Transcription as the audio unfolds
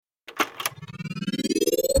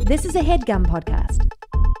This is a HeadGum podcast.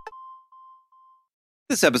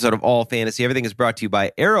 This episode of All Fantasy Everything is brought to you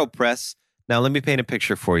by AeroPress. Now, let me paint a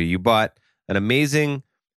picture for you. You bought an amazing,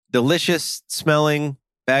 delicious smelling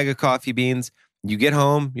bag of coffee beans. You get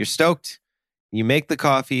home, you're stoked. You make the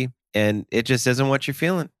coffee, and it just isn't what you're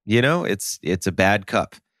feeling. You know, it's a bad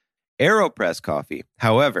cup. AeroPress coffee,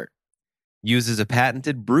 however, uses a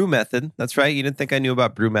patented brew method. That's right. You didn't think I knew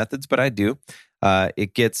about brew methods, but I do.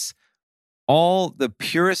 It gets all the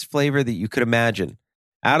purest flavor that you could imagine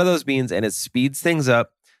out of those beans, and it speeds things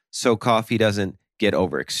up so coffee doesn't get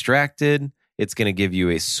over extracted. It's going to give you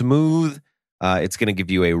a smooth, it's going to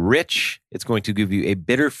give you a rich, it's going to give you a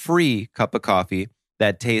bitter-free cup of coffee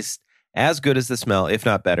that tastes as good as the smell, if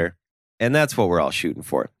not better. And that's what we're all shooting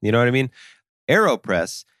for. You know what I mean?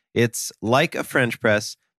 AeroPress, it's like a French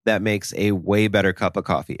press that makes a way better cup of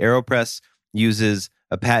coffee. AeroPress uses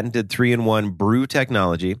a patented 3-in-1 brew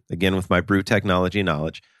technology. Again, with my brew technology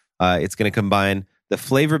knowledge, it's going to combine the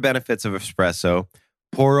flavor benefits of espresso,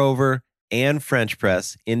 pour over, and French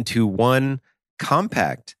press into one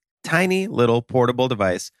compact, tiny little portable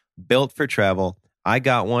device built for travel. I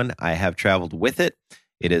got one. I have traveled with it.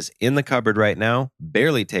 It is in the cupboard right now,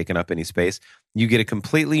 barely taking up any space. You get a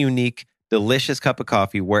completely unique, delicious cup of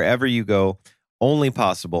coffee wherever you go, only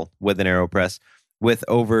possible with an AeroPress. With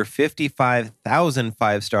over 55,000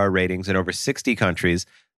 five-star ratings in over 60 countries,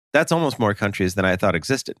 that's almost more countries than I thought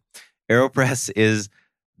existed. AeroPress is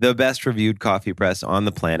the best reviewed coffee press on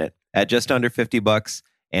the planet at just under $50.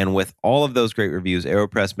 And with all of those great reviews,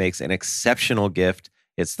 AeroPress makes an exceptional gift.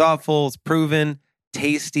 It's thoughtful, it's proven,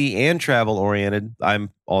 tasty, and travel-oriented.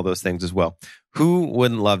 I'm all those things as well. Who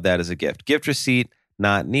wouldn't love that as a gift? Gift receipt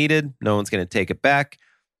not needed. No one's going to take it back.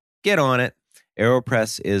 Get on it.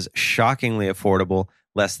 AeroPress is shockingly affordable,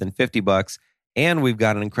 less than $50. And we've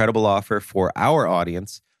got an incredible offer for our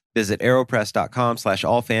audience. Visit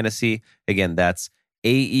aeropress.com/allfantasy. Again, that's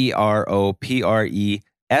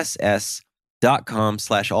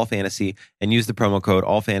AeroPress.com/allfantasy and use the promo code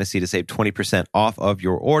allfantasy to save 20% off of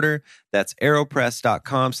your order. That's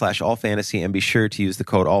aeropress.com/allfantasy and be sure to use the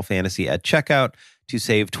code allfantasy at checkout to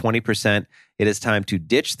save 20%. It is time to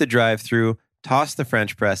ditch the drive-thru, toss the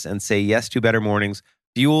French press, and say yes to better mornings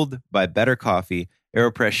fueled by better coffee.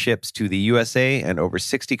 AeroPress ships to the USA and over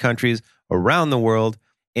 60 countries around the world.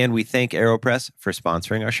 And we thank AeroPress for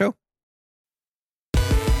sponsoring our show.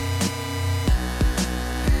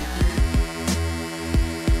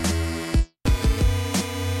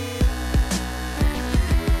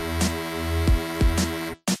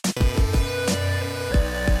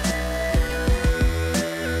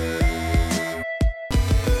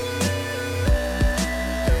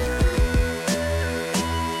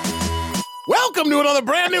 Welcome to another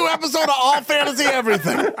brand new episode of All Fantasy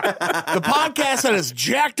Everything. The podcast that is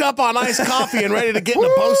jacked up on iced coffee and ready to get in a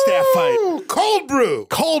post-staff fight. Cold brew.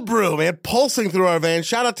 Cold brew, man, pulsing through our veins.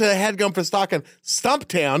 Shout out to HeadGum for stocking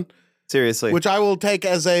Stumptown. Seriously. Which I will take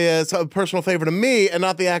as a personal favor to me and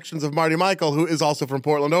not the actions of Marty Michael, who is also from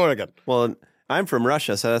Portland, Oregon. Well, I'm from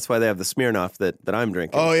Russia, so that's why they have the Smirnoff that I'm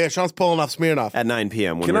drinking. Oh, yeah, Sean's pulling off Smirnoff. At 9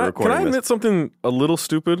 p.m. when we're recording Can I admit something a little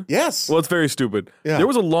stupid? Yes. Well, it's very stupid. Yeah. There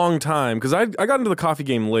was a long time, because I got into the coffee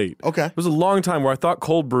game late. Okay. There was a long time where I thought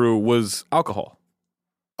cold brew was alcohol.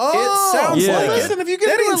 Oh, It sounds like listen, it. if you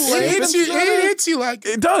get It hits you like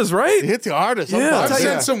It does, right? It hits you hardest. Yeah. I've sometimes.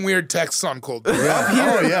 sent some weird texts on cold brew.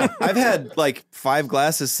 Oh, yeah. I've had like 5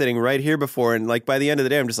 glasses sitting right here before, and like by the end of the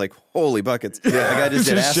day, I'm just like, holy buckets. Like I just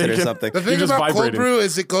did Just acid or shaking. something. The thing just about cold vibrating. brew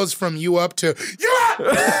is it goes from you up to you up.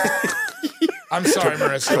 I'm sorry,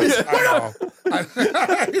 Marissa. I know.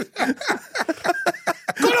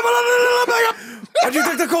 Why'd you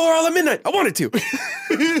drink the cola all at midnight? I wanted to.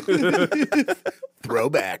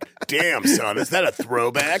 Throwback. Damn, son. Is that a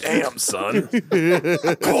throwback? Damn, son.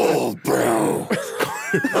 Cold brew.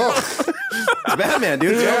 It's Batman,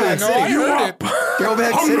 dude. Throwback No, I City. heard it.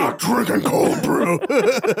 Throwback I'm City. not drinking cold brew.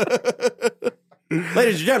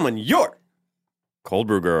 Ladies and gentlemen, your cold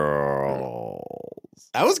brew girls.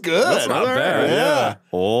 That was good. That's not bad, yeah.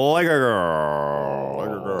 Like a girl.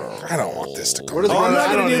 I don't want this to go. What is Oh, I'm not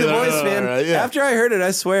I going to don't do the either. voice, man. Yeah. After I heard it,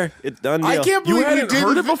 I swear, it's done deal. I can't You believe you hadn't didn't.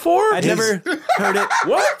 heard it before? I'd never heard it.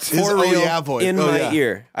 What? His For real yeah voice. in Oh, my yeah.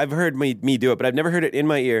 ear. I've heard me do it, but I've never heard it in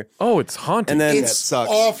my ear. Oh, it's haunting. And then It's sucks.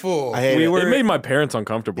 awful. I hate it. it made my parents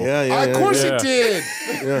uncomfortable. Yeah. Of course Yeah. it did.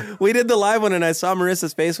 we did the live one, and I saw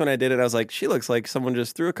Marissa's face when I did it. I was like, she looks like someone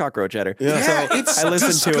just threw a cockroach at her. Yeah, So it's I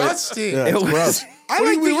listened disgusting. Yeah, to it. it's It was. gross. I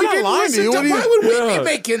like that we're you not didn't lying to listen you. to. What do you- Why would we Yeah. be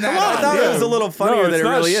making that I thought up? it was a little funnier No, than it's it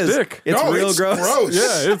not really is. shtick. It's No, real it's gross. gross.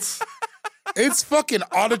 Yeah, it's... It's fucking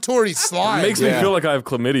auditory slime. It makes me feel like I have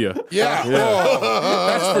chlamydia. Yeah. Oh,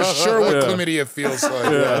 that's for sure what chlamydia feels like.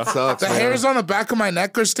 That sucks. The hairs on the back of my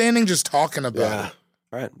neck are standing just talking about it.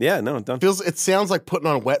 Right. Yeah, no, don't. It sounds like putting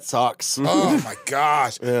on wet socks. Oh my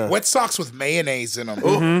gosh. Wet socks with mayonnaise in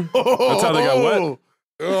them. That's how they got wet.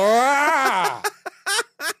 Ah!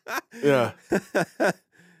 Yeah.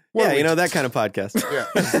 Yeah, you know, that kind of podcast. Yeah.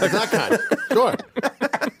 That kind. Sure.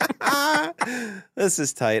 This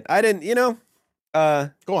is tight. I didn't, Go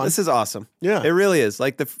on. This is awesome. Yeah. It really is.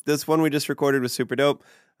 Like this one we just recorded was super dope.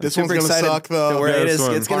 I'm This one's super gonna excited suck, though. that we're- Yeah, it this is.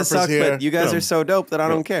 one. It's gonna Harper's suck, here. but you guys are so dope that I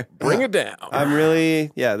don't care. Bring it down. I'm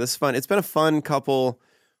really, this is fun. It's been a fun couple,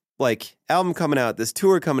 like, album coming out, this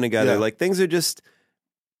tour coming together. Yeah. Like, things are just,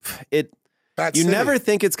 Fat you City. never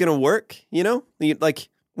think it's gonna work, you know? Like,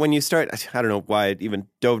 when you start, I don't know why I even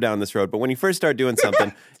dove down this road, but when you first start doing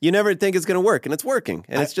something, you never think it's gonna work, and it's working,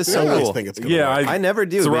 and it's just so I always cool. think it's gonna Yeah, work. I never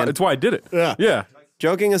do, man. It's why I did it. Yeah. Yeah.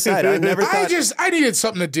 Joking aside, I never thought I needed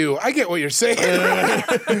something to do. I get what you're saying.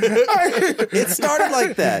 it started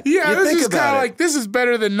like that. Yeah, You this think is about kind it. of like, this is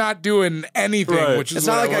better than not doing anything, Right. which is It's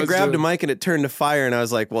not what like I was grabbed doing. a mic and it turned to fire, and I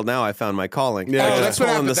was like, "Well, now I found my calling." Yeah, Like, oh, just that's what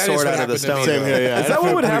pulling the happened. That is sword what out of the happened to stone. me. Same here, yeah. Is that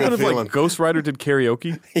what would happen if feeling. like Ghost Rider did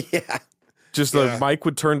karaoke? Yeah, Just the mic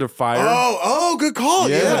would turn to fire. Oh, good call.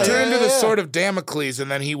 Yeah. Yeah. He would turn yeah, into the yeah. sword of Damocles,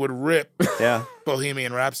 and then he would rip yeah.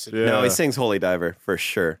 Bohemian Rhapsody. Yeah. No, he sings "Holy Diver" for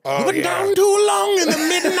sure. Oh, Been yeah. down too long in the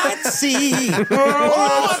midnight sea.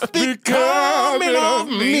 What's becoming of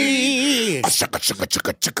me? Chugga, chugga,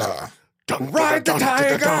 chugga, chugga. Ride the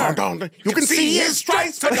tiger. You can see his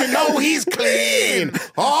stripes, but you know he's clean.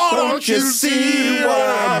 Oh, don't you see what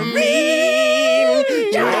I mean?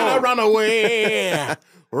 You gotta run away.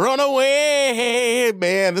 Run away,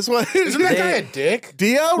 man. This one Isn't that guy a dick?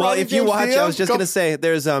 Dio? Well, Ronnie if you James watch, Dio? I was just Go- gonna say,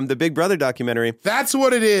 there's the Big Brother documentary. That's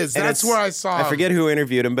what it is. and That's it's- where I saw him. I forget who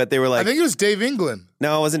interviewed him, but they were I like, think it was Dave England.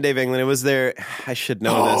 "No, it wasn't Dave England. It was their. I should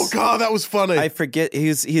know Oh this. God, that was funny. I forget.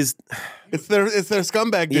 He's It's their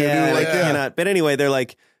scumbag dude. yeah, who, like yeah. cannot. But anyway, they're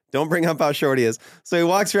like, don't bring up how short he is. So he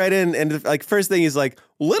walks right in, and like first thing he's like,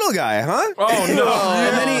 little guy, huh? Oh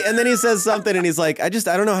no. And then he says something, and he's like, I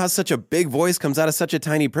don't know how such a big voice comes out of such a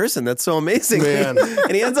tiny person. That's so amazing. Man.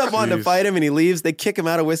 And he ends up wanting to Jeez. fight him, and he leaves. They kick him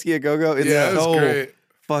out of Whiskey a Go Go. It's Yeah, it was so great.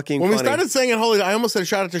 fucking When we funny. started singing Holy, I almost said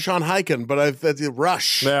shout out to Sean Hyken, but that's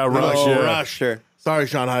Rush. Yeah, Rush, yeah. Rush. Sure. Sorry,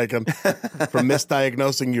 Sean Hyken, for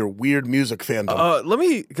misdiagnosing your weird music fandom.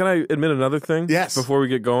 Can I admit another thing? Yes. Before we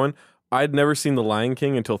get going, I'd never seen The Lion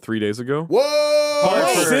King until 3 days ago. Whoa!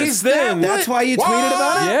 But since then, That's why you tweeted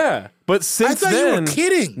about it? yeah. But since thought you then, were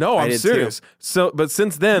kidding. No, I I'm did serious. So, but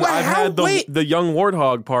since then, Wait, I've how- had wait. the young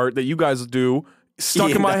warthog part that you guys do stuck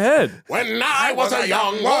Yeah. in my head. When I was a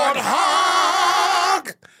young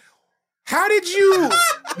warthog. How did you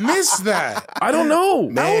miss that? I don't know.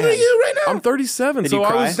 How old are you right now? I'm 37. Did so you I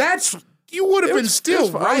cry? was. That's you would have been still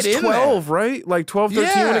I right was in 12, right? Like 12, 13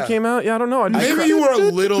 when Yeah. it came out. Yeah, I don't know. I just Maybe you were a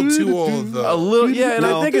little too old a though. little. Yeah, and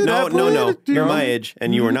I think at that point, no. You're my age,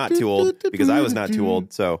 and you were not too old because I was not too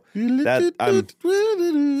old. So that I'm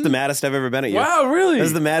the maddest I've ever been at you. Wow, really?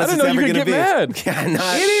 That's the maddest I didn't know it's you ever could gonna get be. mad. Yeah,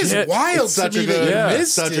 not, It is Shit. wild It's such to a me good, that you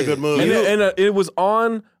missed such it. a good movie. And it was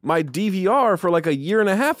on my DVR for like a year and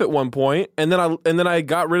a half at one point, and then I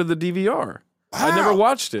got rid of the DVR. I never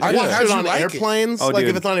watched it. I Yeah. watched Watch How'd it you on like it? airplanes. Oh, like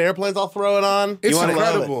dude. if it's on airplanes, I'll throw it on. It's wanna-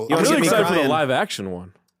 incredible. you I'm wanna really get me excited for the crying? live action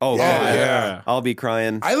one. Oh Yeah. Yeah. I'll be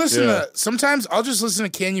crying. I listen Yeah. to sometimes I'll just listen to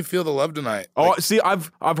Can You Feel the Love Tonight? Oh, see,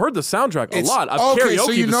 I've heard the soundtrack a It's- lot. I've okay, karaoke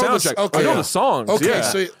so you the know the s- soundtrack. okay. I know Yeah. the songs. Okay, yeah.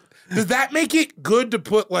 so does that make it good to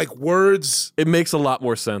put like words? It makes a lot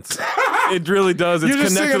more sense. It really does. It's You're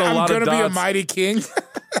just connected singing, a lot I'm of gonna be a dots. mighty king.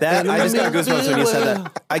 That I just got goosebumps when you said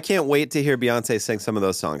that. I can't wait to hear Beyonce sing some of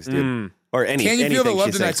those songs, dude. Or Can You Feel the anything Love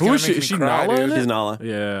she Tonight's sings. Who gonna is she? make Is me she cry, Nala in dude. it? She's Nala.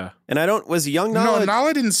 Yeah. And I don't, was Young No, Nala?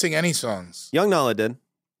 Nala didn't sing any songs. Young Nala did.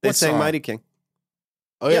 They What sang song? Mighty King.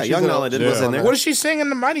 Oh Yeah, she's Young in- Nala did yeah. was in there. What does she sing in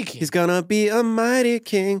the Mighty King? He's gonna be a mighty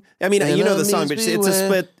king. I mean, you know the song, but it's a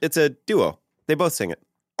split. It's a duo. They both sing it.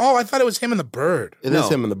 Oh, I thought it was him and the bird. It No. is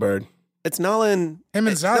him and the bird. It's Nala and Him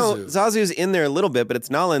and No, Zazu. Zazu's in there a little bit, but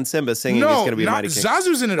it's Nala and Simba singing. He's No, gonna be a not mighty king.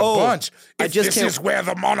 Zazu's in it a Oh, bunch. I If just this can't- is where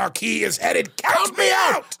the monarchy is headed, count me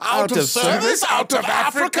out. Out of service, out of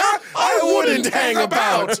Africa, I wouldn't hang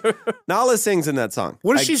about. Nala sings in that song.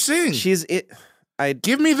 What does she sing? She's it.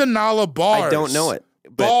 Give me the Nala bars. I don't know it.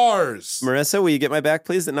 But Bars. Marissa, will you get my back,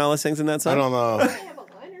 please? That Nala sings in that song. I don't know.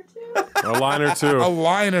 A line or two. A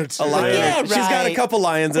line or two. A lion. Yeah, She's got a right. couple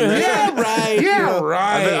lions in there. Yeah, right. Yeah,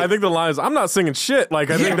 right. I think the line is, I'm not singing shit. Like,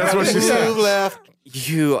 I think that's what she Move said. left.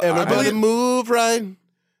 You. Everybody move right. And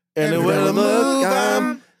then when I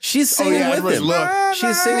move, She's singing with him. look.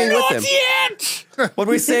 She's singing with him. Yet. When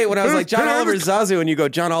we say, when I was like, John Oliver is Zazu, and you go,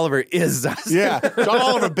 John Oliver is Zazu. Yeah, John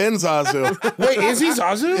Oliver been Zazu. Wait, is he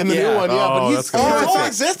Zazu? In the new one, yeah. But that's his gonna whole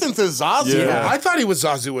existence is Zazu. Yeah. I thought he was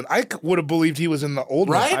Zazu, and I would have believed he was in the old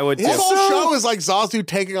Right? one. I would His too. whole show is like Zazu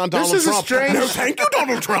taking on Donald is a Trump. strange- No, thank you,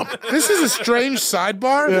 Donald Trump. This is a strange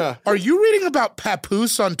sidebar. Yeah. Are you reading about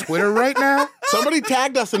Papoose on Twitter right now? Somebody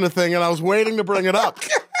tagged us in the thing, and I was waiting to bring it up.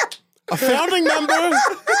 A founding member.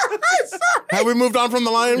 Have we moved on from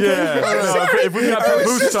the Lion King? Yeah. No, if we got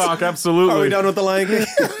Papoose talk, absolutely. Are we done with the Lion King?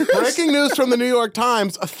 Breaking news from the New York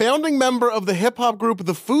Times: a founding member of the hip hop group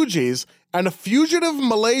The Fugees and a fugitive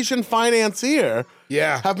Malaysian financier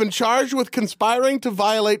have been charged with conspiring to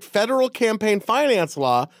violate federal campaign finance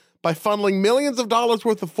law by funneling millions of dollars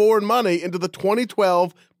worth of foreign money into the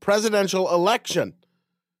 2012 presidential election.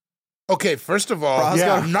 Okay, first of all,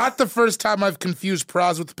 not the first time I've confused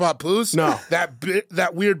Praz with Papoose. No.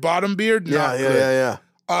 That weird bottom beard. Not good. yeah.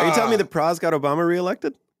 Are you telling me that Praz got Obama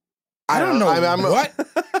reelected? I don't know what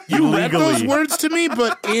you read those Legally. words to me,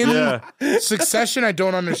 but in succession, I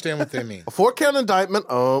don't understand what they mean. A 4-count indictment.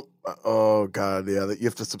 Oh, God, yeah. You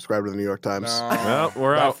have to subscribe to the New York Times. Well,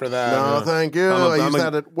 we're Not out. for that. No, thank you. I I'm used a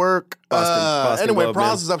that at work. Boston Anyway, Globe Praz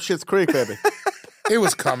man. is up Schitt's Creek, baby. It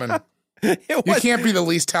was coming. You can't be the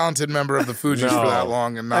least talented member of the Fugees for that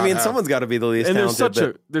long and not. I mean, have- someone's got to be the least And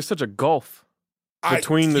talented. there's such a gulf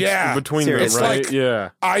between them, Seriously. right? It's like- Yeah.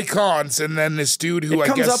 icons, and then this dude who It I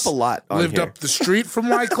comes guess up a lot on lived here. up the street from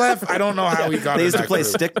Wyclef. I don't know how he got. They in used to that play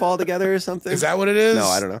group. stickball together or something. Is that what it is? No,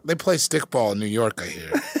 I don't know. They play stickball in New York. I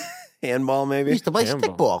hear. Handball, maybe? I used to play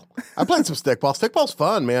stickball. I played some stickball. Stickball's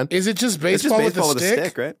fun, man. Is it just It's baseball, just baseball with a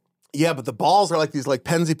stick? right? Yeah, but the balls are like these like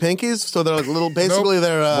pensy pinkies, so they're like little. Basically,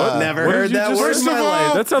 they're Never What heard did you that just- word First in my of all,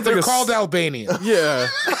 life. That sounds like they're a called Albanian. Yeah.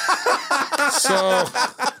 So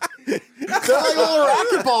they're like little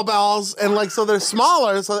racquetball balls, and like so they're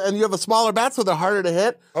smaller, and you have a smaller bat, so they're harder to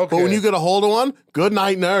hit. Okay. But when you get a hold of one, good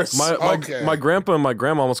night, nurse. My grandpa and my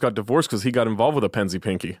grandma almost got divorced because he got involved with a Pensy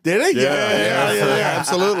Pinky. Did it? Yeah,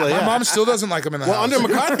 absolutely. my Yeah. mom still doesn't like him in the Well, house. under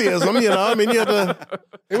McCarthyism, I mean, you had to.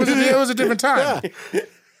 it was a different time.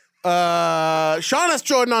 Sean S.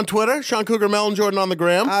 Jordan on Twitter. Sean Cougar Mellon Jordan on the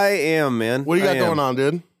gram. I am, man. What do you got I am. going on,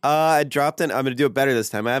 dude? I dropped it. I'm going to do it better this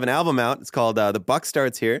time. I have an album out. It's called The Buck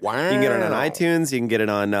Starts Here. Wow. You can get it on iTunes. You can get it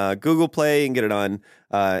on Google Play. You can get it on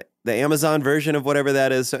the Amazon version of whatever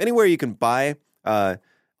that is. So anywhere you can buy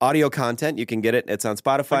audio content, you can get it. It's on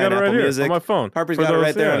Spotify I got and it right Apple here Music. on my phone. Harper's For got it those-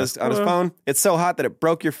 right there yeah. on his phone. It's so hot that it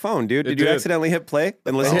broke your phone, dude. Did you did. accidentally hit play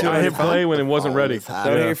and listen to it I on hit your phone? play when it wasn't ready. it's hot.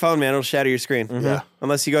 Don't hit your phone, man. It'll shatter your screen. Yeah.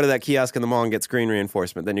 Unless you go to that kiosk in the mall and get screen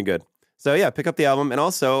reinforcement, then you're good. So yeah, pick up the album. And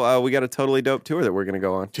also, we got a totally dope tour that we're going to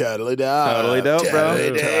go on. Totally dope. Totally dope, bro.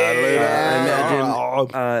 Totally dope. I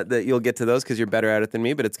imagine that you'll get to those because you're better at it than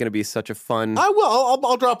me, but it's going to be such a fun... I will.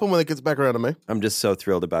 I'll drop them when it gets back around to me. I'm just so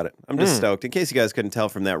thrilled about it. I'm just stoked. In case you guys couldn't tell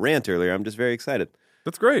from that rant earlier, I'm just very excited.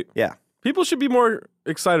 That's great. Yeah. People should be more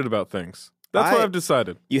excited about things. That's what I've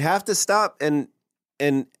decided. You have to stop and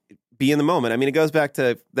be in the moment. I mean, it goes back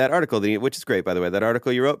to that article, which is great, by the way, that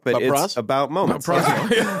article you wrote, but About it's Praz? about moments.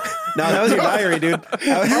 Probably. No, that was your diary, dude.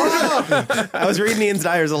 I was reading Ian's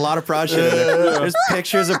diary. There's a lot of Praz shit in there. There's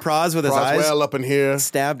pictures of Praz with his eyes Roswell up in here.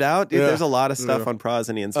 stabbed out. Dude, Yeah. there's a lot of stuff on Praz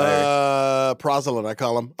in Ian's diary. Prozelin, I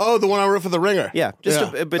call him. Oh, the one I wrote for the Ringer. Yeah, just Yeah.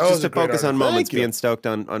 To, but That was just a to great focus on article. moments, Thank you. being stoked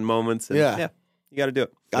on moments. And, Yeah. you got to do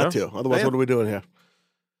it. Got to. Otherwise, Yeah. what are we doing here?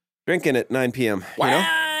 Drinking at 9 p.m. You know?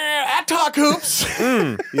 At Talk Hoops.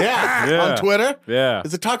 Yeah. On Twitter. Yeah.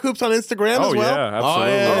 Is it Talk Hoops on Instagram Oh, as well? yeah,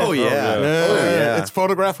 absolutely. Oh, yeah. Yeah. yeah. It's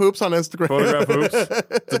Photograph Hoops on Instagram. Photograph hoops.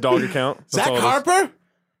 It's a dog account. That's Zach all it is. Harper?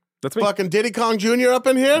 That's me. Fucking Diddy Kong Jr. up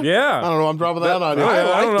in here? Yeah. I don't know. I'm dropping that on you.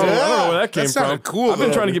 I don't know where that came That sounded from. cool, I've been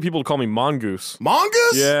though. trying to get people to call me Mongoose.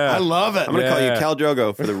 Mongoose? Yeah. I love it. I'm going to call you Yeah. Cal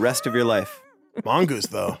Drogo for the rest of your life. Mongoose,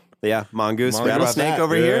 though. Yeah, Mongoose, Mongoose. Rattlesnake About that.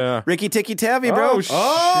 over Yeah. here. Ricky Tikki Tavi, bro. Oh, shit.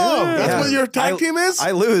 Oh, that's Yeah. what your tag I- team is?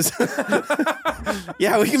 I lose.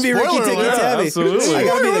 Yeah, we can be Ricky Spoiler Tikki alert. Tavi. Absolutely. I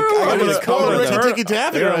gotta be the Oh, cobra. Ricky turn- Tikki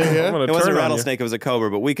Tavi Yeah, right I'm here. gonna It wasn't turn on you. Rattlesnake, it was a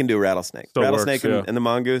cobra, but we can do Rattlesnake. Still Rattlesnake works, yeah. and the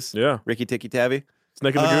Mongoose. Yeah. Ricky Tikki Tavi.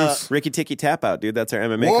 Snake and the Goose. Ricky Tikki Tap Out, dude. That's our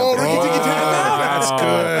MMA Whoa, company. Ricky Tikki Tap That's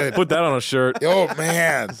good. Put that on a shirt. Oh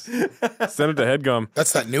man, Send it to Headgum.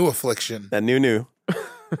 that's that new affliction. That new.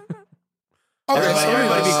 Okay,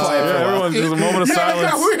 Everybody be quiet for Yeah, a while. everyone, there's a moment of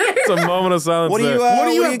silence. It's a moment of silence. What do there. you What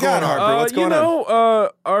do you got, have going on? Harper? What's going on?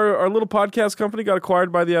 Our little podcast company got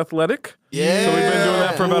acquired by The Athletic. Yeah. So we've been doing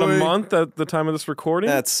that for about a Boy. month at the time of this recording.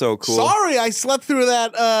 That's so cool. Sorry, I slept through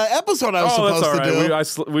that episode I was oh, that's supposed all to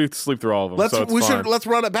right. do. We sleep through all of them. So it's fine. Let's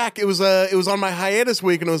run it back. It was on my hiatus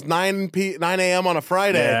week and it was 9 a.m. on a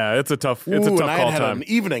Friday. Yeah, it's a tough Ooh, and I call had time. an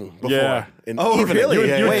evening before. Yeah. An Oh, evening. really? You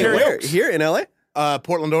would Wait, carry where? Oaks. Here in LA?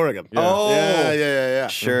 Portland, Oregon. Yeah. Oh, Yeah.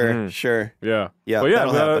 sure. Yeah. Yeah, But yeah.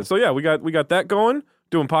 that'll happen. So yeah, we got that going.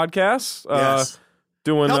 Doing podcasts. Yes.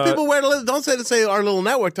 Doing. Tell people where to listen. Don't say our little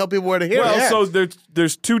network. Tell people where to hear Well, it. so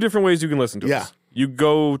there's two different ways you can listen to Yeah. us. You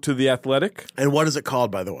go to The Athletic, And what is it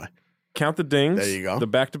called, by the way? Count the Dings. There you go. The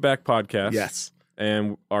back-to-back podcast. Yes.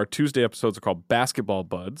 And our Tuesday episodes are called Basketball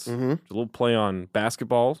Buds. Mm-hmm. It's a little play on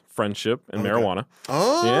basketball, friendship, and marijuana.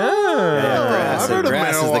 Oh. Yeah. Grass, I've heard of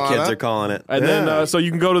grass as the marijuana. kids are calling it. And Yeah. then, so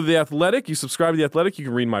you can go to The Athletic. You subscribe to The Athletic. You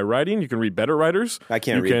can read my writing. You can read better writers. I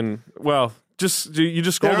can't you read. can, well, you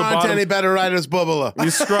just scroll There to the aren't bottom. any better writers, Bubba.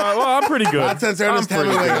 You scroll. Well, I'm pretty good. Not since Ernest I'm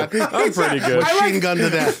pretty Hemingway good. got I'm pretty good. machine gun to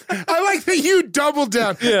death. I like that you doubled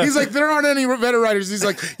down. Yeah. He's like, there aren't any better writers. He's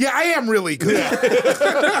like, yeah, I am really good.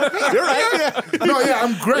 You're right. Yeah. No, yeah,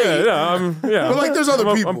 I'm great. Yeah. But like, there's other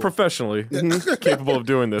people. I'm professionally capable of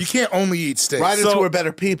doing You this. can't only eat steak. Writers So- who are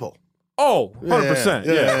better people. Oh, 100%.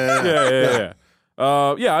 Yeah.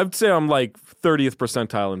 I'd say I'm like 30th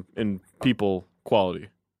percentile in people quality.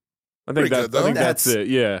 I think Pretty good, though. that's it.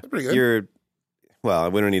 Yeah. Pretty good. You're, well,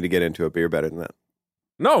 we don't need to get into it, but you're better than that.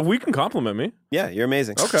 No, we can compliment me. Yeah, you're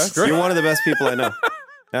amazing. Okay, great. You're one of the best people I know.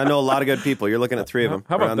 I know a lot of good people. You're looking at three of them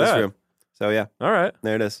How about around that? this room. So yeah, All right.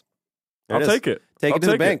 there it is. There I'll it is. take it. Take I'll it to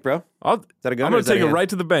the bank, bro. Is that a good I'm going to take it right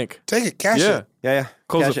to the bank. Take it, cash Yeah. it. Yeah.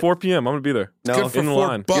 Close Cash at 4 p.m. I'm going to be there. No, Good for in the $4.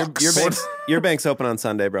 line. your bank's open on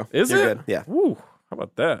Sunday, bro. Is You're it? good. Yeah. Woo. How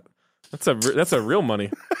about that? That's a real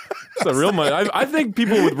money. That's a real money. I think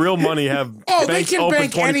people with real money have Oh, they banks can open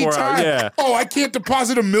bank 24 anytime. hours. Yeah. Oh, I can't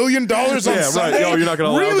deposit $1 million on Yeah, Sunday. right. Oh, you're not gonna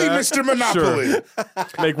allow really, that? Mr. Monopoly? Sure.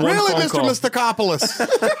 Make one Really, phone Mr. call. Mysticopoulos?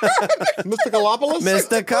 Mysticolopolis?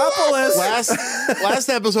 Mr. Copolis. Last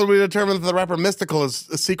episode, we determined that the rapper Mystical is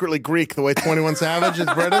secretly Greek, the way 21 Savage is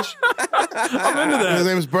British. I'm into His that.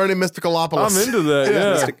 name is Bernie Mysticolopolis. I'm into that.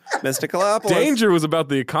 Yeah. Mr. Copolis. Danger was about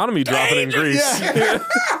the economy dropping in Greece.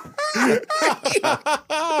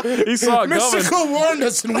 He saw it coming. Mystical warned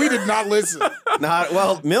us, and we did not listen.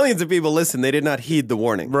 Well, millions of people listen. They did not heed the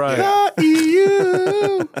warning. Right. The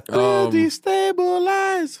EU will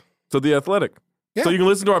destabilize. So The Athletic. Yeah. So you can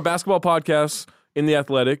listen to our basketball podcasts in The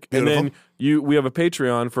Athletic, and then we have a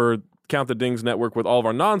Patreon for Count the Dings Network with all of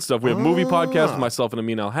our non-stuff. We have movie podcasts with myself and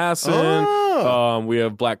Amin Al Hassan. We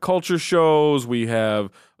have Black Culture shows. We have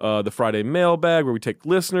the Friday Mailbag where we take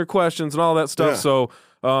listener questions and all that stuff. Yeah. So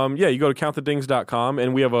you go to countthedings.com,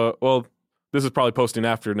 and we have this is probably posting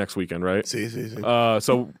after next weekend, right? See.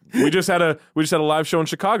 So we just had a live show in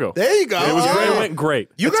Chicago. There you go. It was great. It went great.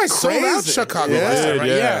 You guys sold out crazy. Chicago Yeah. last time, right?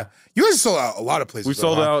 Yeah. Yeah. You guys sold out a lot of places. We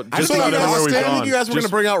sold though, huh? out I just think about you everywhere we've guys, gone. were going to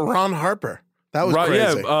Just- bring out Ron Harper. That was Right,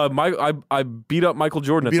 crazy. yeah. I beat up Michael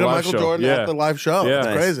Jordan at Beat the up live Michael show. Jordan yeah. at the live show. Yeah. It's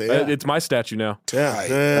Nice. crazy. Yeah. It's my statue now.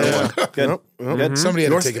 Yeah. Good. Good. Somebody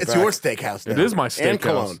had to take it It's back. your steakhouse now. It is my And steakhouse.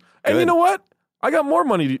 cologne. And Good. you know what? I got more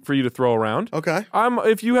money for you to throw around. Okay.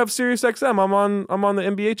 If you have Sirius XM, I'm on the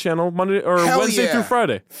NBA channel Monday or Hell Wednesday yeah. through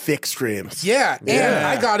Friday. Thick streams. Yeah, and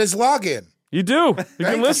I got his login. You do. You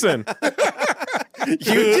can listen. You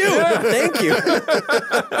do. Thank you.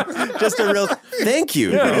 Just a real thank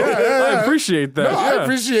you. Yeah, bro. I appreciate that. No, I yeah.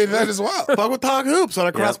 appreciate that as well. Fuck with Talk Hoops on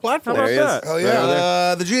a cross platform. How There he about is. that? Hell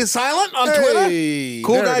yeah. The G is silent on Hey, Twitter.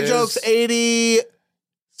 Cool there Guy it is. Jokes 80.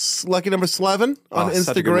 Lucky number 11 on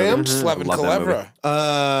such a good Instagram. movie. Slevin Love that movie.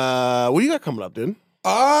 Calebra. What do you got coming up, dude?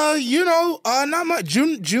 Not much.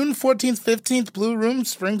 June 14th, 15th, Blue Room,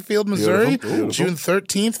 Springfield, Missouri. Beautiful. June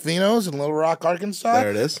 13th, Vino's in Little Rock, Arkansas. There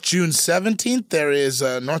it is. June 17th, there is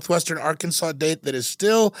a Northwestern Arkansas date that is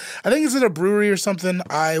still, I think it's at a brewery or something.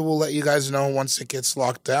 I will let you guys know once it gets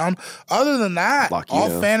locked down. Other than that, Lock you all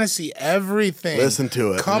down. fantasy, everything. Listen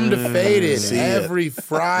to it. Come to Faded See it. every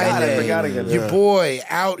Friday. forgot again. Your boy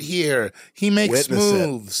out here. He makes Witness it.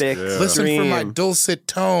 moves. Thick Listen for my stream. dulcet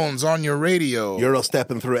tones on your radio. Euro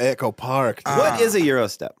stepping through Echo Park. What is a Euro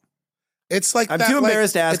step? It's like I'm that, too like,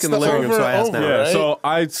 embarrassed to ask it's in the living room, so I ask over, now. Yeah, right? so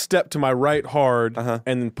I step to my right hard Uh-huh.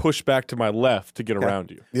 and then push back to my left to get around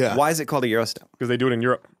you Yeah. Why is it called a Euro step? because they do it in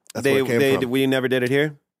Europe. That's where it came from. We never did it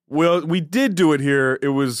here. Well, we did do it here. It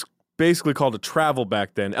was basically called a travel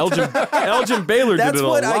back then. Elgin Baylor did That's it a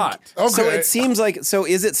what lot. So Okay. it seems like. So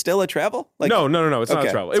is it still a travel? Like No, it's not Okay,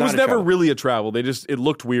 a travel. it's It was not a never travel. really a travel. It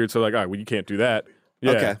looked weird. So like, all right, well, you can't do that.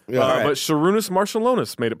 Yeah. Okay. Yeah. Uh, All right. But Sharunas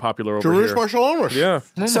Marshallonis made it popular over Jerush here. Marshall Owners. Yeah.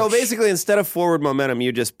 So basically, instead of forward momentum,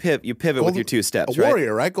 you just pivot with your two steps, A right?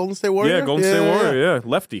 Warrior, right? Golden State Warrior? Yeah, Golden State Warrior. Yeah,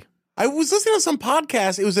 lefty. I was listening to some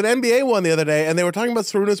podcast. It was an NBA one the other day, and they were talking about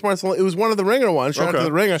Sarunas Marshall. It was one of the Ringer ones. Shout out to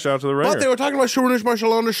the Ringer. Shout out to the Ringer. But they were talking about Sarunas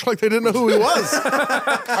Marshalonis like they didn't know who he was.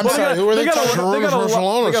 I'm sorry, who are they They got talking a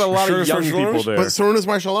lot of young people there. But Sarunas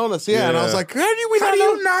Marshalonis, yeah. And I was Yeah. like, how do we How not do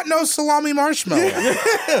know? you not know Salami Marshmallow?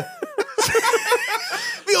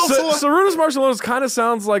 Sarunas Marshmallows kind of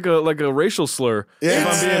sounds like a racial slur. If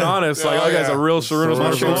I'm being honest, like that guy's a real Sarunas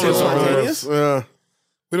Marshmallows. Yeah.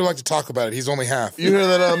 We don't like to talk about it. He's only half. You hear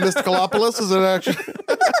that Mysticalopolis is an action?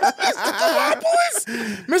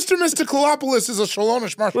 Mr. Mysticalopolis is a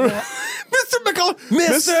Shalonish marshmallow.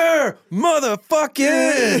 Mr.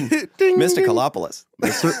 Motherfucking Mysticalopolis.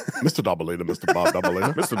 Mr. Doubleina, Mr. Bob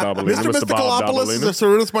Doubleina. Mr. Doubleina, Mr. Mysticalopolis is a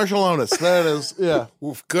Sarunas Marshmallonis. There it is. Yeah.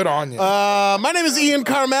 Oof, good on you. My name is Ian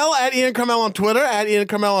Carmel, at Ian Carmel on Twitter, at Ian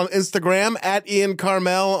Carmel on Instagram, at Ian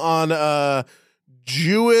Carmel on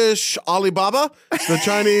Jewish Alibaba, the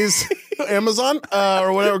Chinese Amazon,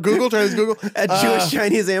 or whatever, Chinese Google. At Jewish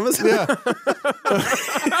Chinese Amazon? Yeah.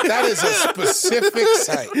 That is a specific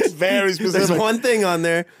site. Very specific. There's one thing on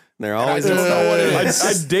there. They're always I don't know what it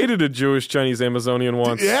is. I dated a Jewish Chinese Amazonian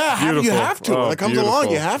once. Yeah, Beautiful. you have to. Oh, When it comes along,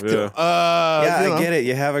 you beautiful. have to. Yeah. I get it.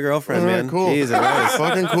 You have a girlfriend, All right, man. cool. Jeez, and rice.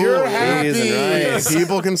 Fucking cool. You're Jeez and happy. rice.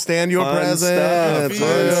 People can stand your Fun presence. stuff.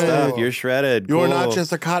 Fun Yeah. stuff. You're shredded. You're Cool. not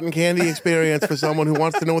just a cotton candy experience for someone who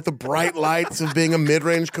wants to know what the bright lights of being a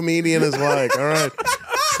mid-range comedian is like. All right.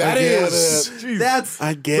 That is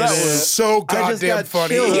I get That it. was so I just goddamn got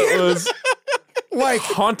funny. chills. That was Like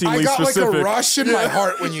hauntingly I got like specific. a rush in my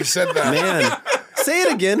heart when you said that. Man, say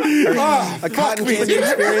it again. A cotton me, candy dude.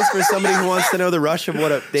 experience for somebody who wants to know the rush of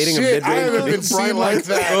what dating a Shit, I mid-range haven't could be. been seen like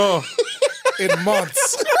that Oh, in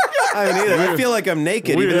months. I mean, either. I feel like I'm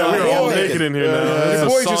naked. we're even though I all am naked in here now. Your It's a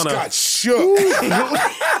boy just sauna. got shook.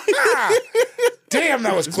 Damn,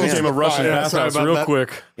 that was close Became to a Russian fire. sorry bathhouse about real that.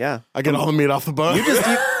 quick. Yeah. I get all the meat off the bone.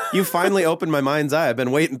 You finally opened my mind's eye. I've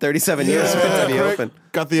been waiting 37 years for it to be Craig, open.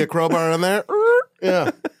 Got the crowbar in there.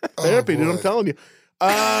 Yeah. Therapy, dude. I'm telling you.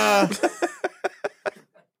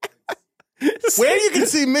 Where you can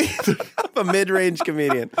see me. A mid-range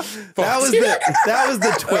comedian. That was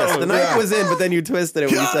the twist. The knife was in, but then you twisted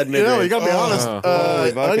it when you said You mid-range. know, you got to be honest.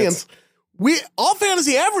 Holy buckets. Onions. We all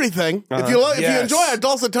fantasy everything. If you Yes. enjoy our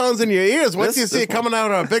dulcet tones in your ears, once This- you see this it coming out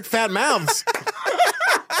of our big fat mouths.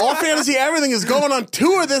 All Fantasy Everything is going on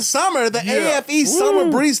tour this summer. The AFE Summer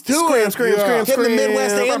Breeze Tour. Scream, Hitting the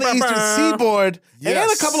Midwest and the Eastern Seaboard. And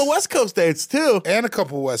Yes. a couple of West Coast dates, too. And a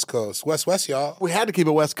couple West Coast. West, y'all. We had to keep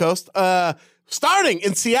it West Coast. Starting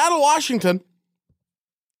in Seattle, Washington,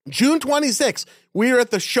 June 26th, we are at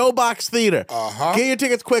the Showbox Theater. Uh-huh. Get your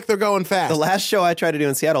tickets quick. They're going fast. The last show I tried to do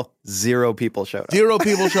in Seattle, 0 people showed up. 0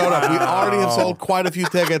 people showed up. We already have sold quite a few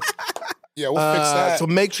tickets. Yeah, we'll fix that. So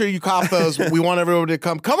make sure you cop those. We want everybody to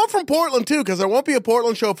come. Come up from Portland, too, because there won't be a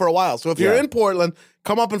Portland show for a while. So if you're Yeah. in Portland,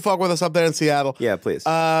 come up and fuck with us up there in Seattle. Yeah, please.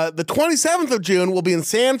 The 27th of June, we'll be in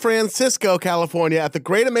San Francisco, California at the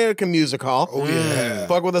Great American Music Hall. Oh, yeah.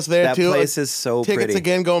 Fuck with us there, that too. place is so Tickets, pretty.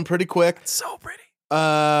 again, going pretty quick. So pretty.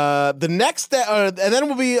 The next day, and then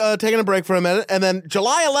we'll be taking a break for a minute. And then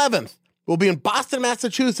July 11th, we'll be in Boston,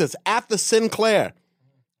 Massachusetts at the Sinclair.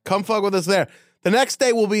 Come fuck with us there. The next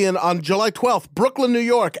day, we'll be on July 12th, Brooklyn, New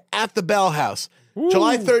York at the Bell House.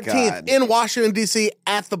 July 13th, God. in Washington, D.C.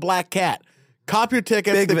 at the Black Cat. Cop your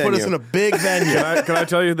tickets. Big They put us venue. in a big venue. Can I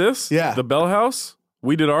tell you this? Yeah. The Bell House.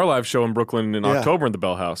 We did our live show in Brooklyn in October in the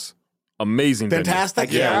Bell House. Amazing venue. Fantastic. I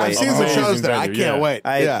can't Yeah, I've wait. seen some Amazing shows there. I venue, can't yeah. wait.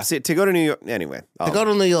 Yeah. See, to go to New York. Anyway. To go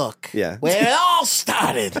to New York. Yeah. Where it all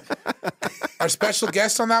started. Our special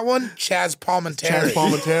guest on that one, Chaz Palminteri. Chaz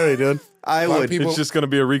Palminteri, dude. I lot of would. people- It's just going to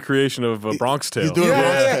be a recreation of Bronx Tale. He's doing a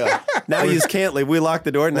Bronx Tale. Now you can't leave. We locked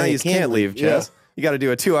the door. Now you can't leave, Chaz. Yeah. You got to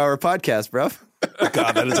do a 2-hour podcast, bro.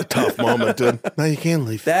 God, that is a tough moment, dude. Now you can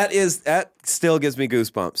leave. That still gives me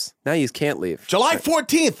goosebumps. Now you can't leave. July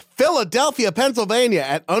 14th, Philadelphia, Pennsylvania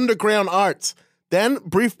at Underground Arts. Then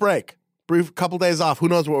brief break. Brief couple days off. Who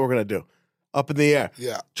knows what we're going to do? Up in the air.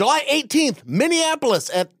 Yeah. July 18th, Minneapolis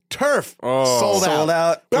at Turf. Sold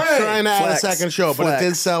out. We're trying to add a Flex. second show, but it did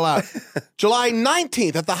Flex. sell out. July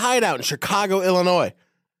 19th at the Hideout in Chicago, Illinois.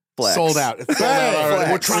 Flex. Sold out. It's sold out already.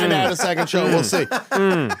 Flex. We're trying to add a second show. We'll see.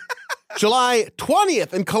 July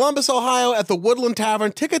 20th in Columbus, Ohio at the Woodland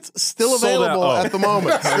Tavern. Tickets still Sold out. available Oh. at the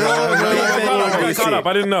moment. Still I available. got caught up.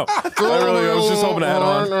 I didn't know. I was just hoping to add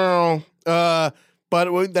on.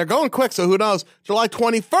 But they're going quick, so who knows? July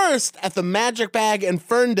 21st at the Magic Bag in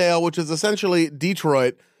Ferndale, which is essentially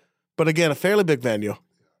Detroit. But again, a fairly big venue.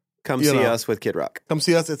 Come You see know. us with Kid Rock. Come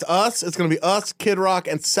see us. It's us. It's going to be us, Kid Rock,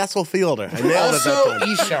 and Cecil Fielder. I nailed it Also, that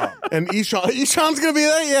time. Eshawn. And Eshawn's going to be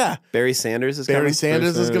there? Yeah. Barry Sanders is Barry coming.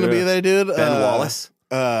 Sanders is going to be there, dude. Ben Wallace.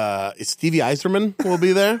 Stevie Eiserman will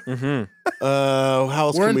be there.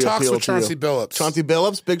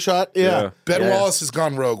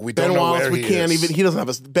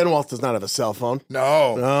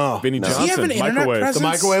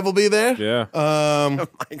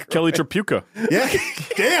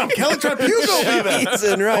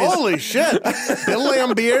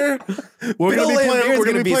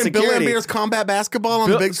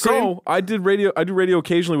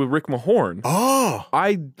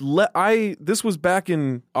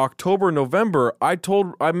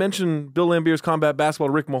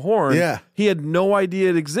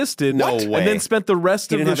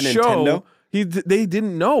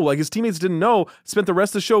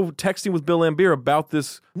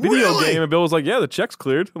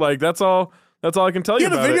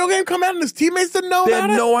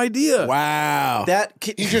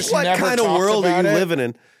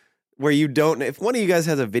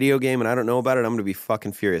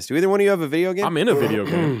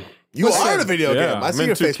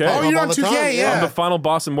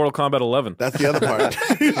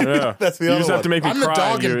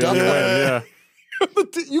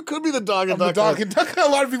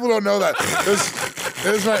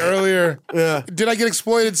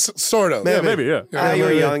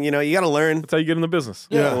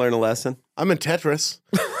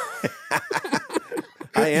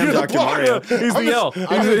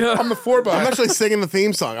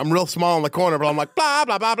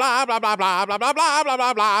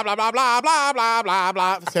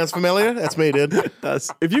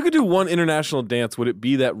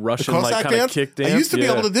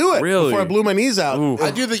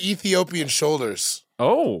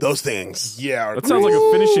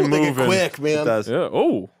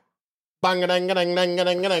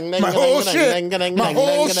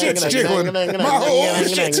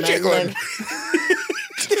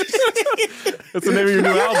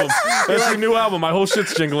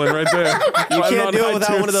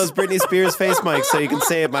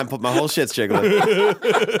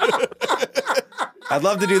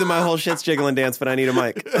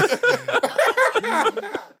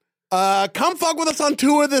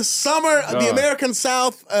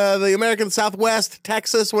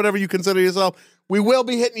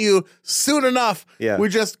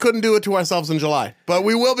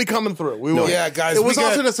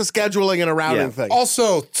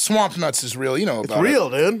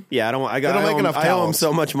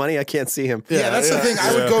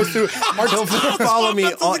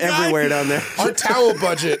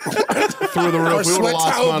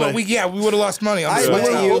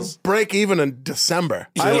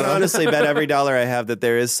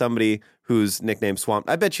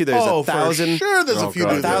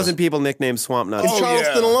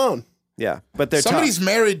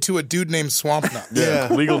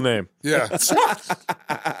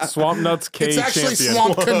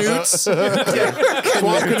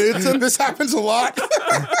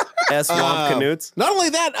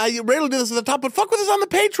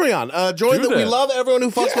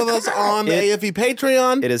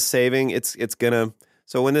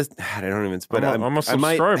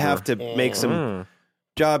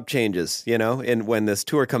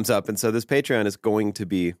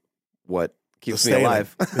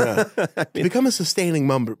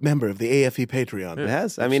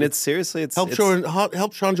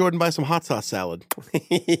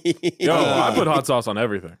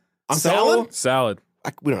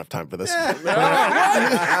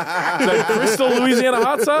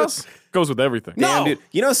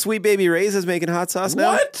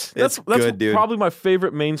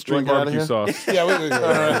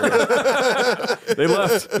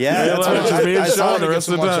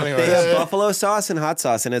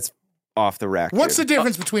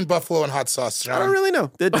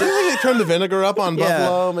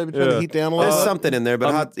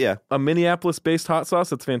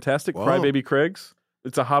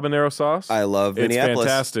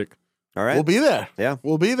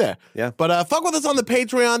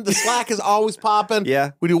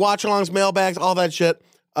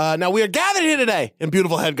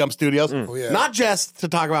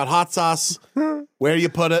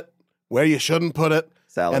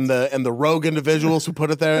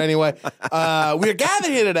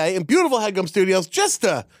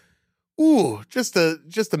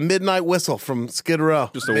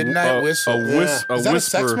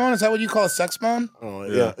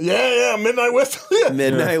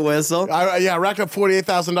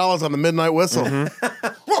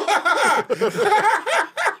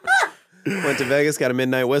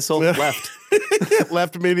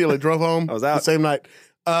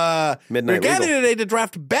 Midnight we're gathered Legal. today to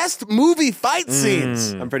draft best movie fight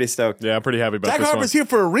scenes. I'm pretty stoked. Yeah, I'm pretty happy about Zach this Harper's one. here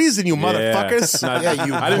for a reason, you motherfuckers.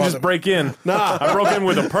 I didn't just break in. Nah. I broke in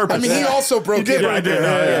with a purpose. I mean, he also broke in. I did.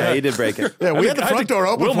 Yeah, he did break it. Yeah, we had the front door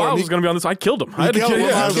open Will for him. Miles was going to be on this. I killed him. I had to killed kill Will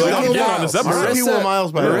him. Miles. I'm Killed getting on this Will Miles. episode. Will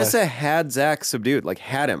Miles, by the way. Marissa had Zach subdued, like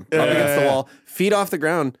had him up against the wall, feet off the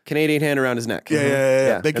ground, Canadian hand around his neck. Yeah.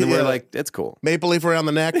 They They and could- we're yeah. like, it's cool. Maple leaf around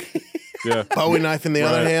the neck, Yeah. Bowie knife in the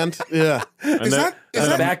other hand. Yeah. And Is then,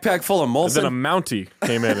 that A backpack full of then a Molson. Mountie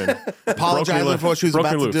came in and Apologizing for what she was broke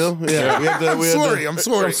about me to do. loose. Yeah. We had to, we had to- I'm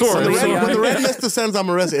sorry. I'm sorry. When the red mist descends on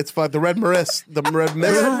Marissa, it's the red Marissa. The red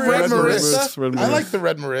mist. Red Marissa. Marissa. I like the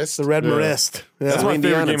red Marissa. The red Yeah. Marist. Yeah. That's my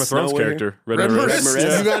Indiana favorite Game of Snow Thrones Warrior. character. Red Marissa. Marissa.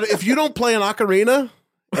 Marissa. You got if you don't play an ocarina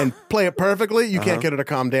and play it perfectly, you can't get her to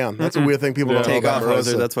calm down. That's a weird thing people don't know Take about off,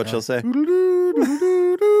 Hoser. Marissa. That's what she'll say.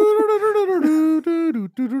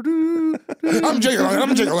 I'm jiggling.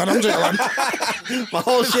 My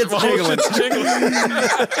whole shit's jiggling.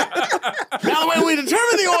 Now, the way we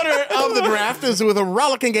determine the order of the draft is with a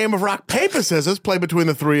rollicking game of rock, paper, scissors, played between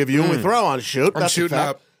the three of you. We throw on shoot. I'm That's a shooting fact.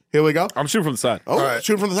 up. Here we go. I'm shooting from the side. Oh, right.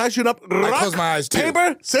 shoot from the side, shoot up. Rock, close my eyes, too.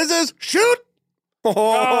 Paper, scissors, shoot.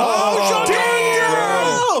 Oh,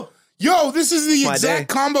 Damn! Yo, this is the My exact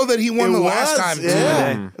day. combo that he won the last time. too.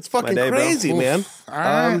 Yeah. It's fucking day, bro. crazy, man.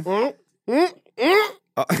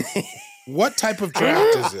 What type of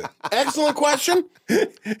draft is it? Excellent question.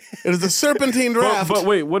 It is a serpentine draft. But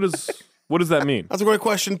wait, what does that mean? That's a great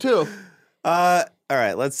question, too. All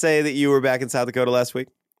right, let's say that you were back in South Dakota last week.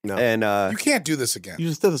 No. And You can't do this again. You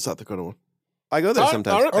just did the South Dakota one. I go there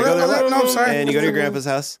sometimes. all right. I go there a lot. No, I'm sorry. And you go to your grandpa's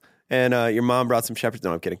house, and your mom brought some shepherds.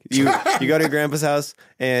 No, I'm kidding. You go to your grandpa's house,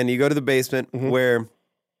 and you go to the basement where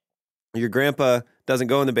your grandpa doesn't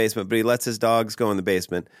go in the basement, but he lets his dogs go in the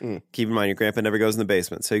basement. Keep in mind, your grandpa never goes in the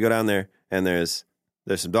basement. So you go down there, and there's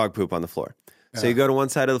some dog poop on the floor. So you go to one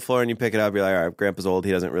side of the floor and you pick it up. You're like, all right, grandpa's old.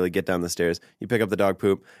 He doesn't really get down the stairs. You pick up the dog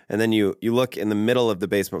poop, and then you look in the middle of the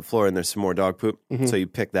basement floor, and there's some more dog poop. So you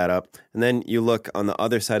pick that up, and then you look on the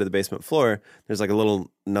other side of the basement floor. There's like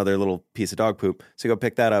another little piece of dog poop. So you go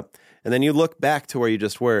pick that up, and then you look back to where you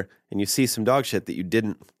just were, and you see some dog shit that you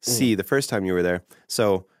didn't see the first time you were there.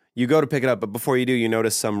 So you go to pick it up, but before you do, you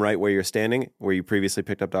notice some right where you're standing, where you previously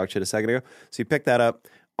picked up dog shit a second ago. So you pick that up.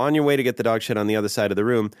 On your way to get the dog shit on the other side of the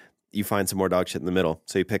room, you find some more dog shit in the middle.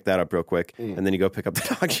 So you pick that up real quick, and then you go pick up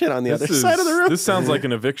the dog shit on the other side of the room. This sounds like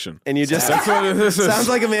an eviction. And you just That's what this is. sounds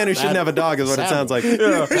like a man who shouldn't have a dog is what it sounds like.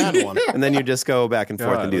 Bad one. And then you just go back and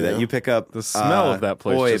forth and do that. You pick up The smell of that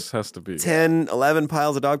place boy, just has to be. 10, 11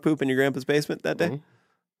 piles of dog poop in your grandpa's basement that day.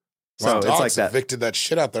 So Wow, it's dogs like that. evicted that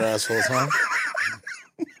shit out their assholes, huh?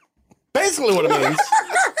 Basically what it means.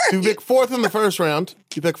 You pick fourth in the first round.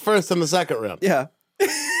 You pick first in the second round. Yeah.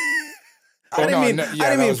 I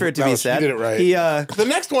didn't mean for it to be sad. You did it right. He The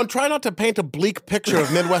next one, try not to paint a bleak picture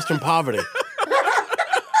of Midwestern poverty.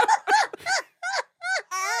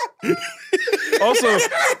 Also,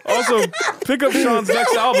 pick up Sean's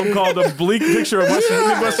next album called "A Bleak Picture of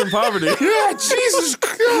Midwestern Poverty." Yeah, Jesus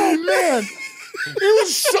Christ, oh man. It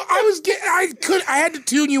was so, I had to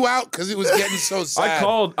tune you out because it was getting so sad.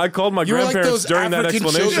 I called my You were like grandparents those during that African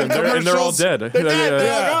explanation, children and they're all commercials. dead.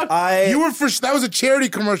 Yeah. You were that was a charity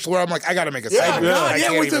commercial where I'm like, I gotta make a segment. I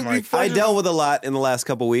can't even, like, I dealt with a lot in the last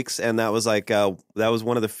couple weeks, and that was like that was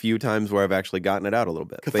one of the few times where I've actually gotten it out a little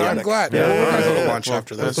bit. But I'm glad. Yeah, we'll organize a little lunch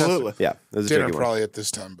after this. Absolutely. Yeah, it was a Dinner tricky one. probably at this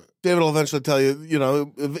time, but David will eventually tell you,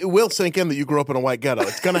 it will sink in that you grew up in a white ghetto.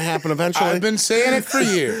 It's going to happen eventually. I've been saying it for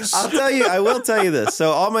years. I will tell you this.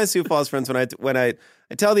 So all my Sioux Falls friends, when I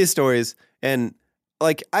tell these stories, and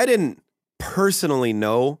like I didn't personally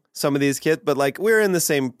know some of these kids, but like we were in the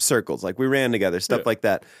same circles, like we ran together, stuff like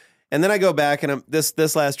that. And then I go back, and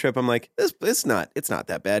this last trip, I'm like, it's not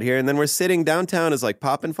that bad here. And then we're sitting downtown, is like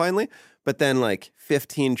popping finally, but then like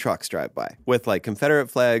 15 trucks drive by with like Confederate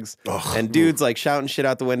flags and dudes like shouting shit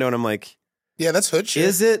out the window, and I'm like, Yeah, that's hood shit.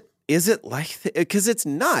 Is it like because it's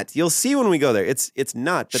not. You'll see when we go there. It's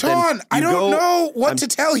not. But Sean, then I you don't go- know what to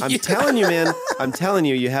tell you. I'm telling you, man. I'm telling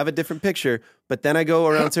you, you have a different picture. But then I go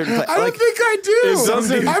around certain places. I don't think I do.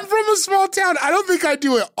 something- I'm from a small town. I don't think I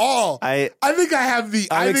do it all. I think I have the.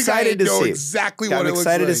 I'm I think excited I to know see. exactly what I'm it looks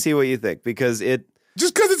excited like. to see what you think because it.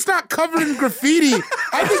 Just because it's not covered in graffiti,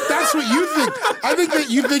 I think that's what you think. I think that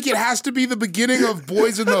you think it has to be the beginning of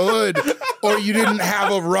Boys in the Hood, or you didn't have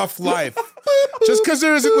a rough life. Just because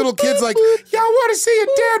there isn't little kids like, y'all want to see a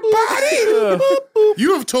dead body?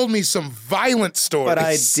 You have told me some violent stories. But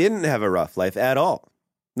I didn't have a rough life at all.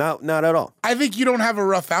 Not at all. I think you don't have a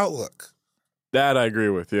rough outlook. That I agree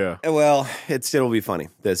with. Yeah. Well, it still will be funny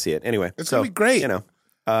to see it anyway. It's gonna be great.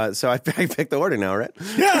 So I picked the order now, right?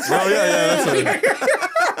 Yeah. Oh yeah.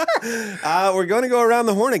 We're going to go around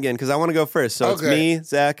the horn again because I want to go first. So it's me,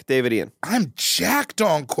 Zach, David, Ian. I'm jacked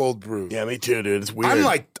on cold brew. Yeah, me too, dude. It's weird.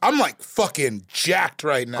 I'm like fucking jacked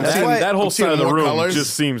right now. That whole side of the room colors.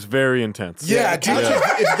 just seems very intense. Yeah, dude.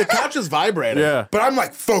 The couch is vibrating. Yeah. But I'm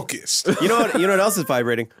like focused. You know what else is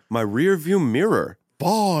vibrating? My rear view mirror.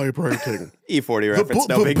 Vibrating. E40 reference,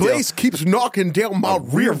 no big deal. bass keeps knocking down my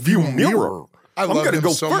rear view mirror. I love gonna him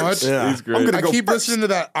go so first. much. Yeah. He's great. I keep listening to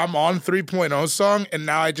that I'm on 3.0 song, and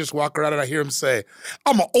now I just walk around and I hear him say,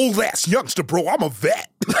 I'm an old-ass youngster, bro. I'm a vet.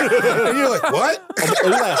 And you're like, what? I'm an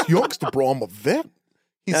old-ass youngster, bro. I'm a vet.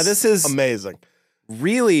 Now, this is amazing.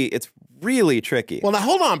 It's really tricky. Well, now,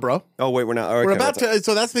 hold on, bro. Oh, wait, we're not. Okay, We're about to,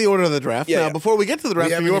 so that's the order of the draft. Yeah, now, yeah. before we get to the draft,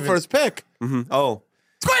 haven't your even- first pick, Oh, let's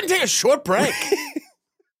go ahead and take a short break.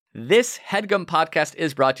 This HeadGum podcast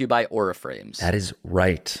is brought to you by Aura Frames. That is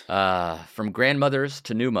right. From grandmothers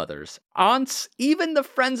to new mothers, aunts, even the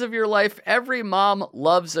friends of your life, every mom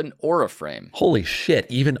loves an Aura frame. Holy shit,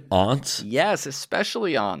 even aunts? Yes,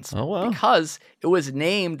 especially aunts. Oh, wow. Because it was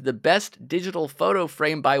named the best digital photo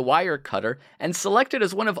frame by Wirecutter and selected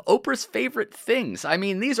as one of Oprah's favorite things. I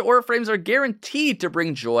mean, these Aura frames are guaranteed to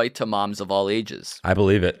bring joy to moms of all ages. I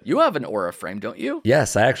believe it. You have an Aura frame, don't you?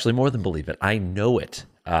 Yes, I actually more than believe it. I know it.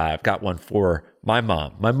 I've got one for my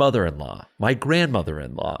mom, my mother-in-law, my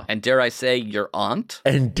grandmother-in-law, And dare I say, your aunt?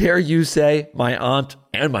 and dare you say my aunt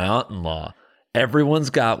and my aunt-in-law.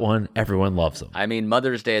 Everyone's got one. Everyone loves them. I mean,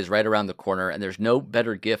 Mother's Day is right around the corner, and there's no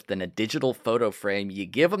better gift than a digital photo frame. You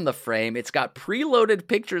give them the frame, it's got preloaded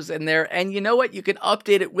pictures in there, and you know what? You can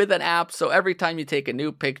update it with an app, so every time you take a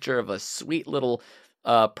new picture of a sweet little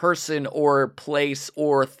person or place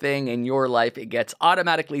or thing in your life, it gets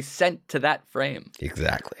automatically sent to that frame.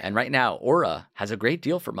 Exactly. And right now, Aura has a great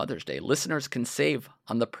deal for Mother's Day. Listeners can save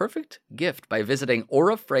on the perfect gift by visiting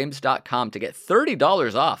auraframes.com to get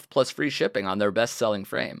 $30 off plus free shipping on their best-selling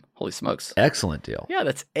frame. Holy smokes. Excellent deal. Yeah,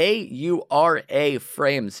 that's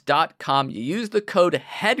auraframes.com. You use the code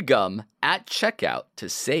HEADGUM at checkout to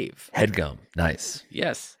save. Headgum. Nice.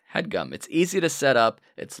 Yes, HEADGUM. It's easy to set up.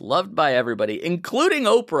 It's loved by everybody, including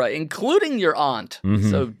Oprah, including your aunt.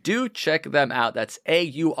 So do check them out. That's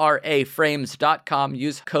auraframes.com.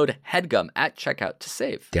 Use code HEADGUM at checkout to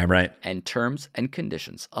save. Damn right. And terms and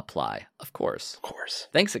conditions apply, of course. Of course.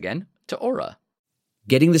 Thanks again to Aura.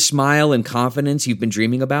 Getting the smile and confidence you've been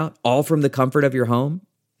dreaming about, all from the comfort of your home,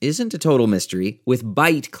 isn't a total mystery with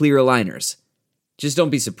Bite Clear Aligners. Just don't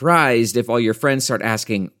be surprised if all your friends start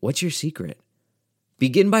asking, what's your secret?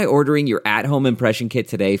 Begin by ordering your at-home impression kit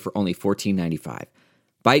today for only $14.95.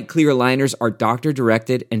 Bite Clear Aligners are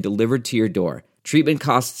doctor-directed and delivered to your door. Treatment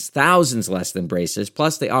costs thousands less than braces,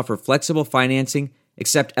 plus they offer flexible financing,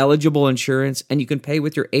 accept eligible insurance, and you can pay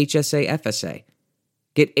with your HSA FSA.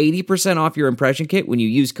 Get 80% off your impression kit when you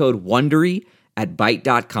use code WONDERY at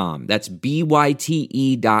Byte.com. That's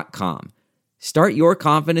BYTE.com. Start your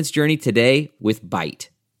confidence journey today with Byte.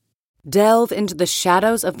 Delve into the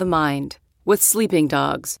shadows of the mind with Sleeping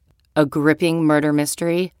Dogs, a gripping murder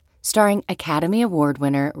mystery starring Academy Award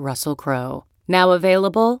winner Russell Crowe. Now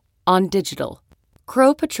available on digital.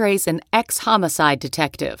 Crowe portrays an ex-homicide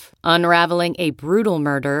detective unraveling a brutal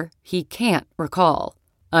murder he can't recall.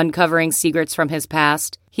 Uncovering secrets from his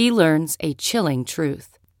past, he learns a chilling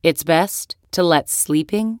truth. It's best to let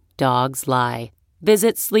sleeping dogs lie.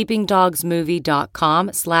 Visit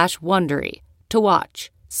sleepingdogsmovie.com/Wondery to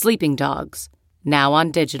watch Sleeping Dogs, now on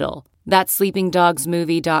digital. That's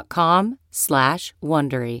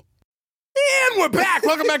sleepingdogsmovie.com/Wondery. And we're back.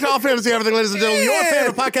 Welcome back to All Fantasy Everything, ladies and gentlemen. Your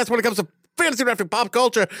favorite podcast when it comes to fantasy drafting, pop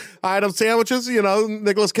culture, item sandwiches,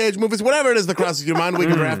 Nicolas Cage movies, whatever it is that crosses your mind, we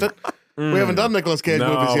can draft it. We haven't done Nicolas Cage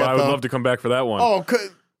movies yet, I would though. love to come back for that one. Oh,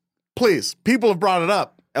 please. People have brought it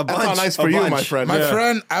up. A That's bunch, not nice a for you, bunch. my friend. My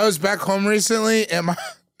friend, I was back home recently, and I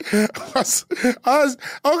was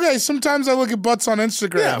okay. Sometimes I look at butts on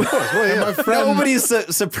Instagram. Yeah, of course. Well, yeah. And my friend, Nobody's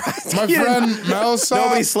surprised. my friend Mel saw.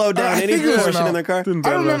 Nobody slowed down I any think it was portion Mel. in their car. I don't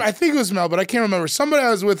remember. I think it was Mel, but I can't remember. Somebody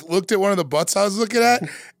I was with looked at one of the butts I was looking at,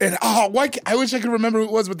 and I wish I could remember who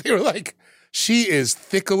it was, but they were like, "She is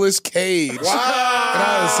Nicolas Cage." Wow! And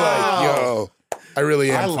I was like, "Yo, I really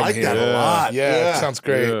am." I from like here. that a lot. Yeah, it sounds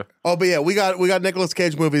great. Yeah. Oh, but yeah, we got Nicolas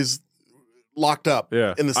Cage movies locked up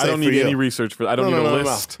Yeah. in the safe I don't for need you. any research for that. I don't need a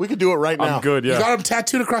list. We could do it right now. I'm good, yeah. You got him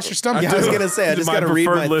tattooed across your stomach. Yeah, I was gonna say I just My got to read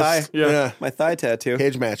my preferred thigh. list. Yeah. My thigh tattoo.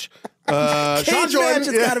 Cage match. Cage Sean Jordan. match,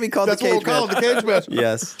 it's gotta be called the that's what cage we'll call match. it, the cage match.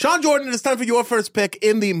 Yes, Sean Jordan, it's time for your first pick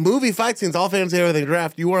in the movie fight scenes. All Fantasy Everything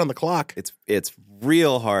draft. You are on the clock. it's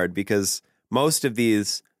real hard because most of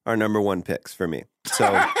these are number one picks for me.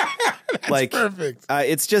 So, like, perfect.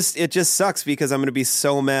 it just sucks because I'm going to be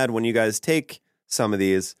so mad when you guys take some of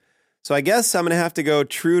these. So I guess I'm going to have to go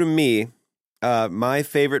true to me. My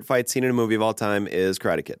favorite fight scene in a movie of all time is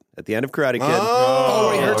Karate Kid. At the end of Karate Kid. Oh,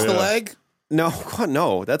 where he hurts the yeah. leg?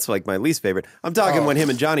 No, that's like my least favorite. I'm talking when him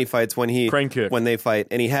and Johnny fights, when they fight,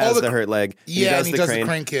 and he has the hurt leg. Yeah, and he does the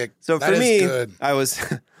crane kick. So That for is me, good. I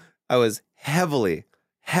was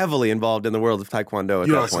heavily involved in the world of Taekwondo at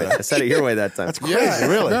that point. I said it your way that time. That's crazy,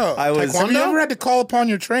 really. No, I was- Have you ever had to call upon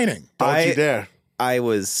your training? Don't you dare. I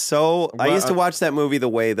used to watch that movie the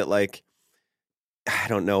way that, like, I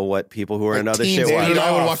don't know what people who are Like into other teens shit age watch. David and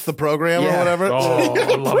I would watch the program or Yeah. whatever. Oh,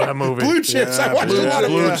 I love that movie. Blue chips. I watched a lot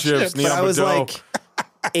of Blue Blue Chips. chips. Neon But I was Bordeaux. like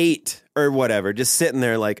 8 or whatever, just sitting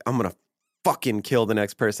there like, I'm going to fucking kill the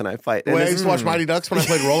next person I fight. And When I it's- used to watch Mighty Ducks when I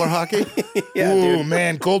played roller hockey. yeah, Ooh, dude.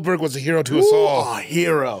 man, Goldberg was a hero to us all. Oh,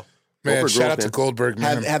 hero. Man, Goldberg shout rules, out to man. Goldberg,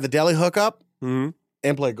 man. Had the deli hookup Mhm.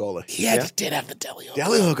 and played goalie. He did have the deli.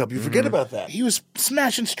 Deli hookup. You forget about that. He was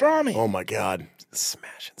smashing Strawmy. Oh, my God.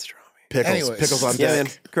 Smashing Strawmy. Pickles. Anyways. Pickles on Yeah, deck.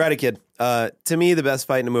 man. Karate Kid. To me, the best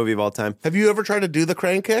fight in a movie of all time. Have you ever tried to do the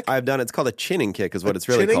crane kick? I've done. It's called a chinning kick, is what it's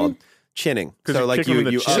really chinning? called. Chinning. 'Cause So you like kick 'em in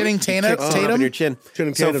the you chin. Chinning kick someone up Tatum? in your chin.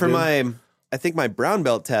 Chinning So Tatum, for dude. I think my brown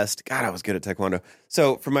belt test. God, I was good at Taekwondo.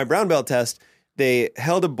 So for my brown belt test, they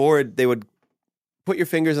held a board. They would put your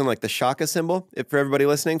fingers on like the shaka symbol. If for everybody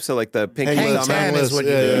listening, so like the pinky Hang thumb. ten is what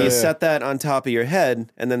you do. And you set that on top of your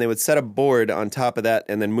head, and then they would set a board on top of that,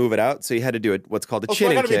 and then move it out. So you had to do what's called a Oh, so I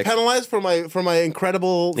chinning got to be kick. penalized for my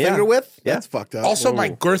incredible Yeah. finger width? Yeah. That's fucked up. Also, my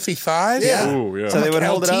girthy thighs. Yeah. Ooh, yeah. So they would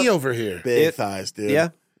hold it LT up. over here. Big It- thighs, dude. Yeah,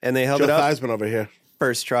 and they held Joe it up. Theismann over here.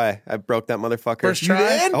 First try, I broke that motherfucker. First try?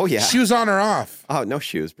 did? Oh yeah. Shoes on or off? Oh, no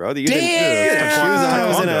shoes, bro. You Damn! didn't have shoes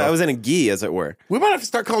on. Taekwondo. I was in a gi, as it were, We might have to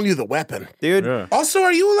start calling you the weapon. dude. Yeah. Also,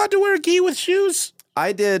 are you allowed to wear a gi with shoes?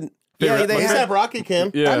 I did. Yeah, Favorite- they Except had. Rocky can.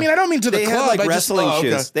 Yeah. I mean, I don't mean to the They club. had like I just- wrestling oh, okay.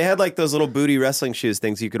 shoes. They had like those little booty wrestling shoes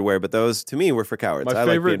things you could wear, but those to me were for cowards. My I like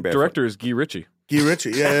being favorite barefoot. director is Guy Ritchie. Guy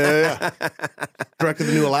Ritchie. Yeah. Directed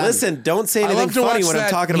the new Aladdin. Listen, don't say I anything love to funny watch when I'm that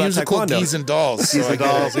talking about musical Taekwondo. Geese and Dolls. He's the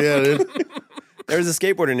dolls. Yeah, dude. There was a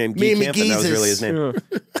skateboarder named Me Guy and Campen. That was McGeezers. really his name.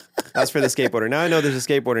 That's for the skateboarder. Now I know there's a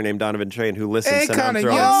skateboarder named Donovan Train who listens, Hey, and I'm Connor,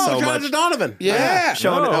 throwing yo, in so shout out much. to Donovan. Yeah. I'm I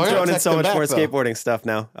gotta throwing in text so him much back, more though. skateboarding stuff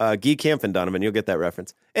now. Guy Campen, Donovan, you'll get that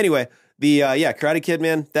reference. Anyway, the Karate Kid,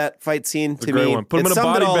 man, that fight scene a to great me, one. Put him it in a summed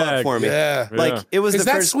body it all up bag. for me. Yeah. Like Yeah. it was Is the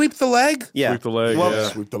that first. sweep the leg? Yeah, Sweep the leg, Well, yeah.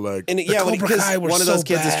 Sweep the leg. And The yeah, Cobra because Kai were one of those so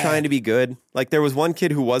kids is bad. trying to be good. Like there was one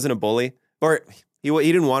kid who wasn't a bully, or he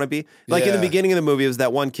didn't want to be. Like in the Yeah. beginning of the movie, it was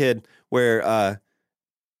that one kid where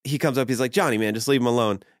he comes up, he's like, Johnny, man, just leave him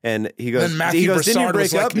alone. And he goes, Then Matthew didn't you Broussard break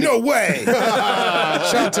was like, up? no way.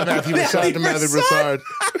 Shout out to Matthew Shout out Broussard. to Matthew Broussard.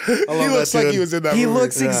 I love He looks that like dude. he was in that He movie.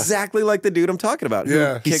 looks exactly like the dude I'm talking about. who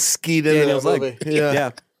Yeah. He kicks skied into Daniel's that leg. movie. Yeah.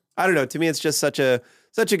 I don't know. To me, it's just such a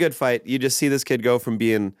good fight. You just see this kid go from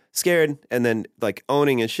being scared and then like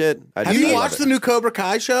owning his shit. Have you watched the new Cobra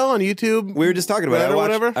Kai show on YouTube? We were just talking about it. Red or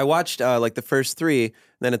whatever? I watched like the first 3.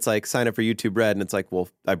 Then it's like sign up for YouTube Red, and it's like, well,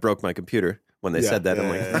 I broke my computer when they said that. I'm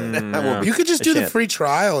like, I won't. You could just I do the shan't. free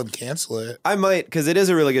trial and cancel it. I might, because it is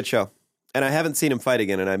a really good show, and I haven't seen him fight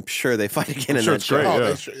again, and I'm sure they fight again in sure that it's show. great, Oh, yeah.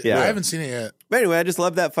 they should- Yeah. I haven't seen it yet. But anyway, I just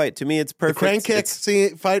love that fight. To me, it's The perfect. crane kick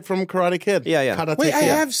fight from Karate Kid. Yeah, yeah. Karate Wait, I Kid.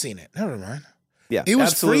 have seen it. Never mind. Yeah, It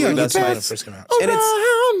was absolutely free on the best YouTube when fight. it first came out. And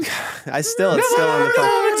it's it's still on the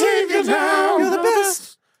phone. You're the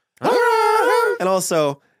best. And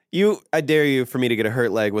also, I dare you for me to get a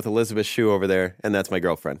hurt leg with Elizabeth's shoe over there, and that's my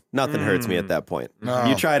girlfriend. Nothing hurts me at that point. No.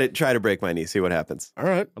 You try to break my knee, see what happens. All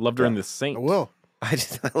right. I loved her in The Saint. I will. I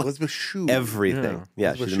love Elizabeth Shue. everything. Yeah,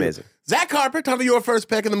 Elizabeth she's Shue. amazing. Zach Harper, tell me your first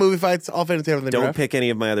pick in the movie fights. All fantasy of the Don't draft. pick any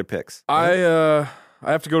of my other picks. I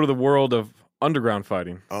have to go to the world of underground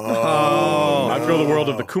fighting. Oh. I have to go to the world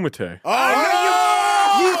of the Kumite.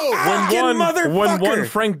 Fucking When one motherfucker.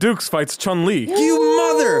 Frank Dukes fights Chun Li. You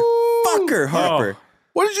motherfucker, Harper.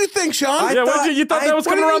 What did you think, Sean? Yeah, you thought that was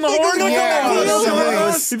coming around the horn?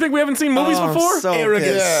 Yeah, You think we haven't seen movies before? So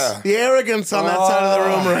Arrogance. pissed. The arrogance on that side of the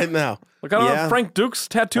room right now. Like I don't Yeah. have Frank Dukes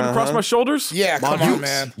tattooed across my shoulders. Yeah, come on,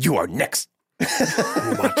 man. You are next. Dude,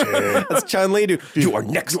 That's Chun Li, dude. You are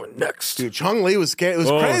next. Next. Chung Li was scary. It was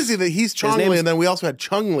Oh. crazy that he's Chung Li, name's- and then we also had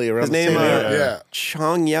Chung Li around His the name, same area. Yeah.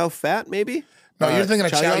 Chong Yao Fat, maybe? No, you're thinking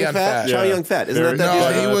of Chow Chow Yun Yun Fat? Fat. Chow Yeah. Yun Fat. Isn't Very- that that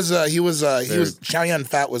No, dude? he was Chow Yun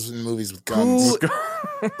Fat was in movies with guns.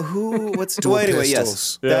 What's Dual well, anyway, yes.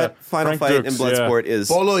 pistols. Yeah. That final Frank fight Dukes, in Bloodsport is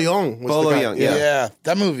Bolo Young. Was Bolo the guy. Young, Yeah. yeah.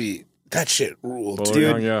 that movie That shit ruled.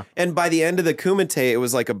 Dude, yeah. and by the end of the Kumite, it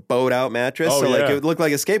was like a bowed out mattress. Oh, so like yeah. it looked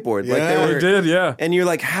like a skateboard. Yeah. Like They did, yeah. And you're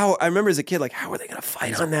like, how? I remember as a kid, like, how are they gonna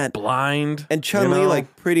fight on that? Blind. And Chun-Li, you know?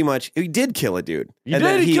 like, pretty much, he did kill a dude. He And did,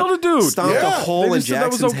 then he killed a dude. Stomped Yeah. a hole They in just said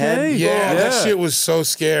that was Jackson's head. okay. Yeah, that Yeah. shit was so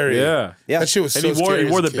scary. Yeah. Yeah. That shit was And so scary. he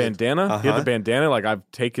wore as a the kid. bandana. He had the bandana. Like I've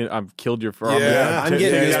killed your friend. Yeah. I'm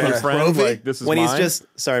getting your goosebumps. friend. Trophy? Like this is When he's mine. just,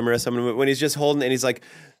 sorry, Marissa, when he's just holding, and he's like,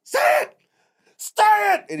 say it!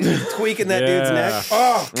 Say it! And he's just tweaking that dude's Yeah. neck.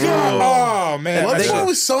 Oh, God. Oh, man. Bloodsport That shit-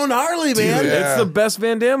 was so gnarly, man. yeah. It's the best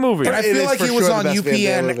Van Damme movie. And I It feel is like for it was sure the on best Van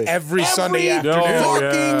Damme movie. UPN every Sunday Every afternoon. Oh,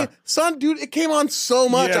 fucking yeah. son, dude, it came on so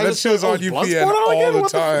much. Yeah, I that just shit was said, on oh, UPN Bloodsport on again? all the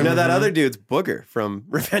What time. You know, that other dude's Booger from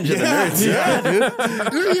Revenge of the Nerds. Yeah,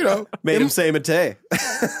 dude. You know. Made him say Matei.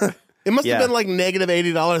 It must Yeah. have been like negative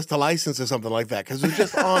 $80 to license or something like that because it was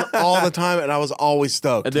just on all the time, and I was always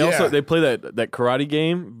stoked. And they Yeah. also play that karate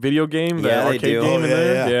game, video game, Yeah, that they arcade do. game Oh, in yeah,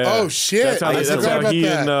 there. yeah. Oh, shit. That's how, I that's forgot how about he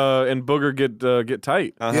that. and Booger get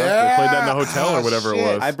tight. Uh-huh. Yeah. They played that in the hotel or whatever it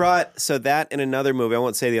shit. was. I brought, so that and another movie, I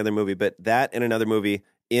won't say the other movie, but that and another movie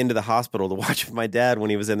into the hospital to watch with my dad when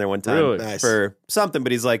he was in there one time Really? Nice. for something,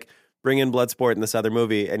 but he's like, bring in Bloodsport in this other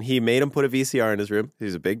movie. And he made him put a VCR in his room.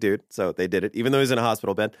 He's a big dude, so they did it, even though he's in a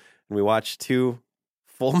hospital bed. And we watched 2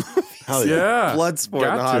 full movies. Hell yeah. Bloodsport in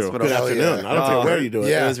Got the to. hospital. Good Hell afternoon. yeah. I don't care Oh, where you do it.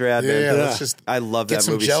 Yeah. It was rad, man. Yeah, let's just I love get that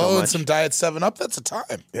some movie Jello so much. and some Diet 7-Up. That's a time.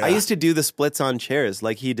 Yeah. I used to do the splits on chairs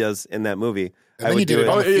like he does in that movie. And I then would you did do it it.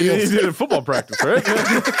 on Oh, the he field. did it in football practice, right?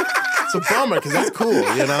 It's a bummer because that's cool, you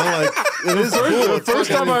know? Like, it is cool. The first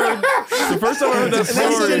time I heard that That's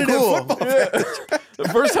story, cool. the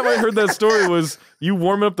first time I heard that story was you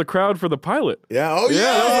warming up the crowd for the pilot. Yeah. Oh, yeah. Yeah,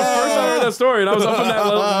 that was the first time I heard that story, and I was up in that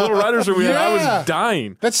little writers room we had. I Yeah. was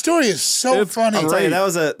dying. That story is so It's funny. I'll tell you, that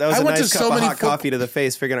was a I went nice to cup so of many hot coffee to the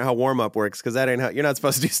face, figuring out how warm up works because that ain't how you're not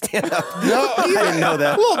supposed to do stand up. No, I didn't know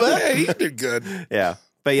that. Yeah, he did good. Yeah.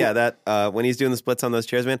 But yeah, that when he's doing the splits on those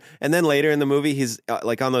chairs, man. And then later in the movie, he's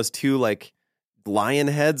like on those 2 like lion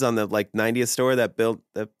heads on the like 90th store that built.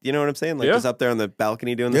 You know what I'm saying? Like Yeah. just up there on the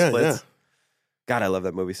balcony doing the Yeah, splits. yeah. God, I love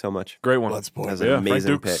that movie so much. Great one. Bloodsport. That was Yeah, an Frank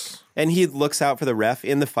amazing pick. Dukes. And he looks out for the ref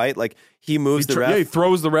in the fight. Like he moves the ref. Yeah, he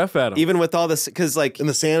throws the ref at him. Even with all this, because like In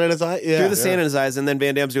the sand in his eye? Yeah. through the sand in his eyes, and then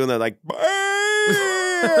Van Damme's doing that like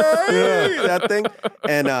that thing,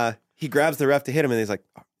 and he grabs the ref to hit him, and he's like,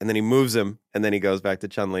 and then he moves him, and then he goes back to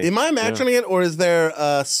Chun-Li. Am I imagining it, or is there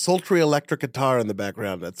a sultry electric guitar in the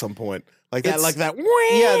background at some point? Like that, It's- like that.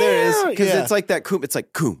 Yeah, there is because Yeah. it's like that. It's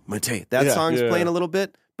like Kumite. That Yeah. song's Yeah. playing a little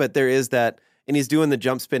bit, but there is that, and he's doing the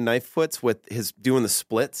jump spin knife foots with his doing the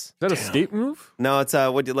splits. Is that a skate move? No, it's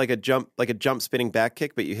like a jump spinning back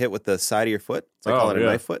kick, but you hit with the side of your foot. So I call it a yeah.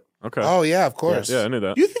 knife foot. Okay. Oh, yeah, of course. Yeah, I knew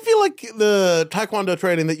that. Do you feel like the Taekwondo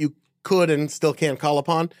training that you could and still can't call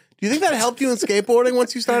upon? Do you think that helped you in skateboarding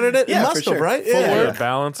once you started it? Yeah, it for must have, sure. right? Footwork,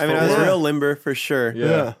 balance. I mean, I was footwork. real limber for sure.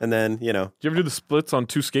 Yeah. And then, Do you ever do the splits on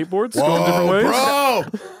 2 skateboards going Whoa, different ways? bro.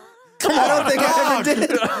 I don't think I ever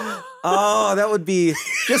did. Oh, that would be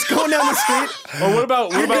just going down the street. Or what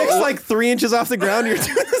about Your dick's like 3 inches off the ground. You're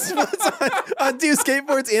doing the splits on 2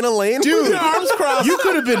 skateboards in a lane. Dude, Arms crossed. you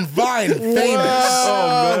could have been Vine famous.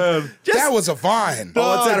 Oh man. That was a Vine.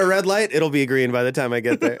 Oh, it's at a red light. It'll be green by the time I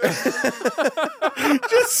get there.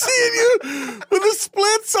 Just seeing you with the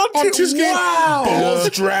splits on On 2 two. skate, Wow. balls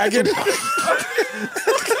dragging.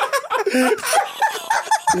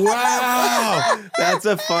 Wow. That's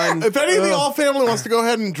a fun. If any of the all family wants to go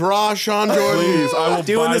ahead and draw Sean Jordan, Please, I will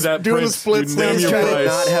Doing buy this- that doing the print. splits You name thing, your Try to price.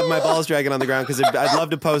 not have my balls dragging on the ground because I'd love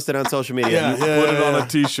to post it on social media. Put it on a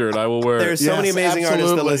T-shirt. I will wear it. There's so many Yes, amazing artists that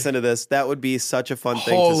absolutely. listen to this. That would be such a fun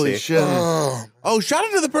thing holy to see. shit. Oh, shout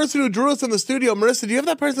out to the person who drew us in the studio. Marissa, do you have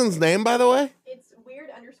that person's name, by the way? It's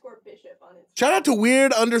weird_bishop on it. Shout out to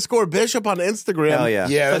weird_bishop on Instagram. Hell yeah.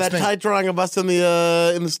 Yeah, For that's that been- tight drawing of us in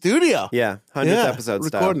the studio. Yeah, 100th episode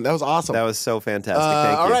style. recording. That was awesome. That was so fantastic.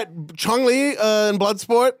 Thank you. all right, Chun-Li in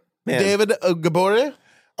Bloodsport. Man. David Gborie.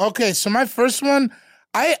 Okay, so my first one,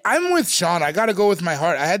 I'm with Sean. I got to go with my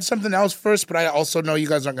heart. I had something else first, but I also know you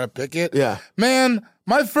guys aren't going to pick it. Yeah. Man,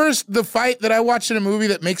 the fight that I watched in a movie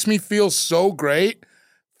that makes me feel so great,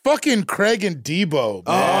 fucking Craig and Debo,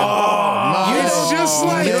 man. It's just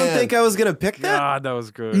like... You don't think I was gonna pick that? God, that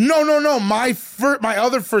was good. No. My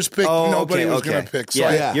other first pick, nobody was okay. going to pick. So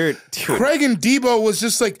Yeah, I- you're dude. Craig and Debo was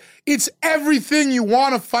just like, it's everything you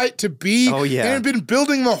want a fight to be. Oh, yeah. And had been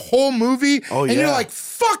building the whole movie. Oh, and yeah. you're like,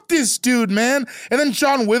 fuck this dude, man. And then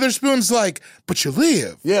John Witherspoon's like, but you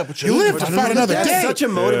live. Yeah, but you live live to to fight another That's day. such a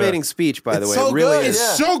motivating speech, by the It's way. so It really good. is.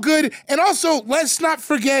 It's so good. And also, let's not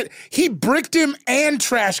forget, he bricked him and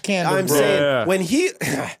trash canned him, I'm bro. saying Yeah. when he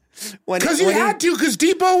Because you had to, because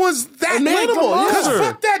Debo was that animal. Because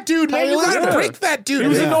fuck that dude, man. You gotta break that dude. He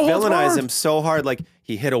was They in no holds villainize barred. him so hard. Like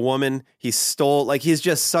he hit a woman, he stole. Like he's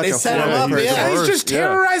just such They a set him horrible up, person. yeah. And he's just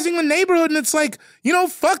terrorizing the neighborhood, and it's like,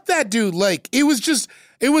 fuck that dude. Like, it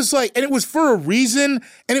was like, and it was for a reason,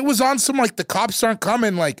 and it was on some, like, the cops aren't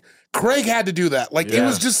coming, like, Craig had to do that. Like, it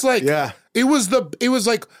was just like, it was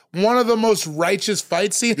like one of the most righteous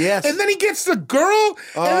fight scenes. Yes. And then he gets the girl,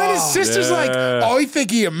 and then his sister's like, oh, he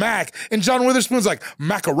think he a Mac. And John Witherspoon's like,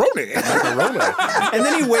 macaroni. And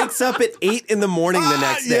then he wakes up at 8 a.m. the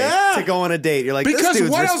next day to go on a date. You're like, this Because dude's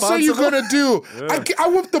what else are you responsible. gonna do? I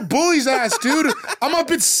whooped the bully's ass, dude. I'm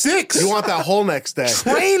up at 6. You want that whole next day.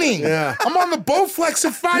 Training. Yeah. I'm on the Bowflex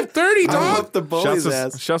at 5:30, I dog. whooped the bully's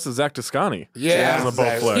ass. Shouts to Zach Toscani. Yeah. On the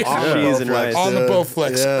Bowflex. Yeah. On the Cheese and Bowflex, rice. On the dude.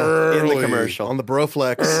 Bowflex Yeah. early. In the commercial. On the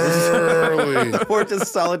Broflex. Early. Or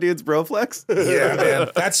just solid dudes Broflex. Yeah, man.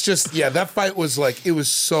 That's just, that fight was like, it was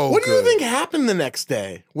so What do you good. think happened the next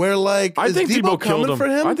day? Where, like, I is think Debo Debo killed coming him. for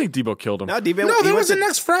him? I think Debo killed him. No, Debo, No, he there went was the to-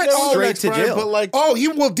 next Friday. Oh, straight next to Friday, jail. But, like,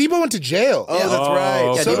 Debo went to jail. oh, that's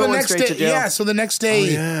right. Yeah, So Debo the went next straight day, to jail. so the next day,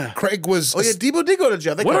 yeah. Craig was. Oh, yeah, Debo did go to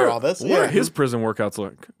jail. They cover all this. What are his prison workouts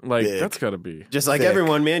like? Like, Big. that's got to be. Just like Thick.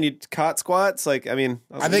 everyone, man. You caught squats. Like, I mean,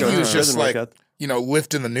 I think he was just like, workout.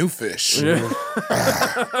 lifting the new fish. Yeah.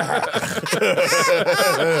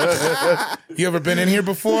 You ever been in here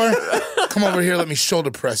before? Come over here, let me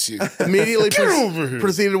shoulder press you. Immediately Get over here.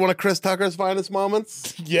 proceeded one of Chris Tucker's finest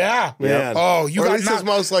moments. Yeah. Man. Oh, you or at got least his knocked.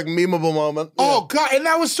 most, like, memeable moment. Oh God, and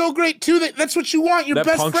that was so great too. That's what you want. Your That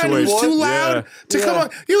best friend who's punctuates. too loud to come on.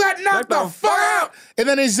 You got knocked the fuck out. And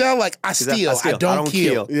then he's like, I steal, I don't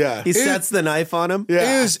kill. Yeah. He sets the knife on him.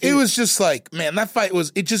 Yeah. It was just like, man, that fight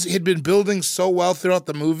had been building so well throughout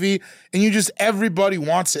the movie, and everybody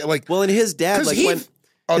wants it. Like, Well, and his dad, 'cause like when.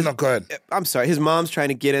 Oh no, go ahead. I'm sorry. His mom's trying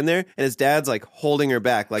to get in there, and his dad's like holding her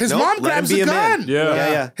back. Like, His nope, mom let him grabs be the a man. gun. Yeah.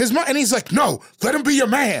 Yeah. His mom, and he's like, no, let him be your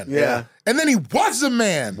man. Yeah. And then he was a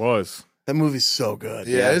man. Was. That movie's so good.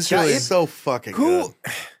 Yeah, it's really so fucking Cool.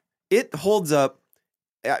 good. It holds up.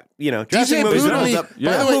 Jurassic DJ movies Pooh, holds up.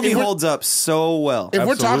 yeah. That By the way, movie if we're- holds up so well. If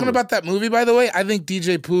we're Absolutely. talking about that movie, by the way, I think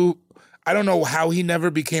DJ Pooh, I don't know how he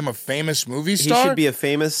never became a famous movie He star. should be a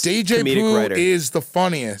famous DJ comedic Pooh writer. is the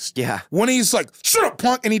funniest. Yeah. When he's like, shut up,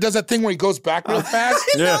 punk, and he does that thing where he goes back real fast.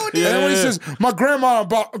 Yeah. And then when he says, my grandma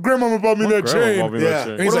bought me that chain. Grandma bought me that Yeah.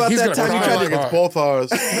 chain. And he's What like, about he's that gonna time you cry tried to like get both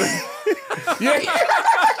ours? Yeah.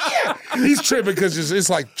 He's tripping because it's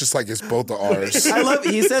like just like it's both of ours. I love.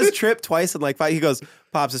 He says trip twice in like 5. He goes,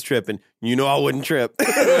 "Pops is tripping." I wouldn't trip.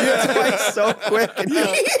 Twice so quick. And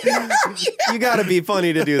you got to be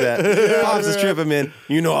funny to do that. Pops is tripping, man.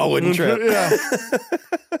 I wouldn't trip.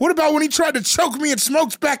 What about when he tried to choke me in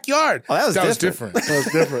Smoke's backyard? Oh, that was different. That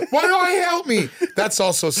was different. Why don't I help me? That's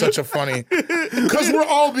also such a funny because we're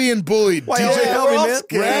all being bullied. Why don't you help me, man?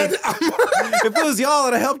 Red, If it was y'all,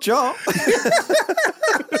 I'd have helped y'all.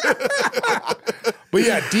 but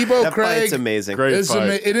yeah, Debo That Craig. fight's amazing. Great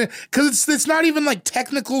fight. Because it's not even like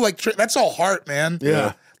technical. Like that's all heart, man.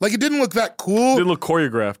 Yeah. Like it didn't look that cool. Didn't look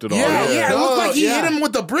choreographed at all. Yeah. It looked like he yeah. hit him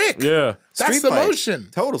with a brick. Yeah. That's Street the fight. motion.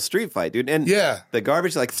 Total street fight, dude. And Yeah. the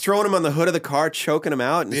garbage, like throwing him on the hood of the car, choking him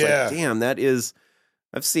out. And it's Yeah. like, damn, that is.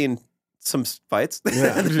 I've seen some fights.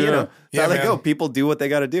 Yeah. That's Yeah, how they man. go. People do what they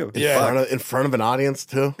got to do. Yeah. In front of an audience,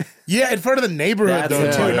 too. Yeah, in front of the neighborhood That's though,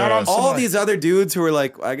 it. too. Yeah. Not on some, All like- these other dudes who are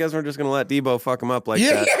like, I guess we're just gonna let Debo fuck him up like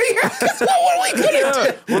Yeah, that. yeah. What are we gonna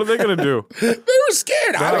do? What are they gonna do? They were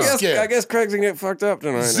scared. I was scared. I guess Craig's gonna get fucked up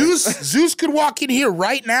tonight. Zeus could walk in here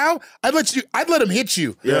right now. I'd let him hit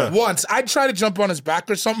you Yeah. once. I'd try to jump on his back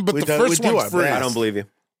or something, but We the do- we first do one's our free. best. I don't believe you.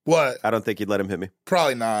 What? I don't think you'd let him hit me.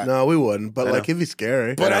 Probably not. No, we wouldn't. But, I like, know. it'd be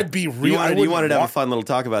scary. But I'd be real. You wanted to have a fun little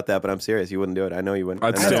talk about that, but I'm serious. You wouldn't do it. I know you wouldn't.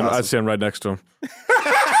 I'd And that's stand awesome. right next to him.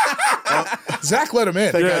 Zach let him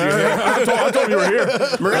in. I told him you were here.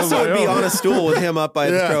 Marissa would be on a stool with him up by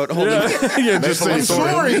his throat, holding. Yeah, just saying I'm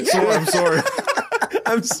sorry. I'm sorry.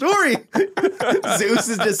 I'm sorry. Zeus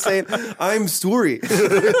is just saying, I'm sorry.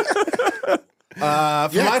 For my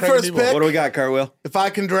Craig first Debo. pick, What do we got, Cartwheel? if I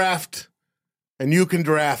can draft and you can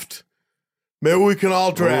draft, maybe we can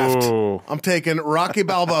all draft. Ooh. I'm taking Rocky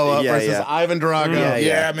Balboa Yeah, versus yeah. Ivan Drago.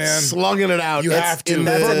 Yeah, man. Slunging it out. You have to. in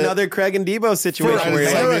That's the- another Craig and Debo for situation a where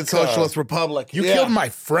you're like, Soviet Socialist Republic. You killed my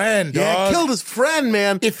friend, dog. Yeah, killed his friend,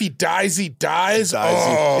 man. If he dies, he dies. Dies.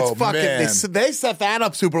 Oh, It's fucking. man. They set that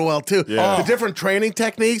up super well too. Yeah. The different training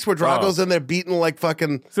techniques where Drago's in there beating like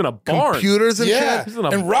fucking He's in a barn. computers and yeah. shit. in a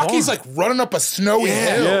And Rocky's barn. like running up a snowy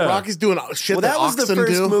Yeah. hill. Yeah. Rocky's doing shit well, that that was the oxen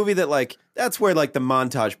first do. movie that like That's where like the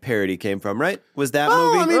montage parody came from, right? Was that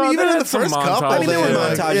Oh, movie? I mean, even in the had some first couple, montages. I mean, there were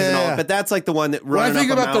Yeah. montages and all, but that's like the one that When I running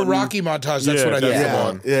think up a about the mountain, Rocky montage, that's Yeah, what I think that's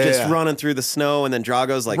about. the one. just running through the snow, and then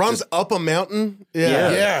Drago's like runs just, up a mountain.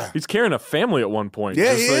 Yeah. He's carrying a family at one point.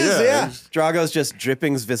 Yeah, Just he like, is, yeah. Drago's just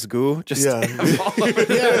dripping Visgoo. Just Yeah.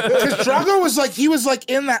 Yeah, because Drago was like, he was like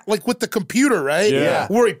in that, like with the computer, right? Yeah.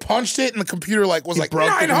 Where he punched it and the computer like was like broke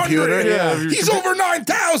the 900. computer. Yeah. He's over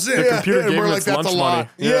 9,000. The computer and gave we're him like, its that's lunch a lot. money.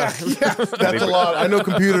 Yeah, yeah. That's a lot. I know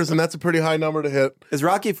computers, and that's a pretty high number to hit. is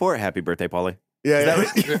Rocky 4? Happy birthday, Paulie. Yeah,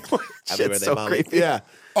 Shit's so creepy. Yeah.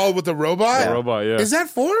 Oh, with the robot? The robot, yeah. Is that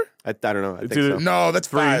 4? I don't know. I think either- so. No, that's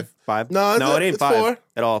 5. 5? No, it ain't it's 5 4.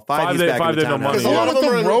 at all. 5. Five He's day- back 5 in the day, no town money. house. Because a lot of With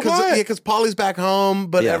them the are in robot? because Polly's back home,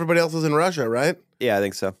 but Yeah. everybody else is in Russia, right? Yeah, I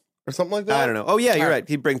think so. Or something like that. I don't know. Oh yeah, you're right.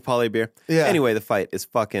 He brings Paulie beer. Yeah. Anyway, the fight is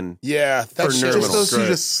fucking. Yeah, that shit Just those was two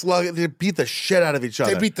just slug. They beat the shit out of each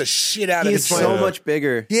other. They beat the shit out of He's each so other. much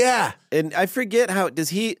bigger. Yeah. And I forget how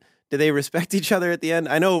do they respect each other at the end?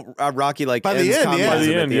 I know Rocky like By the ends end, communism yeah. By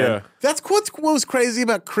the at end, the yeah. That's what was crazy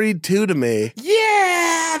about Creed 2 to me.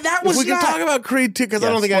 Yeah, that was We can not. talk about Creed 2 because I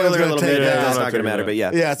Yeah, don't think spoiler anyone's a going to little take bit. Yeah, that. That's I'm not not going to taking matter, that. but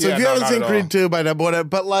yeah. Yeah, so Yeah, if you no, haven't not seen at Creed all. 2 by now, whatever,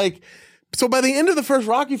 but like, so by the end of the first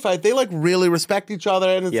Rocky fight, they like really respect each other,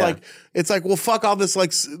 and it's like, well, fuck all this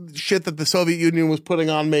like shit that the Soviet Union was putting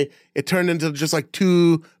on me. It turned into just like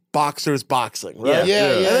two boxers boxing, right? Yeah,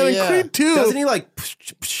 And then in Creed 2, Doesn't he like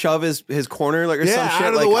shove his corner like or Yeah, some shit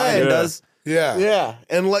out of like the way. Ivan Yeah. does? Yeah. yeah,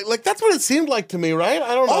 and like that's what it seemed like to me, right?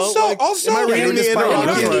 I don't know. Also, like, also, am I reading in the end of Rocky.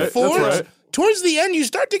 Rocky? That's Rocky right, 4, that's right. towards the end, you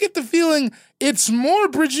start to get the feeling it's more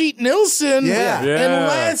Brigitte Nielsen Yeah. and Yeah.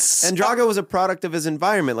 less. And Drago was a product of his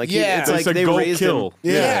environment. Like, Yeah. it's It's like a they go raised kill.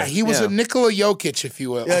 him. yeah, he was Yeah. a Nikola Jokic, if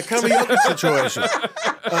you will. Yeah, kind of a Jokic situation.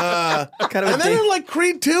 Kind of And then in like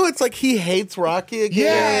Creed 2, it's like he hates Rocky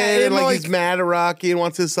again. Yeah, and like like- he's mad at Rocky and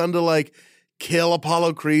wants his son to like kill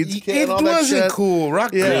Apollo Creed's kid. It and all that wasn't shit. cool.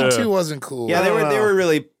 Rock Yeah. Creed 2 wasn't cool. Yeah, I they don't were know.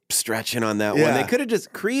 really stretching on that one. Yeah. They could have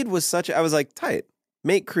just Creed was such. I was like tight,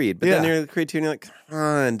 make Creed, but then Yeah. you're Creed 2, and you're like, come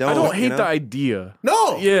on, don't. I don't you hate know? the idea.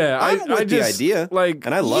 No. Yeah, I'm with I the just, idea, like,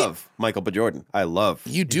 and I love Michael B. Jordan. I love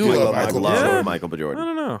You do love I Michael B. love Jordan. Michael B. I Jordan.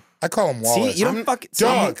 don't know. I call him Wallace. See, you don't fucking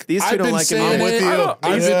Dog, these two I've don't been like him. saying I'm with it. you. I don't- I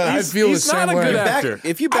he's- feel- I he's- feel he's the not same a way. good Back- actor.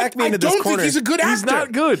 if you back me I into this don't corner, think he's a good actor. He's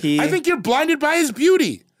not good. I think you're blinded by his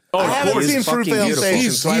beauty. Oh, I of haven't course. seen He's fucking Fruitvale beautiful.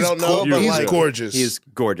 Station, so I don't know. cool. But He's like, gorgeous. He's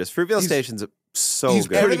gorgeous. Fruitvale Station's so he's good.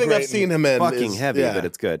 pretty everything great I've seen him in Fucking is, heavy, yeah. but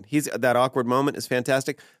it's good. He's that awkward moment is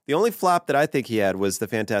fantastic. The only flop that I think he had was the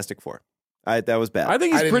Fantastic Four. That was bad. I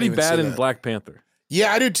think I he's didn't pretty even bad see in that. Black Panther.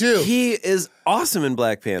 Yeah, I do too. he is awesome in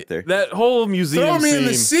Black Panther. That whole museum Throw me scene. in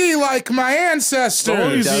the sea like my The whole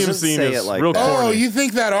ancestors. museum doesn't scene say is it like real that. corny. Oh, you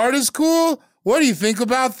think that art is cool? What do you think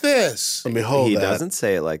about this? And behold He that. doesn't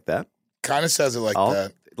say it like that. Kind of says it like I'll-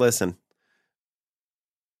 that. Listen.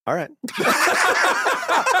 All right.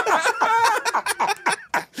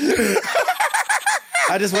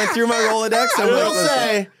 I just went through my Rolodex. I I'm like, will listen.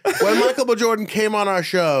 say, when Michael B. Jordan came on our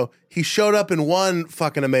show, he showed up in one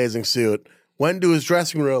fucking amazing suit, went into his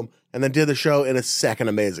dressing room, and then did the show in a second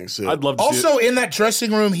amazing suit. I'd love to see Also, in that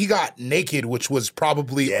dressing room, he got naked, which was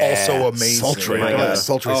probably also amazing. Sultry. my Like God. a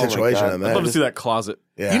sultry Oh my situation God. in I'd that. love to see that closet.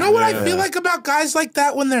 Yeah. You know what I feel like about guys like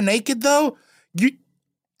that when they're naked, though?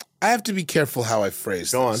 I have to be careful how I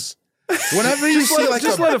phrase Go on. this. Whenever you see like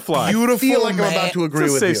just a let it fly. beautiful I feel like man, I'm about to agree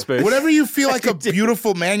It's a with safe you. space. whenever you feel like a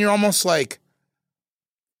beautiful man, you're almost like,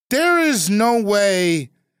 there is no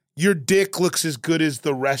way your dick looks as good as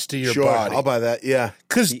the rest of your Sure, body. I'll buy that. Yeah.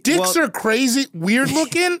 Because dicks are crazy, weird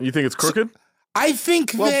looking. You think it's crooked? I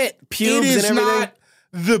think that it pubes is and everything? not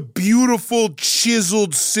the beautiful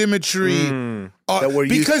chiseled symmetry That we're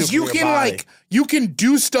used because to you from your can body. like you can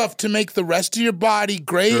do stuff to make the rest of your body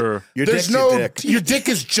great. Sure. Your There's dick's no your dick. your dick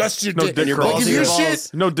is just your No dick. dick Your curls. balls Like if are your your shit,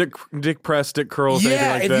 balls. No dick press, dick curls, anything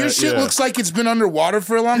yeah, like if that. your shit yeah. looks like it's been underwater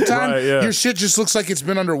for a long time, Right, yeah. your shit just looks like it's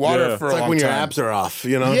been underwater Yeah. for It's a like long when your time. abs are off,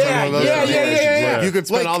 you know? Yeah, It's one of those yeah, situations. yeah. Like, you could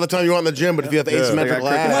spend Like- all the time you want in the gym, but if you have asymmetrical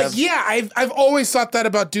Like abs, Like, yeah, I've always thought that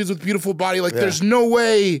about dudes with beautiful body. Like, there's no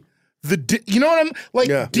way you know what I'm like?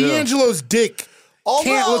 Yeah. D'Angelo's dick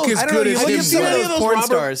can't look as I don't know, good you as look at him. some of any those of those porn Robert,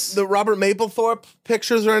 stars. the Robert Mapplethorpe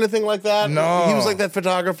pictures or anything like that? No. He was like that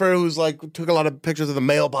photographer who's like took a lot of pictures of the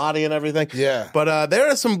male body and everything. Yeah. But there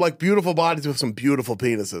are some like beautiful bodies with some beautiful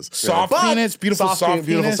penises. Soft But- penis, beautiful soft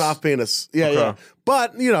beautiful penis. soft penis. Yeah, yeah.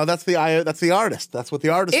 But you know, that's the artist. That's what the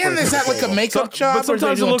artist And brings is to that the like a table. makeup job? But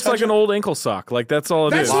sometimes it looks like an old ankle sock. Like that's all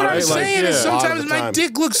it is. That's what I'm right? Like, saying. Is yeah. lot of sometimes the my time.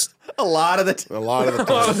 dick looks. A lot of the time. A lot of the a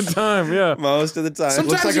lot time. of the time, yeah. Most of the time.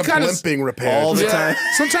 Sometimes Looks like you a kinda- blimp being repaired. All the Yeah. time.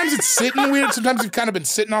 Sometimes it's sitting weird. Sometimes you've kind of been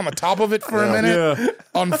sitting on the top of it for a minute. Yeah.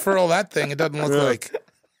 Unfurl that thing. It doesn't look like.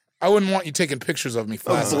 I wouldn't want you taking pictures of me. A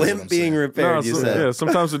Flat. blimp being repaired, you said. Yeah,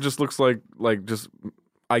 sometimes it just looks like just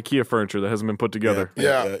IKEA furniture that hasn't been put together.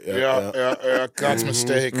 Yeah. God's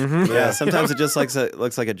mistake. Yeah, sometimes it just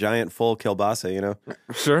looks like a giant full kielbasa, you know?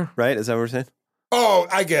 Sure. Right? Is that what we're saying? Oh,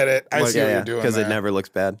 I get it. I see what you're doing. Because it man. never looks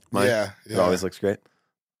bad. Mine, it always looks great.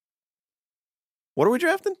 What are we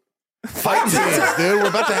drafting? Fight scenes, dude. We're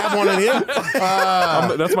about to have one in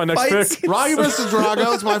here. That's my next pick. Rocky versus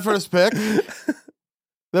Drago is my first pick.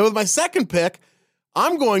 Then with my second pick,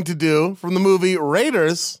 I'm going to do from the movie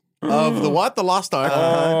Raiders of the Lost Ark.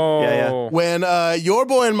 Oh. When your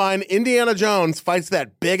boy and mine, Indiana Jones, fights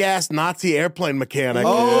that big-ass Nazi airplane mechanic.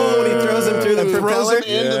 Oh, and he throws him through the propeller? Into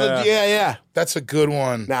the... Yeah. That's a good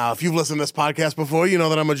one. Now, if you've listened to this podcast before, you know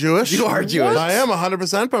that I'm a Jewish. You are Jewish. I am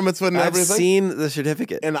 100% bar mitzvah and I've everything. seen the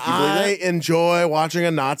certificate. And You believe I that? enjoy watching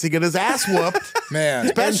a Nazi get his ass whooped. Man.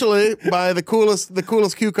 Especially by the coolest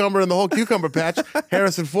cucumber in the whole cucumber patch,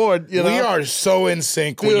 Harrison Ford. You know? We are so in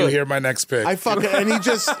sync when you hear my next pick. And he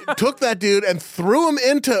just took that dude and threw him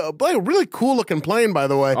into a really cool looking plane, by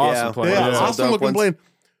the way. Awesome plane. Yeah, Yeah. awesome looking plane.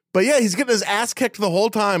 But yeah, he's getting his ass kicked the whole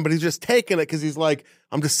time, but he's just taking it because he's like,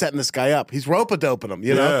 I'm just setting this guy up. He's rope-a-doping him,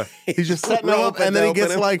 you know? Yeah. He's just setting him up, and then he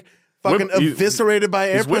gets like fucking eviscerated by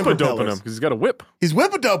He's airplane whip-a-doping propellers. him because he's got a whip. He's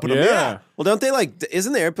whip-a-doping him, yeah. Well, don't they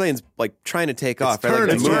isn't the airplane's trying to take off? Right?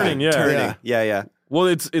 turning. Like, they're Turning, yeah. Turning. Yeah. Well,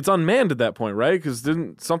 it's unmanned at that point, right? Because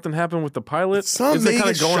didn't something happen with the pilot? Some Is it may kind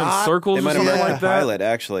get of going shot. in circles It or might have something been like the that? pilot,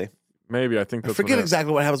 actually. Maybe, I think I that's forget what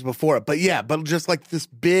exactly what happens before it, but yeah, but just like this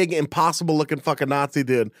big, impossible-looking fucking Nazi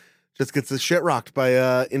dude just gets his shit rocked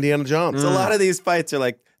by Indiana Jones. So a lot of these fights are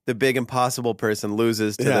like the big impossible person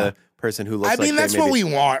loses to the person who looks like I mean, they that's what maybe-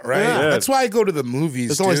 we want, right? Yeah. That's why I go to the movies.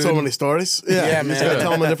 There's only so dude. many stories. Yeah, Yeah, you just man. gotta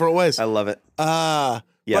tell them in different ways. I love it.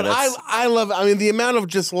 But I love, I mean, the amount of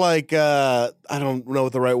just like, I don't know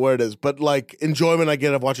what the right word is, but like enjoyment I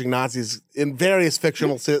get of watching Nazis in various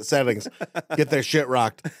fictional settings get their shit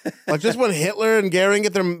rocked. Like just when Hitler and Goering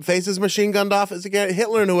get their faces machine gunned off, is it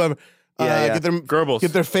Hitler and whoever, get their Goebbels.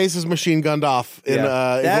 get their faces machine gunned off in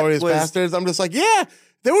That Inglourious was- Bastards. I'm just like, yeah,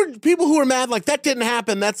 there were people who were mad like that didn't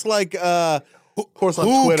happen. That's like, of course on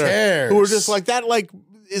Who Twitter, cares? who were just like that, like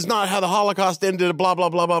is not how the Holocaust ended. Blah blah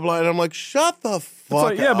blah blah blah. And I'm like, shut the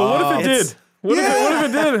fuck. yeah, but what if it It's- did? What if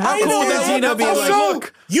it did? How I cool know, would that Gina be? be Like, Also,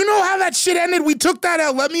 look, you know how that shit ended? We took that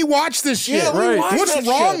out. Let me watch this shit. Yeah, let me Right. watch What's that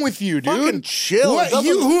wrong shit. with you, dude? Fucking chill. What,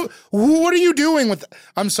 It what are you doing with?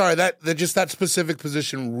 I'm sorry. That just that specific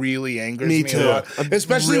position really angers me, Me too. a lot, It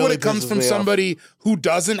especially when really it comes pisses from me off. somebody who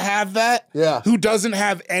doesn't have that. Yeah. who doesn't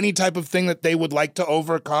have any type of thing that they would like to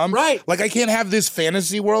overcome. Right. Like I can't have this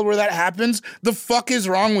fantasy world where that happens. The fuck is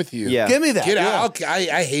wrong with you? Yeah. Give me that. Get yeah. out. Okay,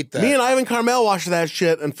 I hate that. Me and Ivan Carmel watched that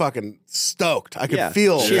shit and fucking stoked. I could Yeah.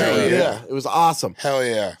 feel. Cheering. Yeah, it was awesome. Hell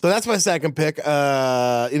yeah. So that's my second pick.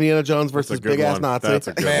 Indiana Jones versus good Big Ass one. Nazi. That's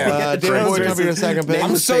a good Man. one. David Boyd, cover your second pick.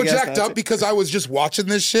 I'm so Big ass jacked Nazi. up because I was just watching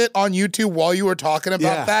this shit on YouTube while you were talking about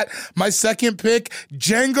Yeah. that. My second pick,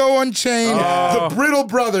 Django Unchained, the Brittle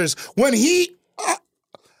Brothers. When he...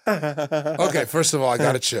 Okay, first of all, I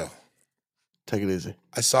gotta chill. Take it easy.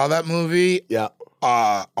 I saw that movie Yeah.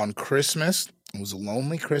 on Christmas. It was a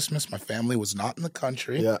lonely Christmas. My family was not in the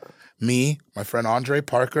country. Yeah. Me, my friend Andre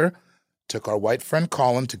Parker, took our white friend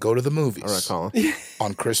Colin to go to the movies. All right, Colin.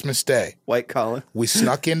 On Christmas Day. White Colin. We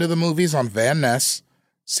snuck into the movies on Van Ness.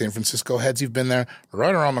 San Francisco heads, you've been there,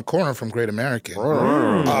 right around the corner from Great American.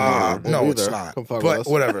 No, be it's there. not. Come fuck with But us.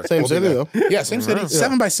 whatever. Same We'll be city, there. though. Yeah, same city.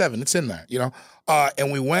 7x7. It's in there, you know? And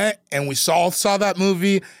we went and we saw that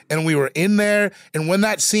movie and we were in there. And when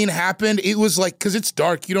that scene happened, it was like, because it's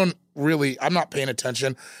dark, you don't really, I'm not paying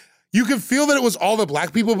attention. You could feel that it was all the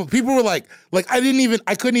black people, but people were like I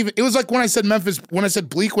couldn't even, it was like when I said Memphis, when I said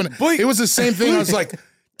Bleak, it was the same thing. I was like,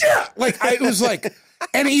 yeah, it was like,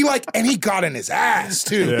 and he got in his ass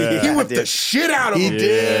too. Yeah. He whipped the shit out of him. He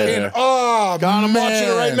did. And oh, God, I'm man. watching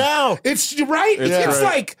it right now. It's right. It's right.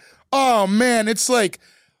 like, oh man, it's like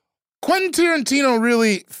Quentin Tarantino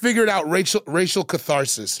really figured out racial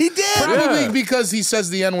catharsis. He did. Probably Yeah. because he says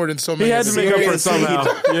the N-word in so many. He had to make up for it Seriously. somehow.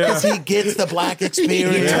 Yeah. Because he gets the black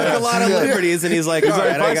experience. He took a lot of liberties, and he's like, He's all like,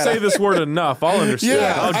 right, if I I gotta... say this word enough, I'll understand.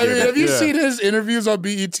 Yeah, I'll I get mean, it. have you Yeah. seen his interviews on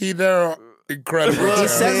BET? They're incredible. He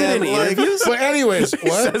says it in interviews? But anyways,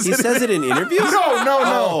 what? He says it in interviews? No.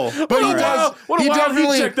 Oh. But he What a does. wild- What a he wild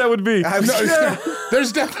definitely. heat check that would be.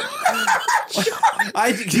 There's definitely. You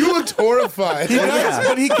You looked horrified. He does,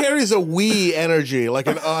 but he carries a we energy, like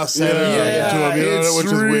an us energy to him, you know, it's which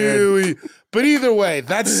is weird. really. But either way,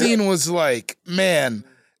 that scene was like, man,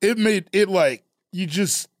 it made it like you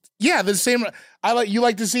just the same. You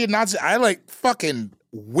like to see it not. I like fucking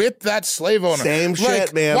with that slave owner. Same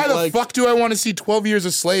shit, man. Why the fuck do I want to see 12 Years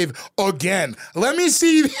a Slave again? Let me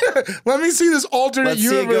see this alternate Let's see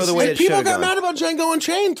it go universe. the way And it people should've got gone. mad about Django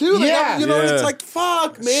Unchained too. They Yeah. got, Yeah. it's like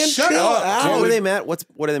fuck, man. Shut chill up. out. What are they mad?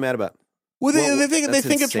 What are they mad about? Well, Well, they think that's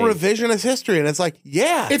it's insane. revisionist history, and it's like,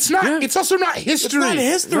 yeah, It's not. It's also not history. It's not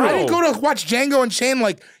history. I didn't go to watch Django Unchained.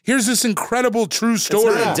 Like, here's this incredible true It's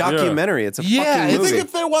story. not a documentary. It's a Yeah, fucking You movie. think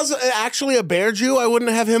if there was actually a bear Jew, I wouldn't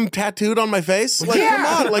have him tattooed on my face? Like, Yeah. come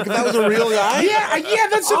on. Like, if that was a real guy? Yeah,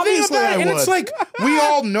 that's the thing Obviously about I it. And would. it's like we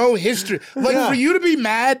all know history. Like Yeah. for you to be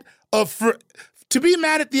mad to be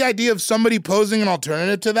mad at the idea of somebody posing an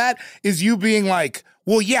alternative to that is you being like,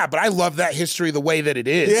 well, yeah, but I love that history the way that it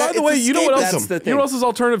is. Yeah. By the way, you know what else? That's the You thing. know what else is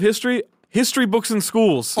alternative history? History books in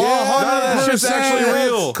schools. Oh, None of that shit's 100%. actually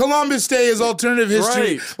real. Columbus Day is alternative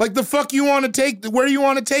history. Right. Like the fuck you want to take, where do you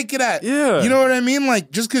want to take it at? Yeah. You know what I mean? Like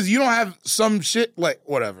just because you don't have some shit, like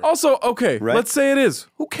whatever. Also, okay, Right. let's say it is.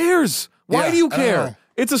 Who cares? Why Yeah, do you I don't care? know.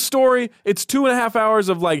 It's a story. It's 2.5 hours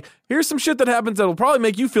of like, here's some shit that happens that'll probably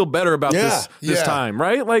make you feel better about this Yeah. time,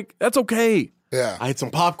 right? Like, that's okay. Yeah. I had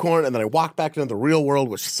some popcorn, and then I walked back into the real world,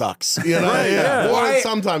 which sucks. You know? Right, yeah. Well, Well, it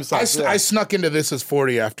sometimes sucks. I snuck into This Is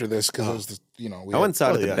 40 after this because it was, we I went and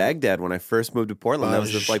saw it at the yeah. Baghdad when I first moved to Portland. That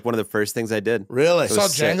was like one of the first things I did. Really? It was Saw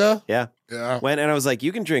sick. Django? Yeah. Yeah. Went and I was like,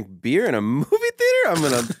 you can drink beer in a movie theater? I'm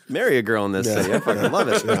going to marry a girl in this city. I fucking love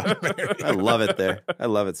it. I love it there. I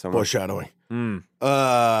love it so much. Foreshadowing.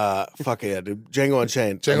 Fuck yeah, dude. Django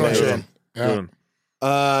Unchained. Django Amazing. Unchained. Yeah.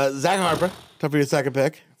 Good. Zach Harper. Time for your second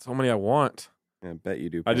pick. So many I want. Yeah, I bet you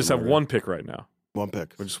do. I just have Palmer. one pick right now. One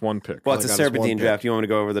pick. Just one pick. Well, it's a God, it's one serpentine pick. draft. You want me to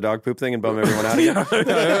go over the dog poop thing and bum everyone out again? I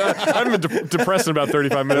haven't been depressed in about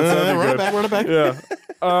 35 minutes. That'd be Run it good. back, run it back. Yeah.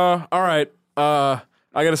 All right. I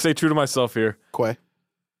got to stay true to myself here. Quay.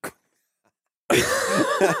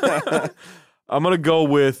 I'm going to go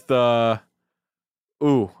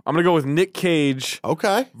with Nick Cage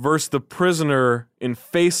Okay. versus the prisoner in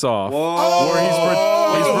Face Off.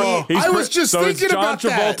 I was just so it's thinking John about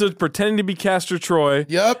that. Travolta pretending to be Castor Troy.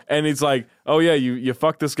 Yep. And he's like, "Oh yeah, you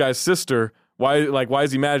fucked this guy's sister. Why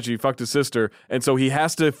is he mad at you? You fucked his sister." And so he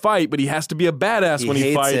has to fight, but he has to be a badass He when he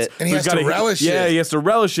hates fights. it. And he So has he's to gotta- relish Yeah, it. he has to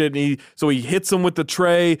relish it. And he hits him with the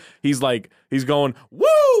tray. He's going, "Woo!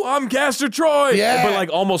 I'm Castor Troy." Yeah. But like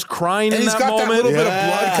almost crying And in he's that got moment. that little bit of Yeah.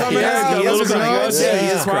 blood coming Yeah, out. he's got a he little is bit of crying. blood. Yeah, Yeah, he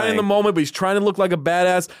he's is crying in crying. the moment, but he's trying to look like a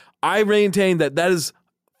badass. I maintain that is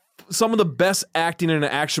some of the best acting in an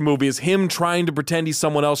action movie is him trying to pretend he's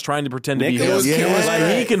someone else, trying to pretend to be Nicholas him. Cage.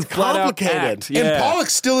 Like he can It's flat out complicated. act. And Yeah. Pollock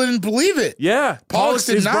still didn't believe it. Yeah, Pollux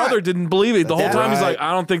did his not. brother didn't believe it the whole That's time. He's right. like,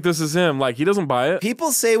 I don't think this is him. Like he doesn't buy it.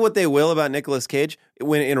 People say what they will about Nicolas Cage.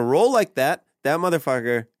 When in a role like that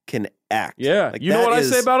motherfucker can act. Yeah, Like, you know that what I is-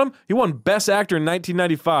 say about him? He won Best Actor in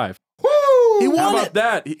 1995. He won How about it.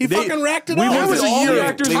 that? He fucking racked it We up. looked That was at a all year the of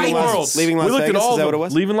actors in the Leaving Las- world. Leaving Las we looked Vegas, at all is that of what them. it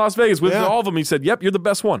was? Leaving Las Vegas. We looked Yeah. at all of them. He said, "Yep, you're the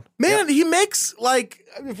best one." Man, he makes like,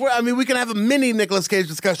 we can have a mini Nicolas Cage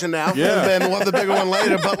discussion now, Yeah. and then we'll have the bigger one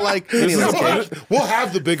later. But like, We'll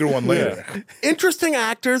have the bigger one later. interesting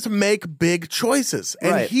actors make big choices,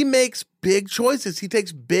 and Right. he makes big choices. He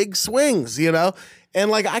takes big swings, and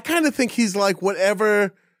like I kind of think he's like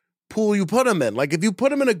whatever pool you put him in. Like if you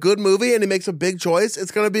put him in a good movie and he makes a big choice, it's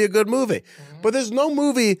going to be a good movie. But there's no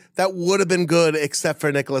movie that would have been good except for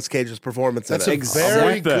Nicolas Cage's performance That's in a it.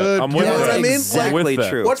 very with that. good. I'm with You know that. what I mean? Exactly With that.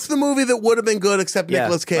 true. What's the movie that would have been good except Yeah.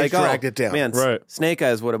 Nicolas Cage Like, oh, dragged it down? Man, Right. Snake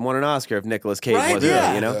Eyes would have won an Oscar if Nicolas Cage Right, wasn't yeah.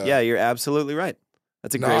 there, you know? Yeah, you're absolutely right.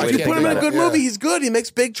 That's a No, great I way If to you can't put think him in a about good it. movie, he's good. He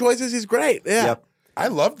makes big choices. He's great. Yeah. Yep. I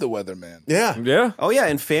love The Weatherman. Yeah. Yeah. Oh yeah,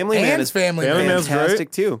 and Family Man And is Family Family Man. Man's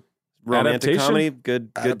fantastic too. Romantic Adaptation? comedy,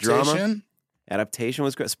 good drama. Adaptation. Adaptation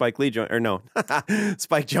was great. Spike Lee joined, or no,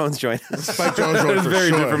 Spike Jones joined. Spike Jones It's wrote a for very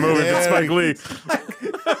sure. different movie Yeah. than Spike Lee.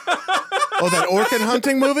 Oh, that orchid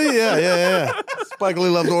hunting movie? Yeah. Spike Lee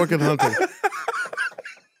loves orchid hunting.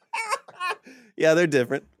 Yeah, they're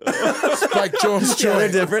different. Spike Jones Yeah, they're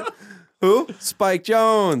joined. different. Who? Spike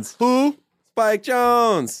Jones. Who? Spike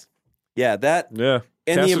Jones. Yeah, that Yeah.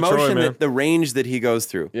 and the Castor Troy, emotion, man. that the range that he goes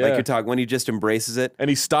through. Yeah. Like you're talking when he just embraces it. And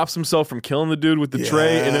he stops himself from killing the dude with the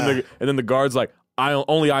tray, and then the guard's like,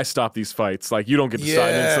 I stop these fights. Like you don't get to stop.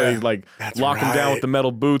 And so Yeah. they like lock him down right. with the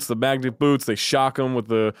metal boots, the magnet boots. They shock him with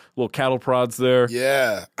the little cattle prods there.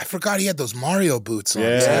 Yeah. I forgot he had those Mario boots on.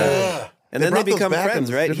 Yeah. And then they brought those become back in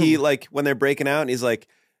friends, right? different- He like when they're breaking out, and he's like,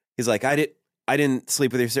 I didn't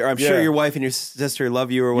sleep with your sister. I'm Yeah. sure your wife and your sister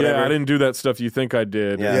love you or whatever. Yeah, I didn't do that stuff you think I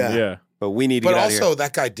did. Yeah. And, yeah. But we need to But get out of also,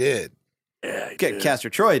 that guy did. here. Castor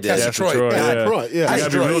Troy did. Castor Castor Troy. Troy, Yeah. yeah. Right, yeah. I I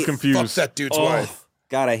gotta be real Fuck confused. that dude's Oh, wife.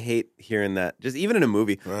 God, I hate hearing that. Just even in a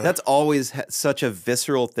movie, that's always such a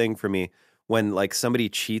visceral thing for me. when like somebody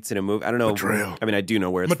cheats in a movie. I don't know. Betrayal. I mean, I do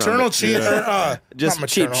know where it's Maternal from. cheating. Just not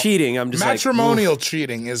maternal. cheating. I'm just matrimonial like,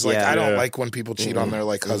 cheating is like, Yeah. I don't Yeah. like when people cheat on their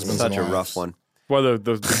like husbands such and a wives. rough one. Well,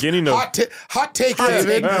 the beginning of Hot take,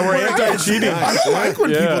 David. we're anti-cheating. I don't like when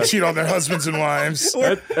Yeah. people cheat on their husbands and wives.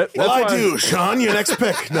 That's Well, I why do. Sean, your next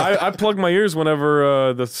pick. No. I plug my ears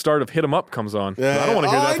whenever the start of "Hit 'Em Up" comes on. Yeah. I don't want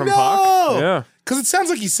to hear Oh, that I from know. Pac. Yeah. Because it sounds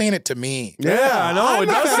like he's saying it to me. Yeah, I know. I'm It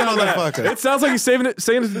not does that sound that. motherfucker. It sounds like he's saying it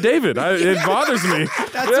to David. It bothers me.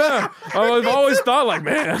 I've always thought like,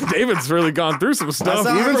 man, David's really gone through some stuff. That's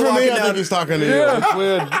Even Harper for me, walking I down- think he's talking to you. Yeah. It's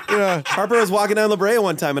weird. Yeah. Harper was walking down La Brea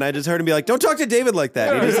one time, and I just heard him be like, "Don't talk to David like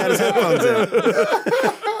that." He just had his headphones in.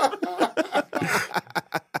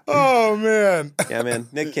 Oh, man. Yeah, man.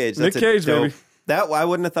 Nick Cage. Nick That's a Cage, dope- baby. That I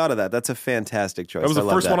wouldn't have thought of that. That's a fantastic choice. That was I the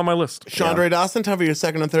love first that. one on my list. Chandra Dawson, time for your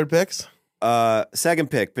second and third picks. Second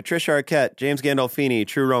pick: Patricia Arquette, James Gandolfini,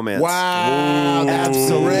 True Romance. Wow.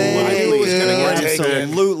 Absolutely, Great.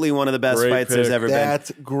 absolutely one of the best Great fights there's pick. ever been. That's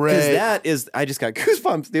Because great. that is, I just got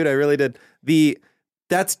goosebumps, dude. I really did.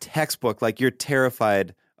 That's textbook. Like, you're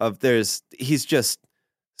terrified of. He's just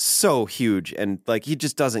so huge, and like he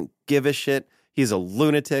just doesn't give a shit. He's a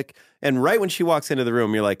lunatic, and right when she walks into the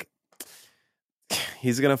room, you're like,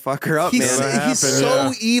 he's gonna fuck her up, He's man.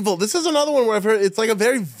 so evil. This is another one where I've heard it's like a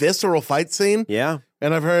very visceral fight scene. Yeah,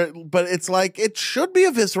 And I've heard, but it's like, it should be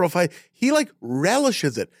a visceral fight. He like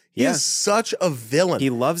relishes it. He Yeah. is such a villain. he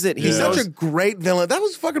loves it. He's He such knows a great villain. That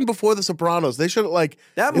was fucking before The Sopranos. They should like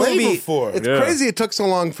that Way movie. before. It's Yeah. crazy it took so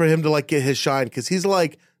long for him to like get his shine because he's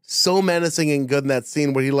like so menacing and good in that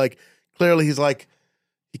scene where he like clearly he's like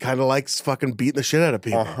he kind of likes fucking beating the shit out of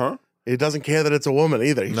people. Uh-huh. He doesn't care that it's a woman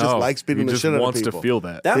either. He just likes beating he the just shit out of wants people. to feel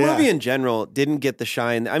that. That Yeah. movie in general didn't get the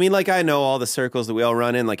shine. I mean, like, I know all the circles that we all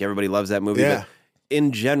run in, like everybody loves that movie, Yeah. but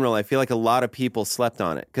in general, I feel like a lot of people slept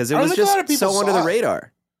on it because it I don't was think a lot of just people so under saw the it.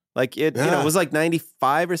 radar. Like it, Yeah. it was like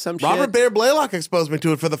 95 or some Robert shit. Bear Blaylock exposed me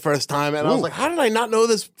to it for the first time, and I was like, "How did I not know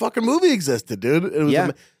this fucking movie existed, dude?" It was Yeah.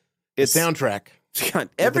 the It's soundtrack. God,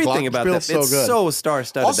 everything about that. Glockenspiel's so It's good. so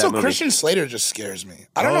star-studded. Also, that movie. Christian Slater just scares me.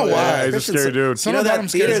 I don't Oh, know yeah, why. he's a Christian scary Slater- dude. Some You of know that that I'm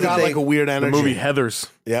theater scared He's of. got they- like a weird The energy. movie Heathers.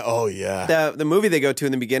 Yeah. Oh yeah. The movie they go to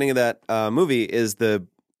in the beginning of that movie is the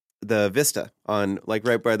Vista on like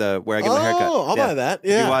right by where I get my haircut. Oh, I'll buy that.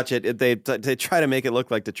 Yeah. If you watch it, they try to make it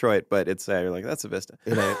look like Detroit, but it's you're like, that's a Vista.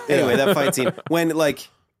 Anyway, that fight scene when like,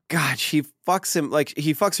 God, she fucks him, like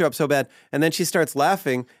he fucks her up so bad, and then she starts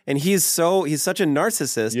laughing, and he's such a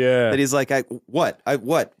narcissist Yeah. that he's like,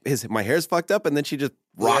 my hair's fucked up, and then she just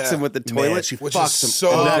rocks Yeah. him with the Man, toilet. she Which fucks is him.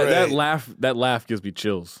 so up. great. That laugh gives me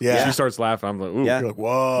chills. Yeah. She starts laughing. I'm like, ooh. Yeah. You're like,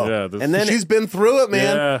 whoa. Yeah, this- And then She's been through it,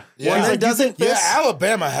 man. Yeah. Yeah. and then Like, doesn't Yeah,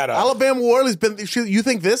 Alabama had a. Alabama Warley's been. You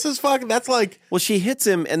think this is fucking? That's like. well, she hits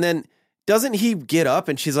him, and then doesn't he get up?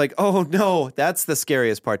 And she's like, "Oh no!" That's the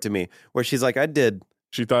scariest part to me, where she's like, "I did."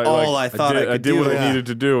 She thought All like, I thought I I could did do, what I yeah. needed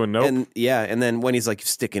to do, and nope. And then when he's like, "You're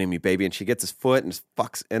sticking in me, baby," and she gets his foot and just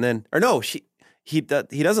fucks, and then or no, he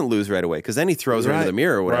doesn't lose right away because then he throws her into the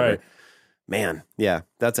mirror or whatever. Right. Man, yeah,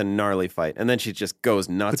 that's a gnarly fight, and then she just goes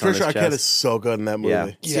nuts Patricia on his Arquette chest. is so good in that movie.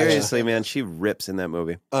 Yeah, seriously, man, she rips in that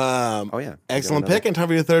movie. Oh yeah, Excellent Another- pick. And time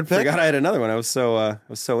for your third pick. Forgot I had another one. I was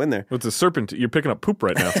so in there. What's a serpent? You're picking up poop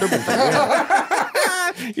right now.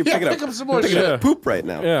 You're picking pick up some more picking shit. up poop right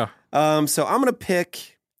now. Yeah. So I'm gonna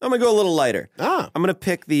go a little lighter. Ah. I'm gonna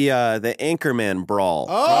pick the Anchorman brawl.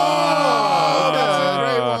 Oh. That's a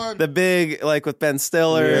great one. The big, like with Ben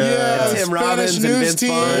Stiller, Yeah, and Tim Spanish Robbins, and news Vince team.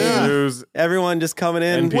 Vaughn. Yeah. News. Everyone just coming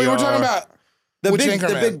in. NPR. Wait, we're talking about The which big,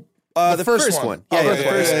 Anchorman? the first one. Oh, Yeah, the the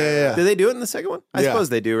first. yeah. Did they do it in the second one? I Yeah. suppose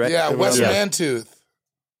they do, right? Yeah, Wes Yeah. Mantooth.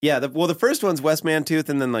 Yeah. The first one's Wes Mantooth,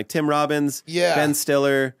 and then like Tim Robbins, Yeah. Ben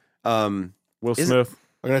Stiller. Will Is- Smith.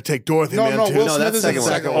 I'm gonna take Dorothy No, Man no, too. Will No, Smith that's is in the second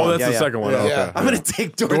one. second Oh, one. that's Yeah, the yeah. second one. Yeah. Okay. Yeah. I'm gonna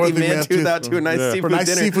take Dorothy Dorothy Mantooth Mantooth. out to a nice Yeah. For seafood a nice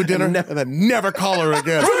dinner. seafood dinner, And and then never call her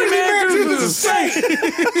again. I'm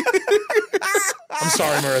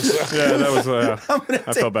sorry, Marissa. Yeah, that was. I'm gonna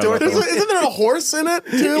I take felt bad about Dorothy. that one. Isn't there a horse in it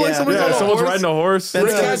too? Like Yeah. somebody's Yeah, on a someone's horse? riding a horse.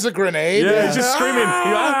 Rick has a grenade. Yeah, he's just screaming.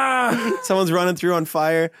 Ah! Someone's running through on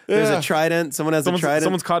fire. There's Yeah. a trident. Someone has a trident.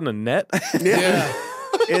 Someone's caught in a net. Yeah.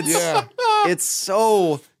 It's Yeah. it's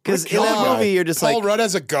so because in that God. movie you're just Paul like Rudd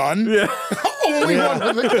has a gun. Yeah. Only one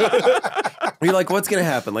of the you're like what's gonna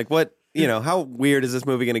happen? Like what how weird is this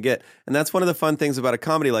movie gonna get? And that's one of the fun things about a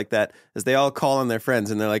comedy like that is they all call on their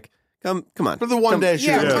friends and they're like, come on For the one day shoot.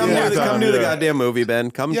 Yeah, come do the Yeah. goddamn movie,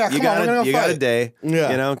 Ben. Come, Yeah, you come on, got we're gonna you got a fight. day.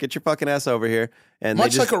 Yeah. Get your fucking ass over here. And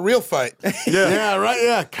Much they just, like a real fight. Yeah, right.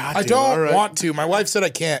 Yeah. God, I damn, all don't right. want to. My wife said I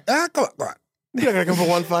can't. Come on. You're not gonna come for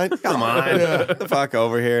one fight. come on, get the fuck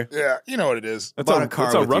over here. Yeah, you know what it is. That's Bought how, a car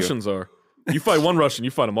that's how with you. Russians are. You fight one Russian,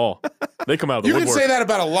 you fight them all. They come out of the You can woodwork. say that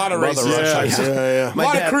about a lot of races. Yeah. A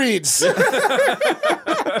lot of creeds.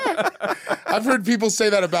 I've heard people say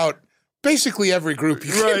that about basically every group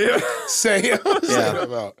you can say it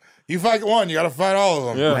about. You fight one, you got to fight all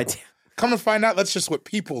of them. Yeah. Come to find out, that's just what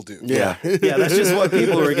people do. Yeah. Yeah, that's just what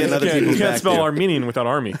people were getting other people You can't back spell to. Armenian without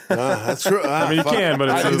army. That's true. I mean, you can, but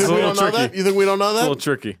it's You a think we little don't know tricky. that? You think we don't know It's a little that?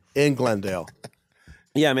 tricky. In Glendale.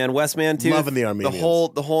 Yeah, man, Westman too. Loving the Armenians.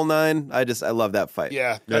 The whole nine. I love that fight.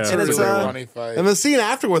 Yeah, that's Yeah. a And really it's, funny fight. And the scene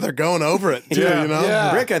after where they're going over it, too, Yeah. you know?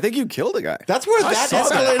 Yeah. Rick, I think you killed a guy. That's where that saw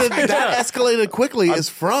that. escalated. That escalated quickly is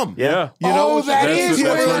from. Yeah. You know, Oh, that That's- is that's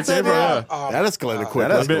where where it's it came from, from. yeah. that escalated quickly.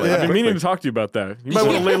 that I've been Yeah. meaning to talk to you about that. You might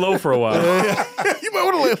want to lay low for a while. You might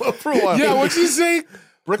want to lay low for a while. Yeah, what'd you say?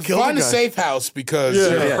 Rick killed Find a a guy. safe house because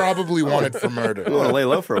you're probably wanted for murder. I want to lay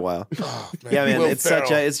low for a while. Yeah, man, Will it's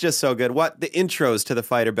Ferrell. it's just so good. What the intros to the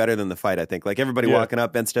fight are better than the fight. I think like everybody walking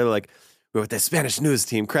up instead of like we're with the Spanish news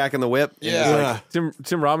team cracking the whip. Yeah.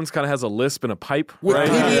 Tim Robbins kind of has a lisp and a pipe. With right?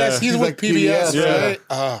 PBS, Yeah. he's with like PBS, PBS,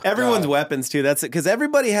 right? Everyone's weapons too. That's it because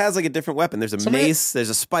everybody has like a different weapon. There's a mace. There's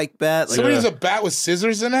a spike bat. Like, Somebody has a bat with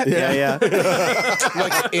scissors in it? yeah.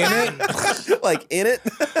 Like in it? Like in it.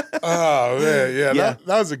 Oh, man. Yeah, Yeah.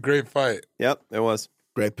 That was a great fight. Yep, it was.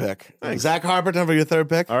 Great pick. Zach Harper, time for your third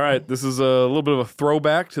pick? All right, this is a little bit of a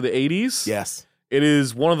throwback to the 80s. Yes. It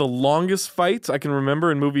is one of the longest fights I can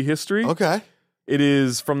remember in movie history. Okay. It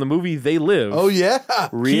is from the movie They Live. Oh, yeah.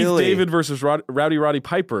 Really? Keith David versus Rowdy Roddy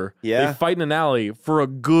Piper. Yeah. They fight in an alley for a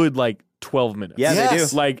good, 12 minutes. Yeah, they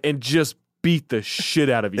Yes. do. And just beat the shit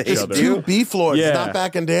out of each Just other. Two beef lords, Yeah. not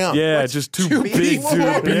backing down. Yeah, just two big beef dude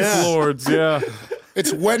lords. beef Yeah. lords. Yeah.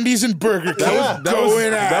 It's Wendy's and Burger King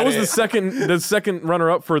going at That was it. the second runner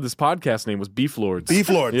up for this podcast name was Beef Lords. Beef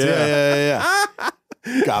lords. Yeah.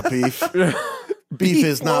 Got beef. Beef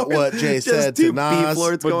is not what Jay said two to Nas. beef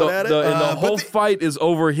lords But going at it. and the whole fight is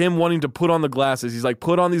over him wanting to put on the glasses. He's like,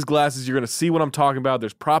 put on these glasses. You're going to see what I'm talking about.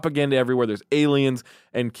 There's propaganda everywhere. There's aliens.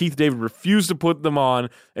 And Keith David refused to put them on.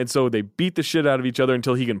 And so they beat the shit out of each other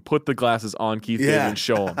until he can put the glasses on Keith David and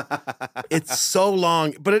show him. It's so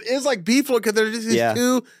long, but it is like beef lord because they're just these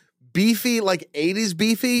two beefy, 80s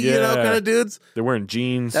beefy, Yeah. kind of dudes. They're wearing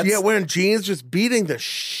jeans. Wearing jeans, just beating the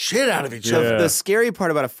shit out of each Yeah. other. The scary part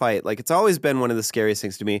about a fight, it's always been one of the scariest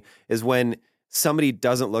things to me, is when somebody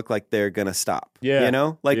doesn't look like they're gonna stop. Yeah. You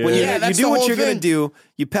know? When Yeah. you that's do the what whole you're gonna thing. do,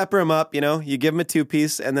 you pepper them up, you give them a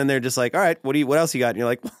 2-piece, and then they're just like, all right, what else you got? And you're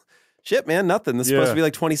like, well, shit, man, nothing. This is supposed to be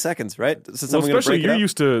 20 seconds, right? So Well, someone's gonna especially break it you're up.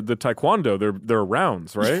 used to the taekwondo. They're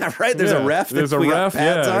rounds, right? Yeah, right. There's a ref. There's a we got ref.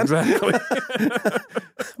 pads Yeah, on. exactly.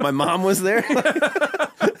 My mom was there.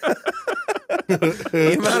 The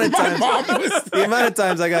amount of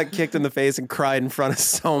times I got kicked in the face and cried in front of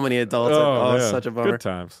so many adults. Oh, It's yeah. such a bummer. Good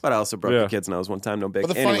times. But I also broke Yeah. the kid's nose one time. No big.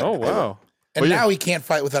 Well, the Anyway. funny- Oh wow. And now he can't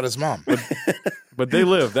fight without his mom. But They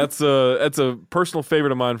Live. That's a personal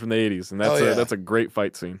favorite of mine from the 80s, and that's a great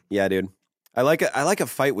fight scene. Yeah, dude. I like a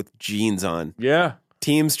fight with jeans on. Yeah.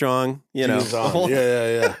 Team strong, Jeans the on. whole-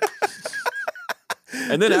 Yeah.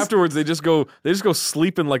 And then afterwards they just go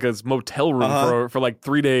sleep in a motel room for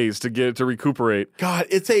 3 days to recuperate. God,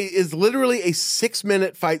 it's literally a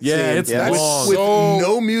 6-minute fight Yeah, scene. it's with, long. with So-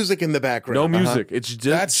 no music in the background. No music. It's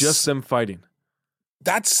That's- just them fighting.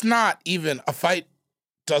 That's not even a fight.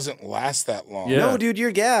 Doesn't last that long. Yeah. No, dude,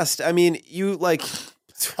 you're gassed. I mean, you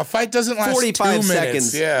A fight doesn't last 45 2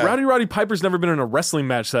 minutes. seconds. Yeah. Roddy Piper's never been in a wrestling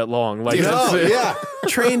match that long. Dude, that's it. Yeah.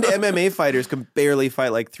 trained MMA fighters can barely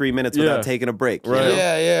fight 3 minutes Yeah. without taking a break. you Right. know?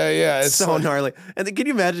 Yeah. It's so gnarly. And then can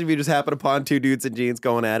you imagine if you just happen upon two dudes in jeans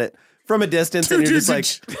going at it from a distance and you're just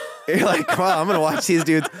you're like, wow, I'm going to watch these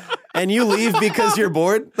dudes. And you leave because you're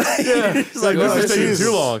bored? Yeah. You're just like, This oh, is taking jeez.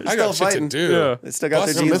 too long. I Still got shit fighting. to do. Yeah. They still got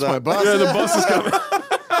Bus, their I jeans missed my on. bus. Yeah, the bus is coming.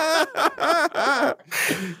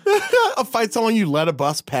 A fight so long you let a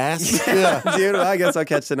bus pass. Yeah. Dude, well, I guess I'll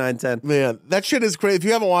catch the 9-10. Man, that shit is crazy. If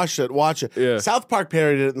you haven't watched it, watch it. Yeah. South Park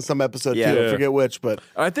parodied it in some episode Yeah. too. I Yeah. forget which, but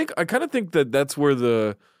I kind of think that's where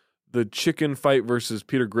the chicken fight versus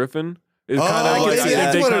Peter Griffin is Oh, kind of I like see, they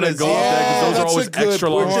that's what kind it of is. go up there Yeah, because those are that's always a good extra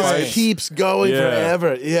long point. it fights. just keeps going Yeah.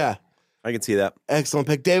 forever. Yeah. I can see that. Excellent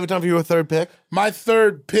pick. David, time for your third pick. My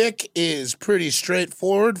third pick is pretty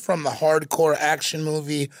straightforward from the hardcore action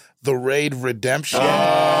movie The Raid Redemption.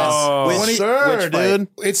 Oh. Which Sir, fight? dude.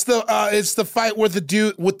 It's the fight with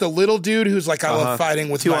the little dude who's like, I love fighting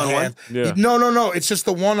with my 2-on-1? hand. Yeah. No. It's just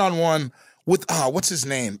the 1-on-1 with what's his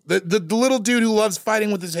name? The little dude who loves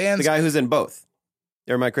fighting with his hands. The guy who's in both.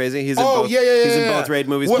 Or am I crazy? He's in Oh both. yeah. He's in both raid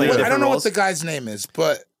movies. Playing I different don't know roles. what the guy's name is,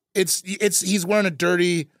 but he's wearing a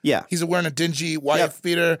dirty. Yeah. He's wearing a dingy white Yep.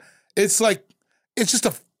 beater. It's just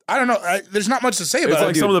I don't know. There's not much to say about It's it.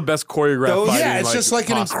 like some of the best choreographed fighting. Yeah, it's just like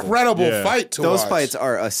an incredible fight to Those watch. fights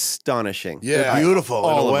are astonishing. Yeah. They're Beautiful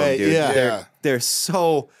all in a of way. them, dude. Yeah. They're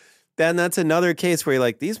so. Then that's another case where you're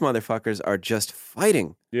like, these motherfuckers are just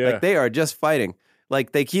fighting. Yeah. Like they are just fighting.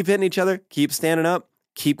 Like they keep hitting each other, keep standing up,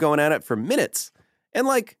 keep going at it for minutes, and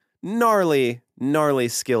like gnarly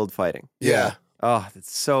skilled fighting. Yeah. Oh,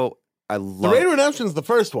 it's so. I The love. Raid Redemption's the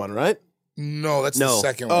first one, right? No, that's the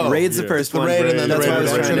second one. Oh, Raid's the yeah. first The one. Raid and then the That's Raid what I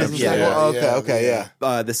was Redemption trying is to. the Yeah. second one. Yeah, Okay,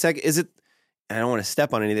 yeah. The second is it. I don't want to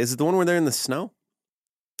step on anything. Is it the one where they're in the snow?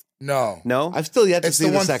 No. No. I've still yet to It's see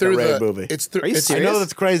the the one second through Raid the movie. It's through. Are you It's, I serious? know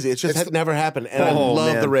that's crazy. It's just It's had never happened, and I Oh,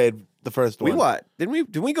 love man. the Raid, the first one. We what?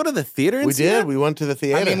 Didn't we go to the theater? And We see did. that? We went to the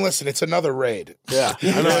theater. I mean, listen, it's another raid. yeah.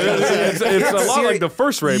 I know, it's a lot like the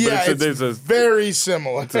first Raid, Yeah, but it's a very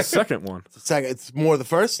similar. the second one. It's more the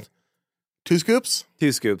first. 2 scoops.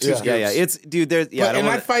 2 scoops. Yeah. Yeah. It's dude. There's yeah. I But, don't and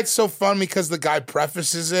wanna, that fight's so fun because the guy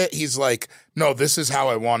prefaces it. He's like, "No, this is how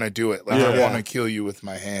I want to do it. Like, I Yeah. want to kill you with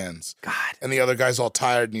my hands." God. And the other guy's all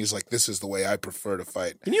tired, and he's like, "This is the way I prefer to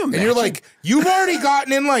fight." Can you And you're imagine? like, "You've already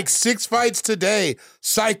gotten in like 6 fights today,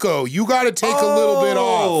 psycho. You got to take a little bit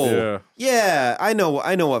off." Yeah. Yeah, I know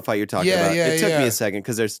what fight you're talking Yeah, about. yeah, It took yeah. me a second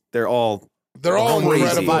because they're all They're all crazy.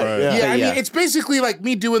 incredible. Right, Yeah, yeah. I Yeah. mean, it's basically like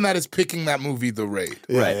me doing that is picking that movie, The Raid,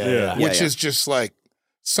 right. Yeah. which is just like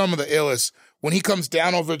some of the illest. When he comes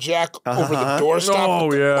down over Jack over the doorstop.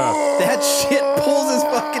 Oh, yeah. That shit pulls his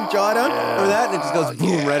fucking jaw down, or that, and it just goes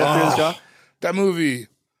boom right up through his jaw. That movie,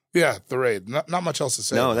 yeah, The Raid. Not much else to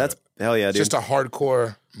say. No, about that's it. hell yeah, It's dude. just a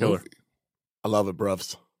hardcore movie. I love it,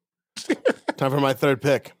 bruvs. Time for my third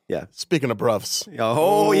pick. Yeah. Speaking of bruvs.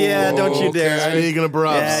 Oh yeah, don't you dare! Speaking of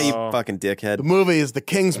bruvs. Yeah, you fucking The dickhead. movie is The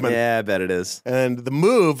Kingsman. Yeah, I bet it is. And the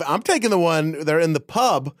move, I'm taking the one, they're in the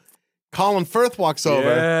pub. Colin Firth walks over.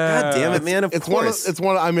 God damn it, man! Of It's course.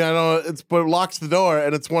 I mean, I know it's, but it locks the door,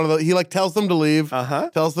 and it's one of the, he like tells them to leave.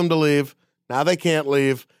 Tells them to leave. Now they can't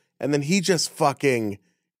leave. And then he just fucking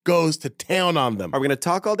goes to town on them. Are we gonna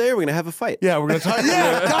talk all day? Or are we gonna have a fight? Yeah, we're going to talk.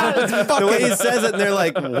 Yeah, God, it's The way he fucking says it, and they're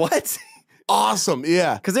like, "What?" awesome.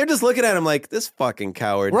 Yeah. Because they're just looking at him like this fucking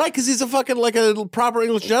coward. Right, because he's a fucking like a proper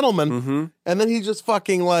English gentleman. Mm-hmm. And then he just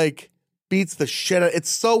fucking like beats the shit out.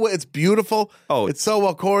 It's beautiful. Oh, it's so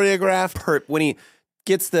well choreographed. When he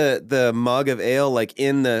gets the mug of ale like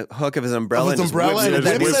in the hook of his umbrella, Of his and just umbrella whips it and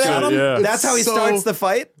at whips him. it at him? Yeah. It's That's how he so starts the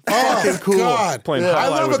fight. fucking cool. God. Playing I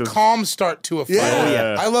highlight love with a his- calm start to a fight. Yeah. Oh,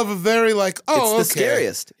 yeah. I love a very like, oh, It's the okay.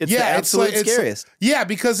 scariest. It's the absolute scariest. Yeah,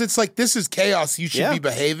 because it's like, this is chaos. You should Yeah. be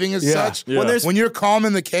behaving as Yeah. such. Yeah. When When you're calm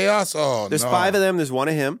in the chaos, oh, There's no. 5 of them. There's one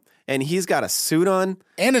of him, and he's got a suit on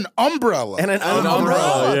And an umbrella. and an Umbrella,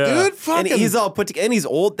 umbrella. yeah. dude. Fucking And he's all put together, and he's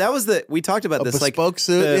old. That was we talked about A this, like bespoke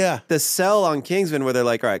suit, the, yeah. the sell on Kingsman where they're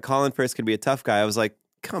like, all right, Colin Firth could be a tough guy. I was like,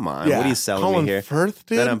 come on, what are you selling Colin me here? Firth,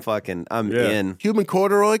 dude. Then I'm Yeah. in. Human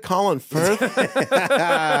corduroy, Colin Firth.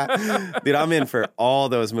 Dude, I'm in for all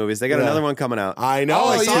those movies. They got Yeah. another one coming out. I know.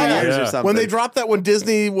 I like saw 2 that. years Yeah. or something. When they dropped that, when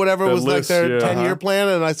Disney, whatever The was list, like their yeah. 10-year plan,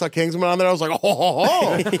 and I saw Kingsman on there, I was like,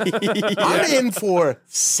 I'm in for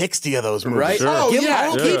 60 of those movies. Right? Sure. Oh, Give yeah.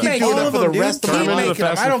 them- Keep Keep making doing them it for the dude. rest of Turn my him into life. the making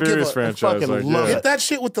them. Fast I and don't give Furious a franchise. fucking Like, love yeah. Hit that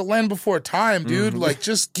shit with the Land Before Time, dude. Like,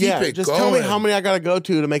 just keep it just going. tell me how many I got to go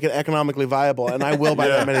to make it economically viable, and I will buy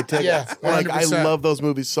that many tickets. Yeah, like I 100%. love those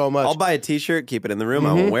movies so much. I'll buy a T-shirt, keep it in the room.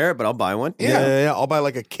 I won't wear it, but I'll buy one. yeah. I'll buy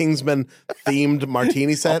like a Kingsman themed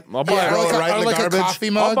martini set. I'll buy Yeah, throw or it like, right or in the like a garbage. coffee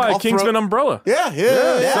I'll mug. buy a I'll Kingsman umbrella. Yeah.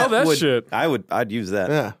 Sell that would- shit. I'd use that.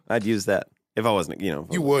 Yeah. I'd use that if I wasn't, if I You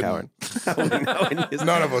was a wouldn't. coward. I wouldn't use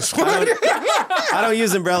None of us. I don't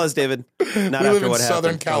use umbrellas, David. Not We after live in what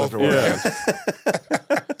Southern happened. California.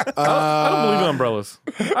 I don't believe in umbrellas.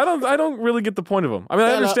 I don't really get the point of them. I mean, I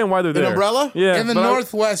Yeah, understand why they're an there. umbrella? Yeah. In the but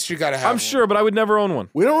Northwest, you got to have I'm one. sure, but I would never own one.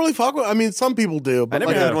 We don't really fuck with. I mean, some people do, but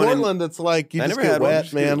never like had in one in- Portland, it's like you I just never get had one. wet,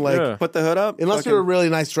 Just man. get- Like yeah. Put the hood up. unless fucking- you're a really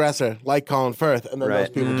nice dresser, like Colin Firth, and then those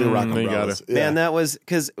Right. people do rock then you got umbrellas. it. Yeah. Man, that was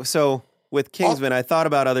because with Kingsman, I thought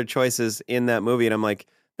about other choices in that movie, and I'm like,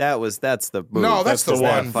 that's the movie. No, that's the the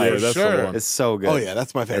one. one. For Yeah, that's the sure. one. It's so good. Oh yeah,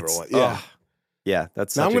 that's my favorite It's- one. Yeah. yeah,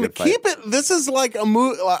 that's Now such I'm a gonna good fight. keep it. This is like a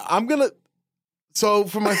movie. I'm gonna. So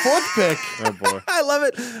for my fourth pick, Oh boy. I love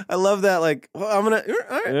it. I love that. Like, well, I'm gonna.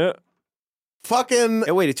 All right. Yeah. fucking.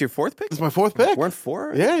 Hey, wait, it's your fourth pick? It's my fourth pick. We're in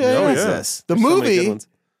 4? Yeah, yeah, Oh, yeah. yeah. Jesus. The There's so many good movie ones.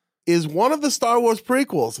 is one of the Star Wars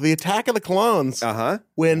prequels, The Attack of the Clones.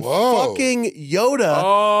 When fucking Yoda.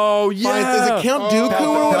 Oh yeah. Is it Count Dooku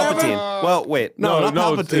or whatever? Palpatine. Well, wait. No, not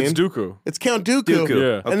Palpatine. It's Dooku. It's Count Dooku.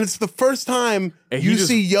 Yeah. And it's the first time And you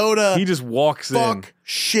see Yoda. He just walks fuck in.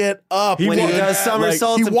 shit up When he does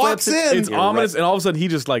somersaults he and walks flips in. It's ominous, and all of a sudden he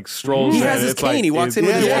just like strolls. He in. has his It's cane. like- He walks in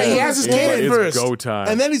with his Yeah, cane. he has his cane It's first. go time.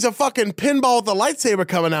 And then he's a fucking pinball with a lightsaber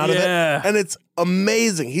coming out of Yeah. it. And it's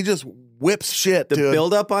amazing. He just whips shit, The dude.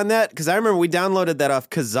 build up on that, because I remember we downloaded that off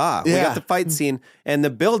Kazaa. We Yeah. got the fight scene, and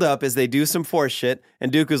the build up is they do some Force shit,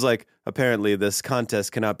 and Dooku's like, apparently this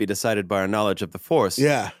contest cannot be decided by our knowledge of the Force,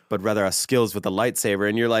 but rather our skills with the lightsaber.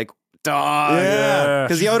 And you're like, dog. Yeah.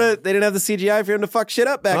 Because Yoda, they didn't have the CGI for him to fuck shit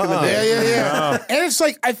up back in the day. Yeah. And it's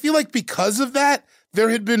like, I feel like because of that, there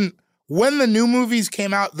had been, when the new movies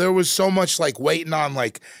came out, there was so much like waiting on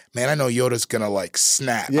like, man, I know Yoda's gonna like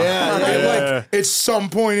snap. Like at some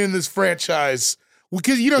point in this franchise.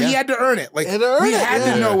 Because, you know, he had to earn it. Like, we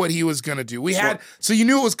had to know what he was going to do. We had, so you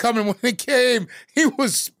knew it was coming when it came. He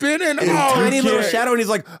was spinning. Tiny little shadow, and he's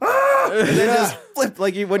like, ah! And then just flipped,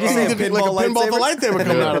 like, what'd you say, a pinball like a pinball lightsaber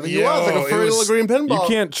coming out of it. He was like a furry little green pinball. You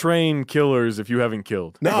can't train killers if you haven't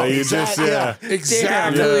killed. No, Like, you exactly. just,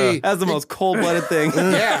 Exactly. That's the most cold-blooded thing.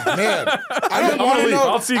 Yeah, man. I don't want to know.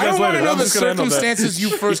 I'll see you I guys don't want to later. know I'm the just gonna end on that. circumstances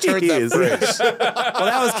you first heard that Jeez. phrase. Well,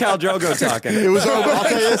 that was Khal Drogo talking. It was I'll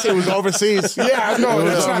tell you this, it was overseas. Yeah, no, It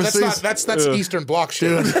was that's not. overseas. That's Eastern Bloc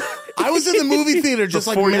shit. I was in the movie theater just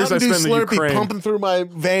like 4 years Mountain Dew I spent in Slurpee Ukraine. pumping through my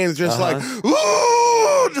veins, just like,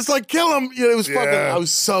 ooh, just like kill him. You know, it was fucking, I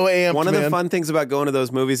was so amped, One of the man. fun things about going to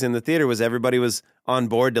those movies in the theater was everybody was on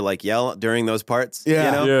board to like yell during those parts. Yeah.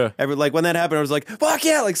 You know? Yeah. Like when that happened, I was like, fuck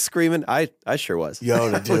yeah, like screaming. I sure was.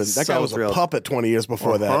 Yoda, dude. That guy so was thrilled. a puppet 20 years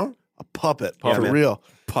before that. A puppet. Yeah, For man. real.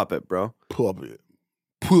 Puppet, bro. Puppet.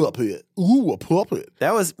 Puppet. Ooh, a puppet.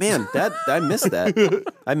 That was, man, I missed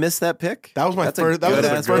that. I missed that pick. That was my That's a first. That was the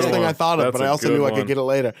good-ass first pick. thing I thought of, That's but I a also good knew I one. could get it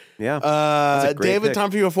later. Yeah. That's a great David, pick.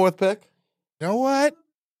 time for your fourth pick. You know what?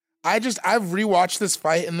 I've rewatched this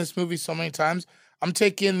fight in this movie so many times. I'm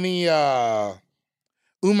taking the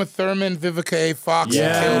Uma Thurman, Vivica A. Fox,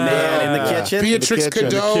 Yeah, and Kill Bill. man, in the kitchen. Beatrix In the kitchen.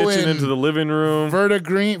 Kiddo kitchen and into the living room. Vernon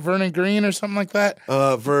Green or something like that.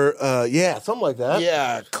 Yeah, something like that.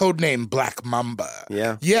 Yeah, codename Black Mamba.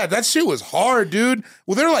 Yeah. Yeah, that shit was hard, dude.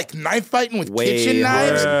 Well, they're like knife fighting with Way kitchen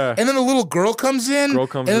knives. hard. And then the little girl comes in. Girl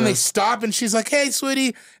and then they stop and she's like, hey, sweetie.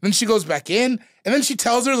 And then she goes back in. And then she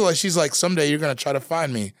tells her, like, she's like, someday you're going to try to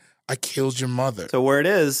find me. I killed your mother. So where it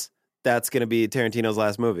is, that's going to be Tarantino's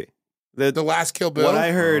last movie. The last Kill Bill. What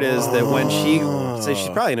I heard is that when so she's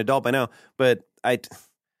probably an adult by now, but I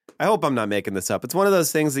hope I'm not making this up. It's one of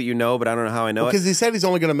those things that you know, but I don't know how I know it. Because he said he's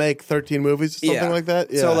only going to make 13 movies or something like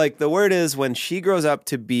that. Yeah. So like the word is when she grows up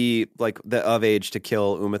to be like of age to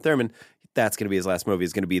kill Uma Thurman, that's going to be his last movie.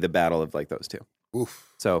 Is going to be the battle of like those two.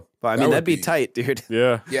 Oof. So, but I That mean, would that'd be be- tight, dude.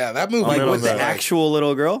 Yeah. Yeah, that movie. Like in on with the that. actual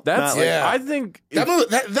little girl. That's, Not like- Yeah. I think That movie,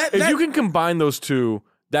 if you can combine those two,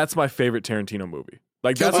 that's my favorite Tarantino movie.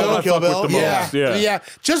 Like that's Kill what I Bill, fuck Kill with the Bill? most. Yeah.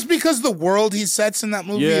 Just because the world he sets in that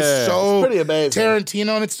movie Yeah. is so It's pretty amazing.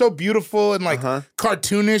 Tarantino and it's so beautiful and like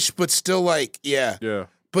cartoonish, but still like, yeah. Yeah.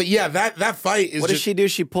 But yeah, that fight is What does just, she do?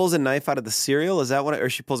 She pulls a knife out of the cereal. Is that what? Or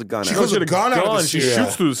she pulls a gun She out? pulls a gun out of the She cereal.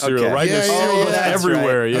 shoots through the cereal, Okay. right? Yeah, the yeah, cereal yeah, goes that's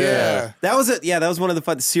everywhere. right. Yeah. Yeah. That was it. Yeah, that was one of the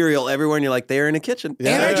fun cereal everywhere, and you're like, they're in a kitchen. And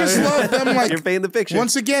I just love them like You're painting the picture.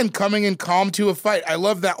 once again coming in calm to a fight. I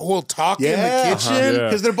love that whole talk in the Yeah. kitchen. Yeah.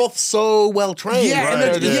 because they're both so well trained. Yeah, and,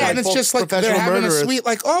 They're it's both just like they're professional having murderers. a sweet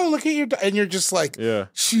like, oh, look at your, and you're just like, Yeah.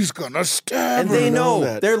 she's gonna stab and her. they know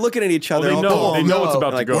that. they're looking at each other. They all know. calm. They know it's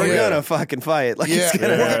about like to go. we're Yeah. gonna fucking fight. Like Yeah. it's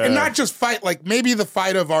gonna And not just fight, like maybe the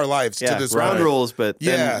fight of our lives yeah, to this round point. rules, but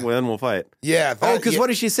Yeah. then we'll fight. Yeah. Oh, that- because yeah. what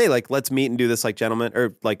did she say? Like, let's meet and do this like gentlemen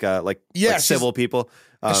or like Yeah, like she's- civil people.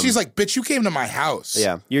 And she's like, bitch, you came to my house.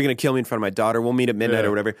 Yeah, you're gonna kill me in front of my daughter. We'll meet at midnight Yeah. or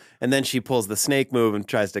whatever. And then she pulls the snake move and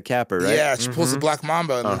tries to cap her. Right? Yeah, she pulls the Black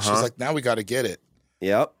Mamba and then she's like, now we got to get it.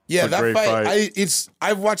 Yep. Yeah, a that great fight, fight.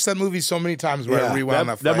 I've watched that movie so many times where I rewound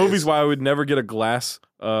that fight. That movie's why I would never get a glass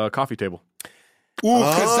coffee table. Ooh,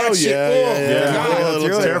 because that shit, yeah. God. Yeah, it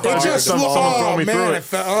looks it's terrifying. It just Someone looks, throw oh me through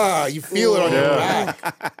man, it. you feel it on your Yeah.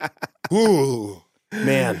 back. Ooh.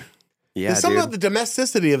 Man. Yeah, There's something dude. about the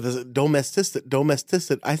domesticity of the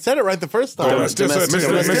domesticity. I said it right the first time. Domesticity.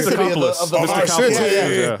 Domesticity of the Mr. city.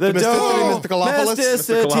 City. Yeah. The domesticity,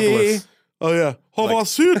 Mysticalopolis. Mysticalopolis. Oh yeah, Hava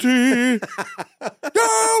City.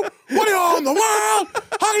 Yo, what are you on the world?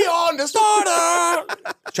 How you on the starter?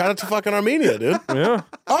 Shout out to fucking Armenia, dude. Yeah.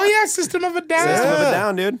 Oh yeah, System of a Down. System of a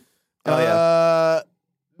Down, dude. Oh yeah.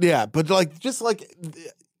 Yeah, but like just like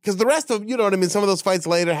because the rest of you know what I mean. Some of those fights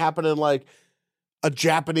later happen in like a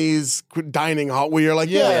Japanese dining hall where you're like,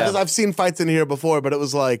 yeah, because I've seen fights in here before, but it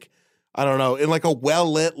was like, I don't know, in like a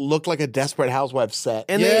well-lit, looked like a Desperate Housewives set.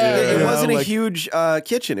 And it wasn't a huge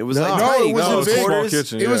kitchen. It was like tiny. It was a small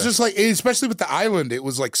kitchen. It was just like, especially with the island, it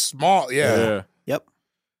was like small. Yeah. Yep.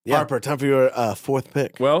 Harper, time for your fourth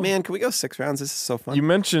pick. Well, Man, can we go 6 rounds? This is so fun. you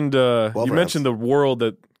mentioned mentioned the world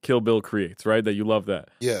that Kill Bill creates, right? That you love that.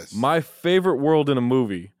 Yes. My favorite world in a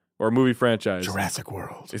movie or a movie franchise. Jurassic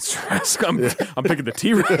World. It's Jurassic. I'm picking the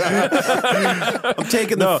T-Rex. I'm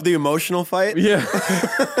taking the emotional fight. Yeah.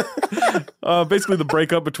 Basically the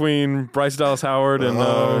breakup between Bryce Dallas Howard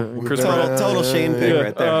and Chris Pratt. Total Shane pick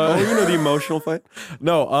right there. You know the emotional fight?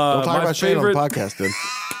 No, Don't talk my about Shane on favorite. the podcast, dude.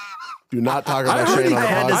 Do not talk about Shane on the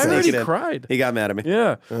had to podcast. I sneak already it in. cried. He got mad at me.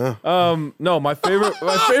 Yeah. No, my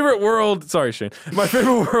favorite world. Sorry, Shane. My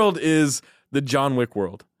favorite world is the John Wick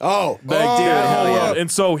world. Oh, Like, dude, hell yeah.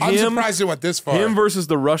 And so I'm him surprised it went this far. Him versus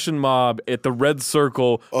the Russian mob at the Red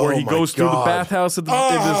Circle, where he my goes through the God. bathhouse at the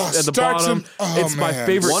starts bottom. him- oh, It's my man.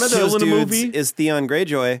 favorite One of kill those in a dudes movie. is Theon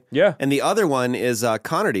Greyjoy. Yeah. And the other one is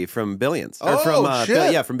Connerty from Billions. Oh,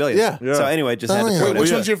 shit. From Billions. Yeah. So anyway, just had to yeah. throw Wait, it which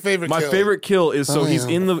in. one's your favorite My kill? favorite kill is he's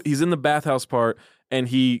yeah. in the bathhouse part, and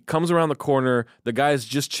he comes around the corner. The guy has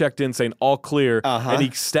just checked in, saying all clear, and he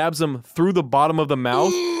stabs him through the bottom of the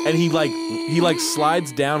mouth, and he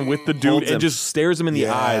slides down with the dude Holds and him. just stares him in the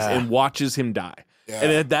eyes and watches him die.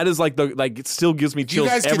 And that is like it still gives me Do you chills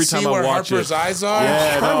guys every can time see I where watch Harper's it. eyes are?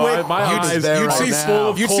 Yeah, no, my eyes there are right full now.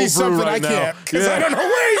 of You'd cold see brew something right I now. can't because I don't know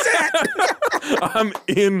where he's at. I'm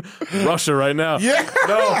in Russia right now. Yeah.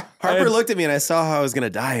 No, Harper and- looked at me and I saw how I was going to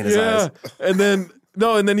die in his eyes. and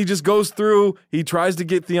then he just goes through. He tries to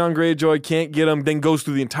get Theon Greyjoy, can't get him. Then goes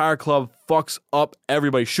through the entire club, fucks up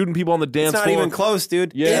everybody, shooting people on the dance It's not floor. even close,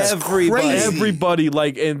 dude. Yeah. It's Everybody. Everybody,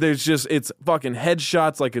 and it's fucking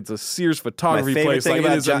headshots, like it's a Sears photography My favorite place. thing Like,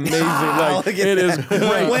 about it is John- amazing. Like, Look at it is that.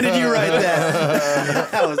 great. When did you write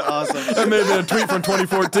that? That was awesome. That may have been a tweet from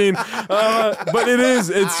 2014, but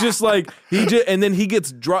it's just like and then he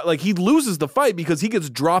gets dropped. Like, he loses the fight because he gets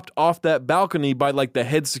dropped off that balcony by like the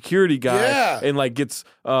head security guy, and like gets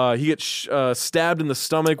stabbed in the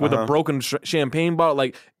stomach with a broken champagne bottle.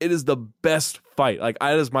 Like, it is the best fight. Like,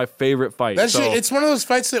 that is my favorite fight. That shit, it's one of those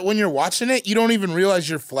fights that when you're watching it, you don't even realize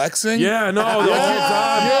you're flexing. Yeah, no, the whole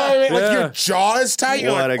time. You know what I mean? Like, Yeah. your jaw is tight.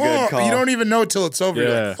 You're What like, a good oh, call. you don't even know till it's over. You're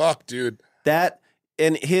Yeah. like, fuck, dude. That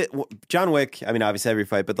and John Wick, I mean, obviously every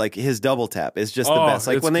fight, but like his double tap is just the Oh, best.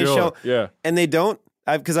 Like it's when they killer. show, and they don't,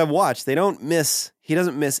 because I've watched, they don't miss. He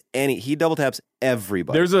doesn't miss any. He double taps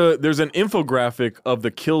everybody. There's an infographic of the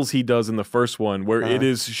kills he does in the first one where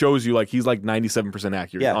it shows you like he's like 97%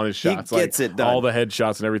 accurate on his shots. He gets like, it done. all the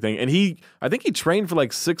headshots and everything. And I think he trained for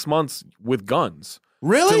like 6 months with guns.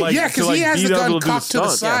 Really? To, like- Yeah, to, because like, he has be the able gun to do the cocked to the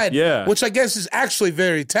stunt. side, Yeah. which I guess is actually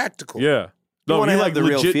very tactical. Yeah. No, wanna he have like the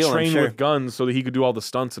real legit feel, I'm trained sure. with guns so that he could do all the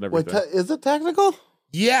stunts and Wait, everything. is it technical?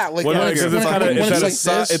 Yeah, like Well, no, when because it's kind of when it's at like a si-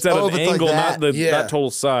 this. it's at Oh, an if it's like angle, that. not Yeah. that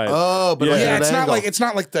total side. Oh, but Yeah. like Yeah, at it's an not angle.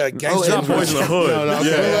 like the gangster. It's not Boys in the Hood. No, no,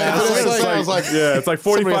 yeah. okay. It's I was like, Yeah, it's like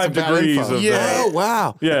somebody has 45 some bad degrees info. of Yeah. Oh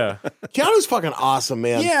wow. Yeah. Keanu's fucking awesome,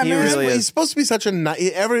 man. Yeah, man. really He's is. supposed to be such a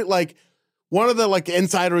one of the like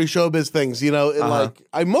insidery showbiz things, you know. Like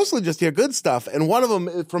I mostly just hear good stuff, and one of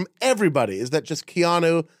them from everybody is that just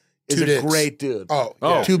Keanu is Two a dicks. great dude. Oh,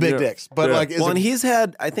 Oh. Two big Yeah. dicks, but Yeah. like, well,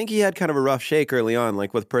 and I think he had kind of a rough shake early on,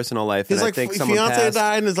 like with personal life. his and like I think someone fiance passed.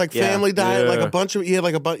 died, and his like Yeah. family died. Like Yeah. a bunch of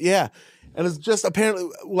and it's just apparently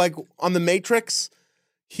like on the Matrix,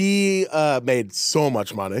 he made so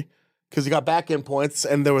much money because he got back in points,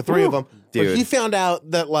 and there were 3 of them. But Dude. he found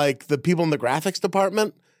out that like the people in the graphics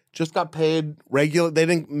department just got paid regular. They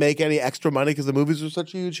didn't make any extra money because the movies were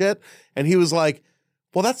such a huge hit, and he was like,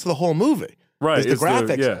 "Well, that's the whole movie, Right. is the it's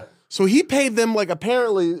graphics." yeah. So he paid them like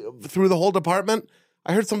apparently through the whole department.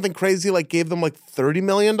 I heard something crazy like gave them like $30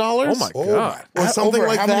 million. Oh my God. Or something Over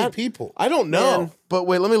like how that. many people? I don't know, Man. but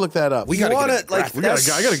wait, let me look that up. We gotta wanna, get a like,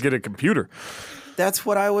 graphic. I gotta get a computer. That's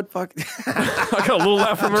what I would fuck. I got a little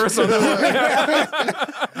laugh from Marissa.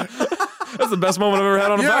 That's the best moment I've ever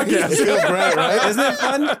had on a podcast. It feels great, right? Isn't it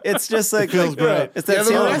fun? It's just like feels great. It's that Yeah,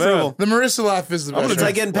 seal of man. approval. The Marissa laugh is the best. It's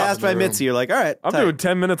like getting passed by Mitzi. You're like, all right, I'm tight. doing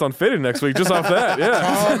 10 minutes on fitting next week just off that.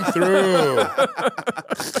 Yeah. Come through.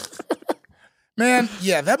 Man,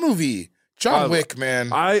 yeah, that movie. John Wick,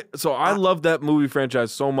 man. I love that movie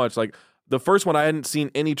franchise so much. Like, the first one, I hadn't seen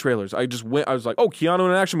any trailers. I was like, oh, Keanu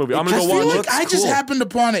in an action movie. I'm going to I go feel watch like it. I just happened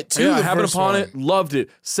upon it too. Yeah, I the happened first upon one. it, loved it.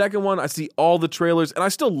 Second one, I see all the trailers, and I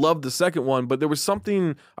still loved the second one, but there was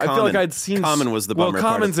something I feel like Common. I'd seen. Common was the bummer Well,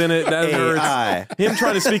 part. Common's in it. That AI. hurts. Him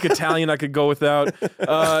trying to speak Italian, I could go without.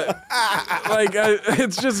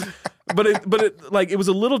 It's just But it was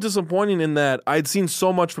a little disappointing in that I'd seen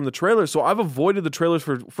so much from the trailer, so I've avoided the trailers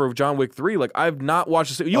for John Wick 3. Like I've not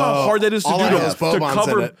watched it. You know how hard that is to all do I know is Boban's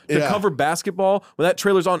in it. to Yeah. cover basketball when that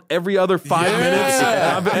trailer's on every other 5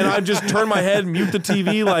 minutes, and I just turn my head, mute the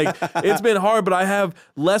TV. Like it's been hard, but I have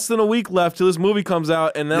less than a week left till this movie comes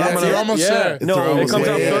out, and then I'm gonna you're almost there. No, it comes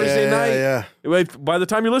out Thursday night. Yeah. Wait, by the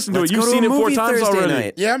time you listen to Let's it, you've go to seen a it 4 movie times Thursday already.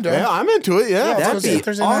 night. Yeah, I'm done. Yeah, I'm into it. Yeah. let's That'd go be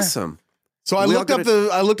Thursday night. awesome. So I We looked all up gotta-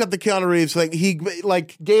 I looked up the Keanu Reeves thing. He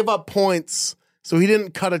gave up points, so he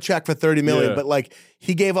didn't cut a check for $30 million, Yeah. but like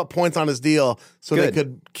he gave up points on his deal so Good. they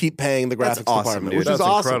could keep paying the That's graphics awesome, department, dude. which is That's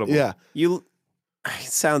awesome. incredible. Yeah, You it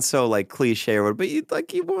sounds so like cliche or whatever, but you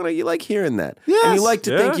like hearing that. Yes. And you like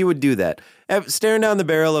to Yeah. think you would do that. Staring down the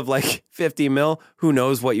barrel of like 50 mil, who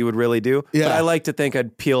knows what you would really do. Yeah. But I like to think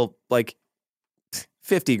I'd peel like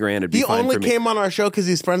 50 grand would be he fine only for me. came on our show because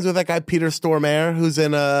he's friends with that guy Peter Stormare, who's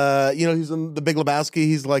in he's in The Big Lebowski.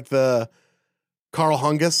 He's like the Carl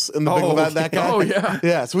Hungus in The Big Lebowski. That guy. Oh, yeah.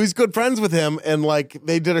 yeah. So he's good friends with him, and like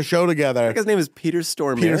they did a show together. His name is Peter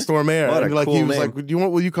Stormare. Peter Stormare. What a and like cool he was name. like,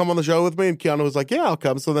 will you come on the show with me? And Keanu was like, yeah, I'll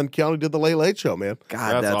come. So then Keanu did the Late Late Show, man.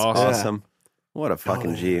 God, That's that's awesome. awesome. What a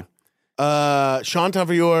fucking G. Sean, time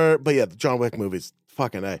for the John Wick movies.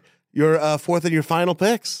 Fucking A. Your fourth and your final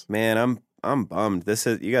picks. Man, I'm bummed.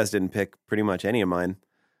 You guys didn't pick pretty much any of mine.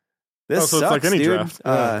 This so it's sucks, like any dude. draft.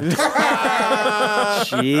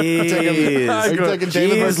 Jeez. Are you taking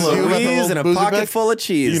David Jeez versus you with a Louise little and a boozy pocket pick? full of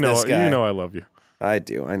cheese. You know, this guy. I love you. I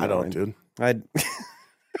do. I know. I don't, dude.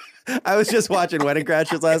 I was just watching Wedding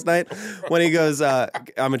Crashers last night when he goes, I'm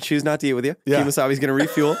going to choose not to eat with you. Yeah. Kimasabi's going to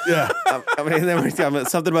refuel. Yeah. And then we're talking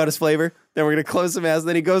about something about his flavor. Then we're going to close some ass.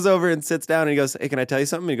 Then he goes over and sits down and he goes, hey, can I tell you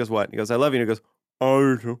something? And he goes, what? And he goes, I love you. And he goes,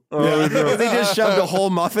 because he just shoved a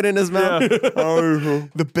whole muffin in his mouth.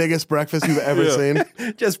 The biggest breakfast you've ever seen.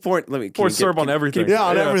 Just pour syrup on everything. Yeah,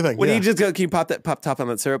 on everything. When yeah. you just go, can you pop top on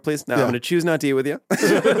that syrup, please? No, Yeah. I'm going to choose not to eat with you.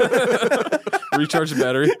 Recharge the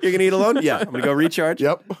battery. You're going to eat alone? Yeah. I'm going to go recharge.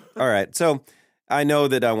 Yep. All right. So I know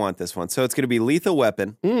that I want this one. So it's going to be Lethal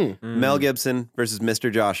Weapon, Mel Gibson versus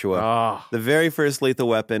Mr. Joshua. Ah. The very first Lethal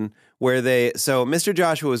Weapon where so Mr.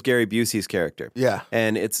 Joshua was Gary Busey's character. Yeah.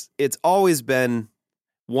 And it's always been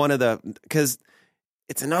one of because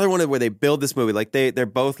it's another one where they build this movie. Like they're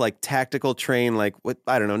both like tactical trained, like what,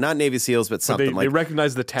 I don't know, not Navy SEAls, but something They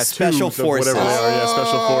recognize the tattoos Special of Forces. whatever they are. Yeah,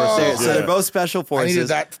 Special Forces. So they're both Special I Forces. needed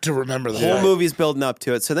that to remember The that. whole movie's building up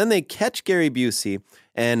to it. So then they catch Gary Busey,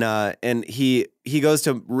 and he goes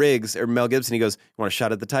to Riggs or Mel Gibson. He goes, "You want a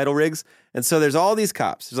shot at the title, Riggs?" And so there's all these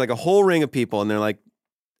cops. There's like a whole ring of people, and they're like,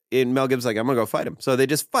 and Mel Gibson's like, "I'm gonna go fight him." So they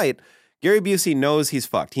just fight. Gary Busey knows he's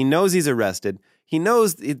fucked. He knows he's arrested. He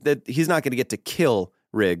knows that he's not going to get to kill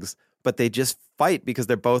Riggs, but they just fight because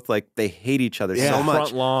they're both like they hate each other so much,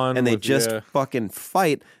 Front lawn and they with- just yeah. fucking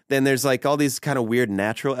fight. Then there's like all these kind of weird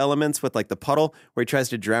natural elements with like the puddle where he tries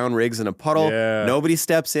to drown Riggs in a puddle. Yeah. Nobody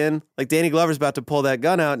steps in. Like Danny Glover's about to pull that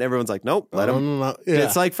gun out, and everyone's like, "Nope, let him." No. Yeah.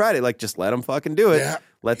 It's like Friday, like just let him fucking do it. Yeah.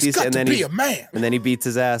 Let He's these, got and to then be a man. and then he beats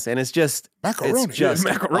his ass, and it's just Macaroni. It's just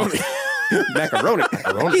Macaroni. macaroni.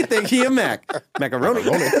 He think he a mac. Macaroni.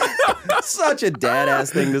 Such a dad ass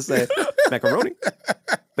thing to say. Macaroni.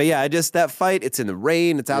 But yeah, that fight, it's in the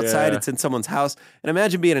rain, it's outside, Yeah. it's in someone's house. And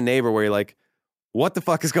imagine being a neighbor where you're like, what the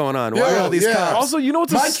fuck is going on? Why are Yeah, all these yeah. cops? Also, you know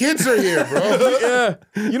what's My kids are here, bro. yeah.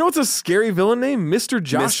 You know what's a scary villain name? Mr.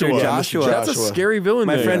 Joshua. Joshua. That's a scary villain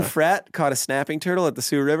My name. friend Frat caught a snapping turtle at the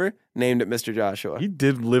Sioux River, named it Mr. Joshua. He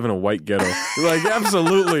did live in a white ghetto. Like,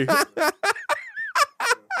 absolutely.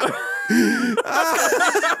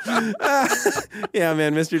 Yeah,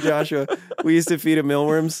 man, Mr. Joshua. We used to feed him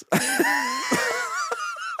mealworms.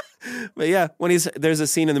 But yeah, when there's a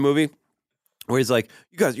scene in the movie where he's like,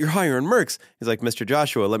 "You guys, you're hiring mercs." He's like, "Mr.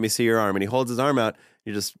 Joshua, let me see your arm." And he holds his arm out.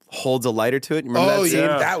 He just holds a lighter to it. You remember Oh, that scene?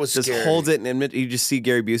 yeah. That was just scary. holds it, and you just see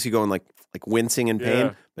Gary Busey going like wincing in pain,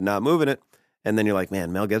 Yeah. but not moving it. And then you're like,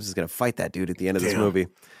 man, Mel Gibson's gonna fight that dude at the end of this movie.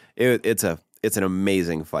 It's an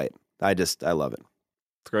amazing fight. I love it.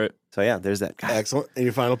 It's great. So yeah, there's that. God, Excellent. And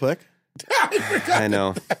your final pick? I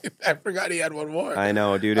know, I forgot he had one more. I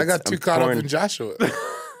know, dude. I got too caught up in Joshua.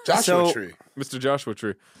 Joshua So- Tree. Mr. Joshua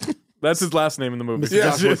Tree. That's his last name in the movie. Mr.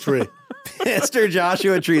 Joshua Tree. Mr.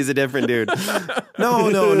 Joshua Tree is a different dude. No,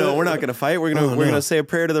 we're not gonna fight. We're gonna say a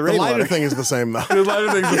prayer to the The rainwater. lighter thing is the same, though. There's a lot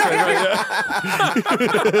of things to say, right?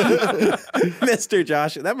 Yeah. Mr.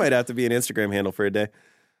 Joshua. That might have to be an Instagram handle for a day.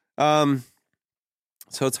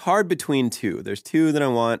 So it's hard between two. There's two that I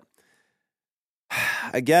want.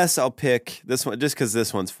 I guess I'll pick this one just because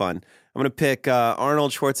this one's fun. I'm gonna pick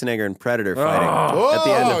Arnold Schwarzenegger and Predator fighting at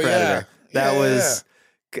the end of Oh, Predator. yeah. That Yeah. was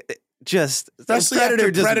just Especially Predator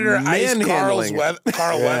after just Predator iced manhandling him.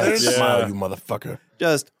 Carl Weathers. Yeah. Smile, you motherfucker.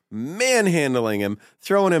 Just manhandling him,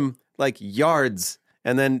 throwing him like yards,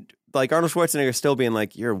 and then like Arnold Schwarzenegger still being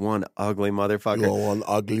like, "You're one ugly motherfucker." You're one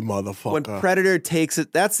ugly motherfucker. When Predator takes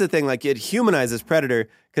it, that's the thing. Like it humanizes Predator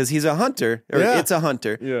because he's a hunter, or Yeah. it's a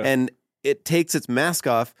hunter, Yeah. and it takes its mask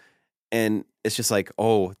off, and it's just like,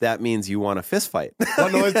 oh, that means you want a fist fight.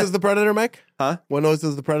 What noise does the Predator make? Huh? What noise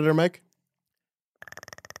does the Predator make?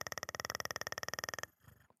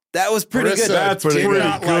 That was pretty Marissa good. That's did pretty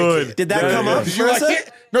not like good. it. Did that Yeah, come yeah. up? Did you like Marissa?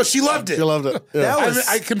 it? No, she loved it. You loved it. Yeah. That was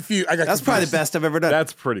I confused. I got that's probably the confused. best I've ever done.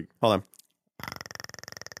 That's pretty. Hold on.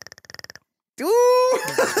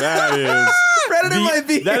 That is. Predator might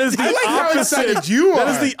be. That is the I like how opposite. excited you That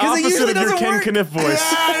are. is the 'Cause it opposite usually of your doesn't Ken work. Kniff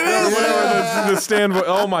voice. Whatever the stand voice.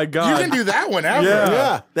 Oh my god. You can do that whenever. Yeah.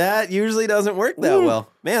 Yeah. That usually doesn't work that well.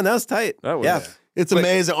 Man, that was tight. That was- yeah. It's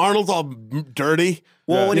amazing. Arnold's all dirty.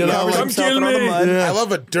 Well, when he You know, covers like, himself in kill all the me. mud. Yeah. I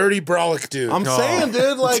love a dirty brolic dude. I'm saying,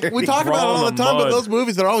 dude, like we talk about it all the time, but mud. those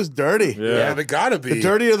movies, they're always dirty. Yeah. they gotta be. The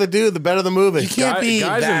dirtier the dude, the better the movie. You can't be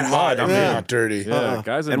Guys that in hot mud, if I you're mean. not dirty. Yeah,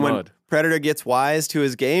 guys in And when mud. Predator gets wise to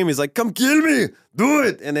his game, he's like, "Come kill me, do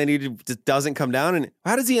it," and then he just doesn't come down. And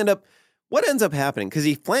how does he end up? What ends up happening? Because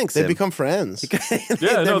he flanks They him. become friends.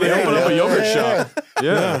 Yeah, no, they open up a yogurt shop.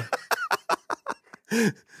 Yeah.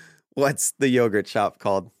 What's the yogurt shop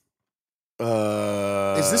called?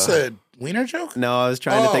 Is this a wiener joke? No, I was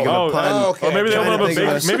trying to think of a pun. okay. Or maybe they Trying open to up a think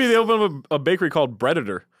of bakery. Maybe they open up a bakery called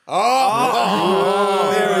Breadator.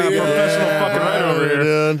 Oh, There we go. Professional fucking writer over here.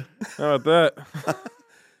 dude. How about that?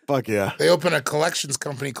 Fuck yeah. They open a collections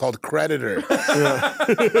company called Creditor.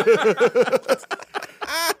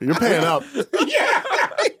 You're paying up.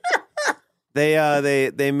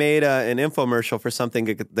 They made an infomercial for something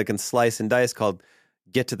that can slice and dice called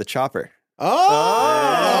 "Get to the Chopper." Oh,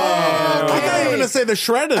 I thought you were going to say the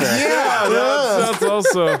Shredder. Yeah, that's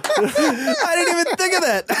also. I didn't even think of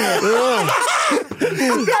that.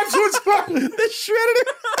 That's what's fun. The shredder.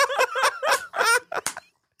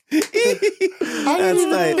 I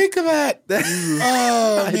didn't even think of that.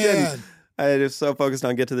 Oh, I man. didn't. I was so focused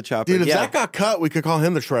on "Get to the Chopper." Dude, if yeah. that got cut, we could call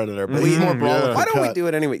him the Shredder, but he's more brolic. Why don't we do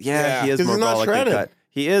it anyway? Yeah, he is 'Cause more he's not brolic than shredded. cut.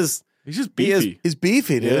 He is. He's just He is- beefy. He's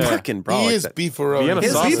beefy, dude. Yeah. Fucking brolic. He is beefaroni. Vienna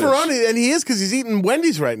He's sausage. beefaroni, and he is because he's eating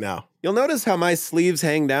Wendy's right now. You'll notice how my sleeves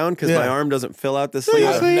hang down because Yeah. my arm doesn't fill out the Your sleeves.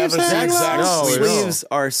 I've never sleeves seen hang Zach's low. No, Sleeves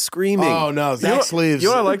are screaming. Oh no, Zach sleeves. You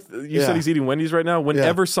know what I like? You Yeah. said he's eating Wendy's right now.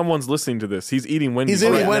 Whenever someone's listening to this, he's eating Wendy's He's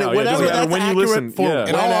eating right Wendy's. now. Yeah, it doesn't Whenever matter when that's you accurate listen. for- Yeah.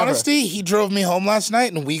 In all Whenever. honesty, he drove me home last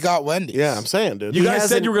night and we got Wendy's. Yeah, I'm saying, dude. You guys said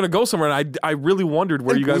hasn't- you were going to go somewhere, and I really wondered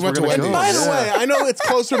where you guys we were went to going to Wendy's. go. By the Yeah. way, I know it's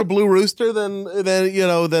closer to Blue Rooster than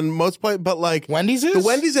most places, but like Wendy's is? the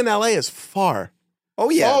Wendy's in LA is far. Oh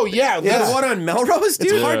yeah. Oh, yeah. The one on Melrose,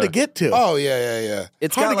 dude. It's hard to get to. Oh, yeah.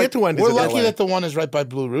 It's hard got to like, get to Wendy's. We're in lucky LA. that the one is right by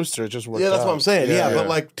Blue Rooster. It just worked Yeah, that's out. what I'm saying. Yeah, but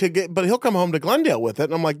like but he'll come home to Glendale with it,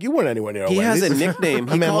 and I'm like, you weren't anywhere near. He Wendy's. has a nickname.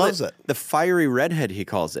 My He man called loves it. the fiery redhead. He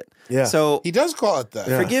calls it. Yeah. So he does call it that.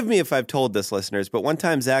 forgive me if I've told this, listeners, but one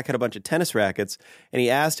time Zach had a bunch of tennis rackets, and he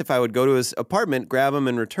asked if I would go to his apartment, grab them,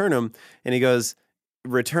 and return them. And he goes,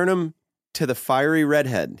 "Return them to the fiery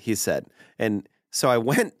redhead," he said. And so I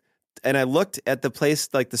went. And I looked at the place,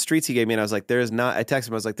 like the streets he gave me, and I was like, "There is not." I texted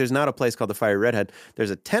him. I was like, "There's not a place called the Fiery Redhead. There's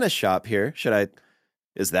a tennis shop here.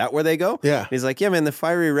 Is that where they go?" Yeah. And he's like, "Yeah, man. The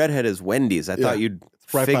Fiery Redhead is Wendy's. I thought you'd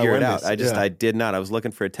right by figure it Wendy's. out. Yeah. I did not. I was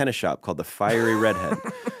looking for a tennis shop called the Fiery Redhead.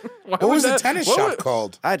 What was the tennis shop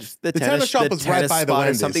called? The tennis shop was right by the spot or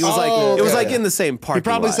Wendy's. something. It was Oh, it was okay. like in the same parking He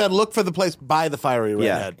probably lot. said, "Look for the place by the Fiery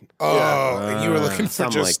Yeah. Redhead." Oh, and you were looking for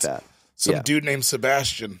something just like that. some Yeah. dude named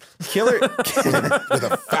Sebastian Killer with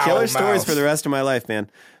a foul killer mouth. stories for the rest of my life, man.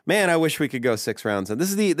 Man, I wish we could go 6 rounds. And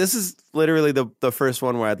this is literally the first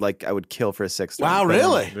one where I would kill for a 6th Wow, round. But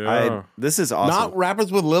really? Yeah. this is awesome. Not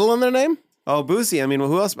rappers with little in their name. Oh, Boosie. I mean,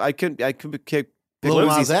 who else? I could pick Lil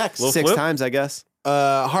Boosie Nas X. Lil 6 Flip? times, I guess.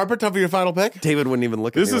 Harper, tough for your final pick. David wouldn't even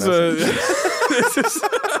look at This me. is when I a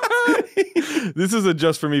said- this is a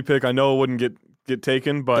just for me pick. I know it wouldn't get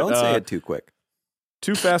taken, but Don't say it too quick.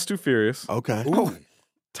 Too Fast, Too Furious. Okay.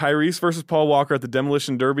 Tyrese versus Paul Walker at the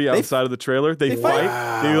Demolition Derby outside of the trailer. They fight.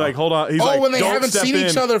 Wow. They like, hold on. He's Oh, like, when they don't haven't step seen in.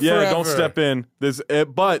 each other Yeah, don't forever. step in.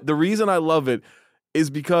 But the reason I love it is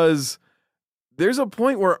because there's a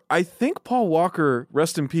point where I think Paul Walker,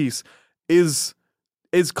 rest in peace, is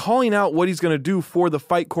calling out what he's going to do for the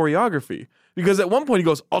fight choreography. Because at one point he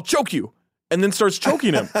goes, "I'll choke you," and then starts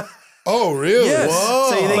choking him. Oh, really? Yes. Whoa.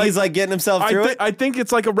 So you think he's like getting himself through it? I think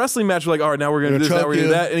it's like a wrestling match. Like, all right, now we're gonna do this, now we're gonna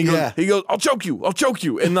do that, and he goes, I'll choke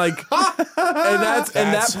you, and like, and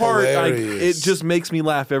that part, like, it just makes me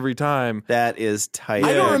laugh every time. That is tight.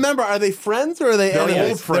 I don't remember. Are they friends or are they They're enemies?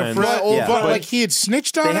 old friends. But like he had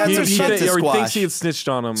snitched on him had or some shit something? to Or he squash. thinks he had snitched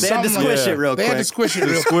on him. They had to squish it real They quick. had to squish it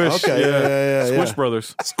real Squish, Okay, yeah. Squish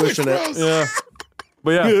Brothers. Squishing it. Yeah.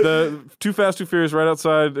 But yeah, the Too Fast, Too Furious right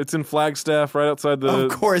outside. It's in Flagstaff, right outside the.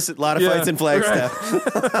 Of course, a lot of fights in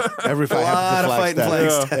Flagstaff. Every fight A lot of happens fight in in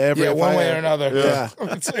Flagstaff. Flagstaff. Every Yeah, one fight- way or another. Yeah.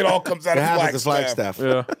 It all comes out It of happens in Flagstaff.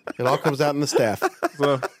 Flagstaff. Yeah. It all comes out in the staff.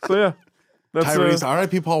 So yeah. That's Tyrese,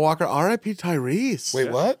 R.I.P. Paul Walker, R.I.P. Tyrese.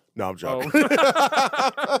 Wait, what? No, I'm joking.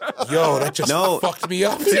 Yo, that just fucked me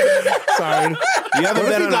up. Sorry. You haven't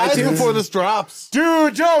been on iTunes before this drops.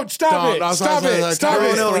 Dude, don't stop it. Stop it. Stop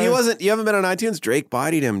it. No, he wasn't. You haven't been on iTunes. Drake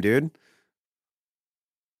bodied him, dude.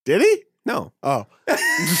 Did he? No. Oh.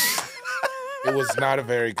 It was not a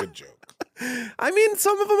very good joke. I mean,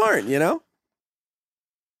 some of them aren't. You know.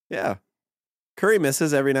 Yeah. Curry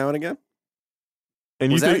misses every now and again.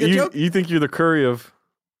 And Was that a good joke? you think you're the Curry of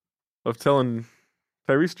telling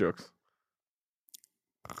Tyrese jokes?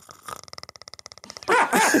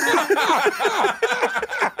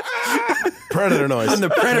 Predator noise. I'm the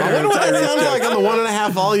predator. I wonder what that Tyrese sounds jokes. like on the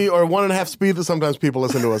 1.5 volume or 1.5 speed that sometimes people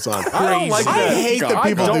listen to us on. I don't like that. I hate that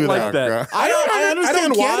people I don't do like that. that. I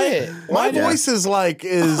understand get why. it. My voice is like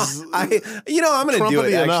I'm I'm going to do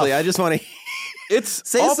it. Trumpety Actually, enough. I just want to It's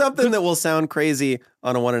say something that will sound crazy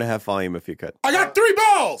on a 1.5 volume if you could. I got 3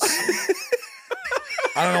 balls.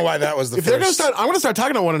 I don't know why that was the If they're gonna first. start, I'm gonna start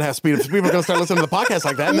talking at 1.5 speed. If people are gonna start listening to the podcast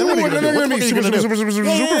like that, and then what are you gonna do? What the fuck are you gonna do?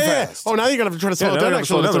 super fast. Oh, now you're gonna have to try to slow Yeah, it now down. you gotta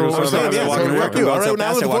slow down. Actually, Slow down. yeah, Walk so to work. fuck you. All right, now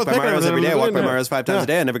I with the walk fourth by pick, Mario's every day. I walk by Mario's 5 times Yeah. a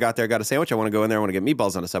day. I never got there. I got a sandwich. I want to go in there. I want to get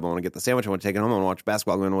meatballs on a sub. I want to get the sandwich. I want to take it home. I want to watch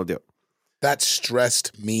basketball. I want to do it. That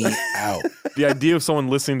stressed me out. the idea of someone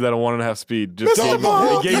listening to that at 1.5 speed just Dog,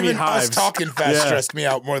 it gave me even hives. us talking fast Yeah. stressed me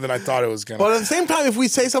out more than I thought it was gonna. But at the same time, if we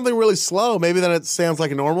say something really slow, maybe then it sounds like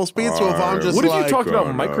a normal speed. So if I'm just What if like, you talked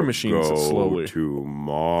about micro machines slowly? To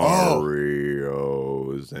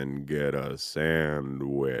Mario's and get a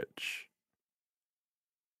sandwich.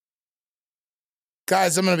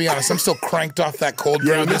 Guys, I'm gonna be honest. I'm still cranked off that cold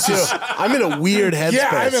yeah, brew. me This too. is I'm in a weird headspace.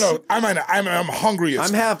 yeah. I'm hungry as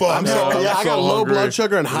I'm half- fuck. I'm Yeah, I'm I got so low hungry. blood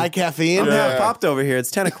sugar and high caffeine. I'm half popped over here. It's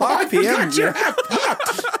 10 o'clock p.m.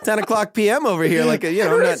 10 o'clock p.m. over here. Like, you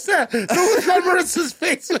know, I'm not. Look at Marissa's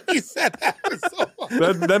face when he said that. It was so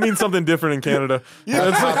funny. That means something different in Canada.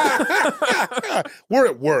 We're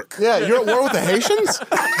at work. Yeah, you're at war with the Haitians?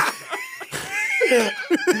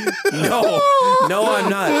 No, I'm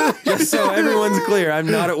not. Just so everyone's clear, I'm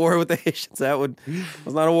not at war with the Haitians. That was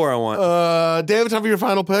not a war I want. David, time for your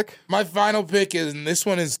final pick. My final pick is, and this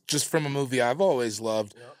one is just from a movie I've always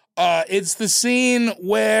loved. It's the scene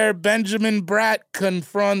where Benjamin Bratt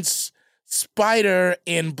confronts Spider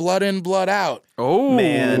in Blood In, Blood Out. Oh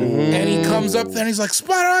Man. And he comes up there and he's like,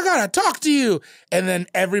 Spider, I gotta talk to you. And then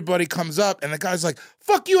everybody comes up and the guy's like,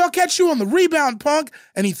 fuck you, I'll catch you on the rebound, punk.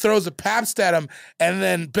 And he throws a Pabst at him. And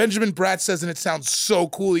then Benjamin Bratt says, and it sounds so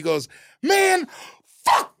cool, he goes, man,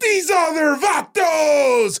 fuck these other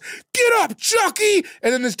vatos! Get up, Chucky!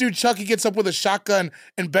 And then this dude, Chucky, gets up with a shotgun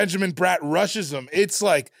and Benjamin Bratt rushes him. It's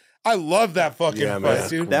like, I love that fucking fight,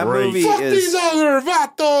 dude. That movie Fuck is. these other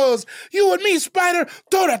vatos! You and me, Spider,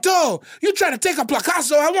 toe-to-toe! You try to take a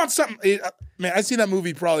Picasso, I want something... Man, I've seen that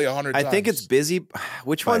movie probably 100 times. I think it's Busy.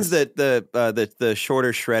 Which one's the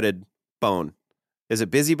shorter shredded bone? Is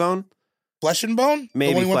it Busy Bone? Flesh and Bone? The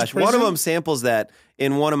Maybe one he went to Flesh. One of prison? them samples that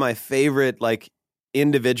in one of my favorite like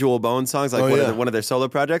individual Bone songs, like one of their solo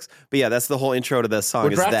projects. But yeah, that's the whole intro to the song.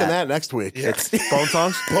 We're is drafting that. that next week. Yeah. Bone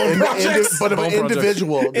songs? Bone Projects. But Bone an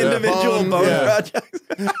individual. Individual Bone projects.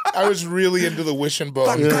 I was really into the Wish and Bone.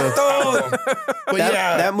 But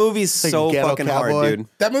That movie's so Ghetto fucking Cowboy. hard, dude.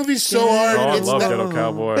 that movie's so hard. Oh, I It's love that- Ghetto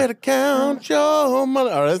Cowboy. Better count your money.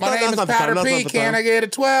 All right, My name is Powder P. Can I get a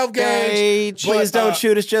 12 gauge? Please But, don't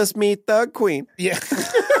shoot us. Just meet the queen. Yeah.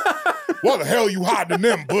 What the hell you hiding in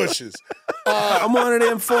them bushes? I'm wanted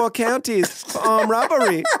in 4 counties for armed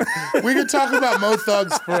robbery. We could talk about Mo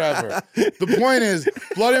Thugs forever. The point is,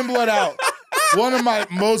 Blood In, Blood Out. One of my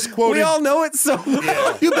most quoted. We all know it so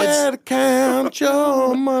well. You better count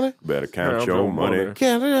your money. Better count your money.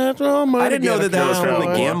 Count your money. I didn't know that was from The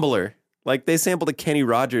Cowboy. Gambler. Like they sampled a Kenny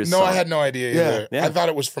Rogers No, song. I had no idea either. Yeah. I thought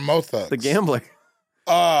it was from Mo Thugs. The Gambler.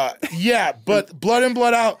 Yeah, but Blood In,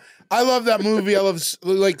 Blood Out. I love that movie. I love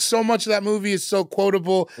like so much of that movie is so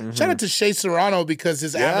quotable. Shout out to Shea Serrano because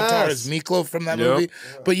his avatar is Miklo from that Yep. movie.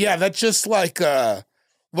 But yeah, that's just like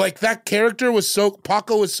Like, that character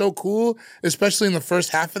Paco was so cool, especially in the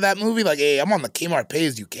first half of that movie. Like, hey, I'm on the Kmart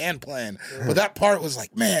pay-as-you-can plan. But that part was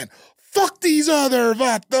like, man, fuck these other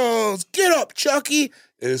vatos. Get up, Chucky.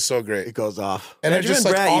 It is so great. It goes off. And Benjamin just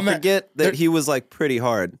like Bratt, on you forget that he was like pretty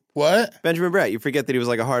hard. What? Benjamin Bratt, you forget that he was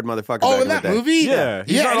like a hard motherfucker. Oh, back in that the day. movie? Yeah,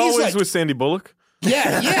 he's not and he's always like, with Sandy Bullock.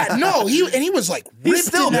 Yeah, no, he was like ripped He's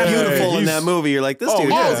still in that beautiful movie. in that movie. You're like, this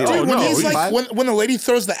dude. yeah. is Dude, Oh, when no, he's he's like, when the lady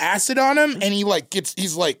throws the acid on him and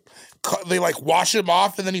he's like, they like wash him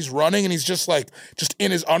off and then he's running and he's just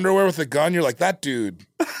in his underwear with a gun. You're like, that dude,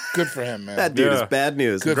 good for him, man. That dude is bad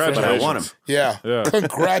news. Good for but I him. want him. Yeah. Yeah.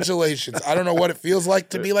 Congratulations. I don't know what it feels like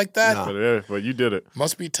to be like that. But you did it.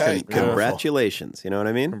 Must be tight. man. Congratulations. You know what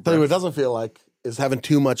I mean? Tell you what it doesn't feel like is having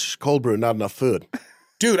too much cold brew, not enough food.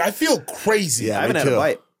 Dude, I feel crazy. Yeah, I haven't me had a too.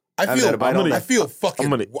 bite. I feel fucking.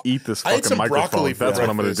 I'm gonna eat this I ate fucking some broccoli microphone. for That's what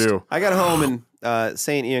I'm gonna breakfast. do. I got home and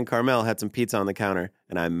St. Ian Carmel had some pizza on the counter,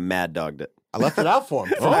 and I mad dogged it. I left it out for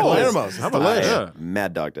him. Oh, Palermo's. how It's about delicious. that?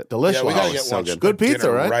 Mad dogged it. Delicious. Yeah, we gotta Oh, get so lunch. good. Good pizza,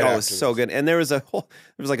 dinner right? right Oh, it after was so good. And there was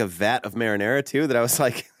like a vat of marinara too that I was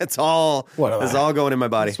like, it's all going in my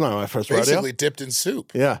body. It's not my first rodeo. Basically dipped in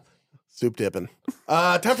soup. Yeah. Soup dipping.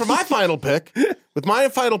 Time for my final pick. With my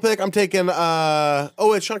final pick, I'm taking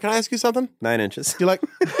wait, Sean, can I ask you something? 9 inches. You like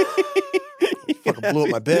you fucking blew up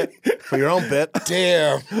my bit for your own bit.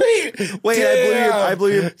 Damn. Wait, I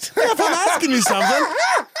blew your Yeah, if I'm asking you something,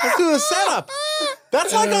 let's do a setup.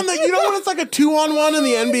 That's like on the, you know when it's like a 2-on-1 in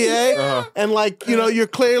the NBA, and like, you know, you're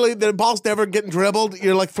clearly, the ball's never getting dribbled.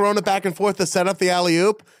 You're like throwing it back and forth to set up the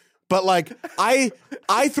alley-oop. But like, I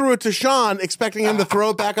threw it to Sean expecting him to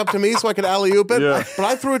throw it back up to me so I could alley-oop it. Yeah. But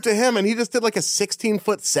I threw it to him and he just did like a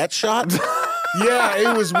 16-foot set shot. Yeah,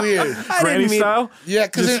 it was weird. Granny style? Yeah,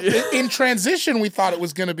 because in transition, we thought it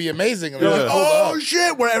was going to be amazing. And we were Yeah. like, hold Oh up.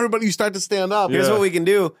 shit, where everybody, you start to stand up. Here's Yeah. what we can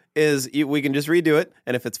do is we can just redo it,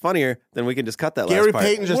 and if it's funnier, then we can just cut that Gary last part.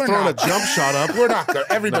 Payton just We're throwing not- a jump shot up. We're not going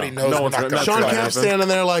to. Everybody knows no we're one's not gonna- going to. that's Sean not Kemp's happen. standing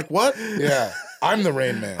there like, what? Yeah, I'm the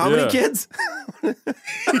Rain Man. How many Yeah. kids?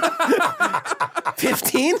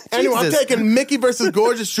 15? Anyway, I'm Jesus. taking Mickey versus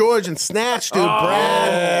Gorgeous George and Snatch, dude.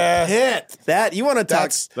 Brad Pitt. That you want to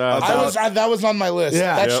talk That's- about? that was on my list.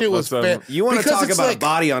 Yeah. That Yep, shit was let's, fit. You want to Because talk it's about like, a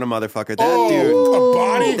body on a motherfucker? That a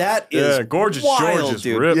body? dude. That is Yeah, gorgeous wild, George is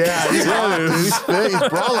dude. ripped. Yeah, he's fit, he's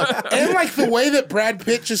brawling. And like the way that Brad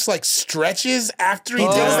Pitt just like stretches after he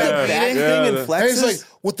does Does that the back beating. thing and Yeah. And flexes. he's like,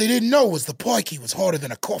 what they didn't know was the pikey was harder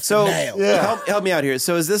than a coffin so nail. Yeah. help me out here.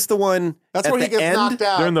 So is this the one? That's at where he the gets end? knocked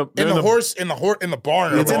out. They're in the In the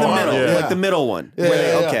barn. It's in the middle, Yeah. like the middle one. Yeah,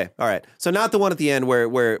 yeah. Okay, all right. So not the one at the end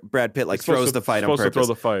where Brad Pitt like Supposed throws to- the fight on supposed to purpose.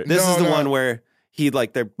 throw the fight. This No, is the no. one where he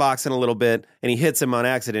like they're boxing a little bit and he hits him on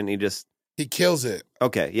accident. And he just He kills it.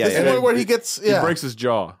 okay, yeah. This yeah. is one where he gets, He yeah. breaks his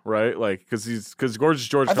jaw, right? Like because Gorgeous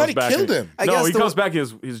George I comes thought he back. killed and- him. I No, guess he the comes one- back.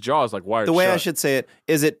 His jaw is like wired. The way I shut. should say it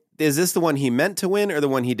is this the one he meant to win or the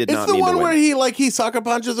one he did It's not the mean one to win? where he sucker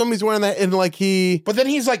punches him. He's wearing that, and like he. But then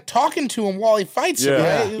he's like talking to him while he fights him,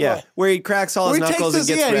 Yeah. right? He's yeah, like, where he cracks all Where his he takes knuckles and his,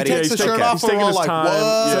 gets yeah, he ready. takes Yeah, the he's shirt taking- off. he's and we're taking all his like, time.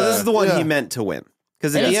 what? So this is the one Yeah. he meant to win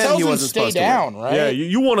because and in he the end tells he him wasn't stay supposed down, to right? Yeah,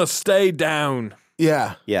 you want to stay down.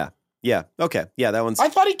 Yeah. win. Yeah. Okay. Yeah, that one's. I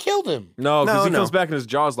thought he killed him. No, because No, he no. comes back and his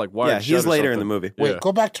jaw's like wired. Yeah, shut he's or later in the something. movie. Wait, Yeah.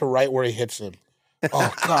 go back to right where he hits him.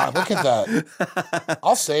 Oh God, look at that.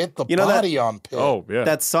 I'll say it. The You know that- body on Pitt. Oh yeah.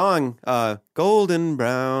 That song, Golden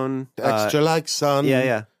Brown. Extra like sun.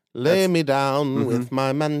 Yeah. Lay me down with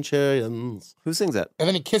my Manchurians. Who sings that? And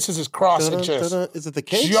then he kisses his cross and just Is it the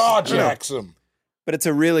case? jaw jacks him. But it's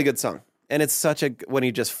a really good song. And it's such a when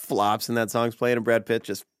he just flops and that song's playing and Brad Pitt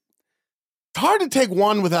just It's hard to take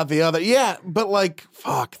one without the other. Yeah, but like,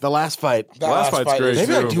 fuck, the last fight. That Last fight's fight great, is-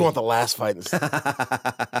 Maybe I too. do want the last fight. Instead. Take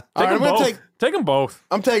I'm them gonna both. take- Take them both.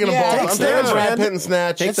 I'm taking them Yeah, both. I'm take taking Snatch, Brad man. Pitt and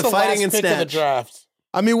Snatch. Take It's the the fighting last and pick of the Snatch. draft.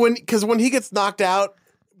 I mean, when he gets knocked out,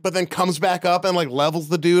 but then comes back up and like levels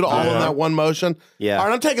the dude all in that one motion. Yeah. All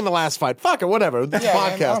right, I'm taking the last fight. Fuck it, whatever. This Yeah,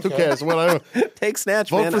 podcast. Who okay. cares? Whatever. take Snatch,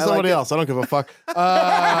 Vote man. for I like somebody it. else. I don't give a fuck.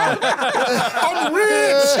 I'm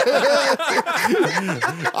rich.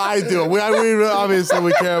 I do. We obviously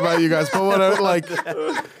we care about you guys, but whatever. Like,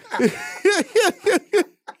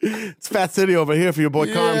 it's Fat City over here for your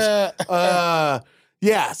boy Carms.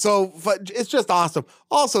 Yeah, so it's just awesome.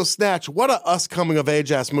 Also, Snatch, what a us coming of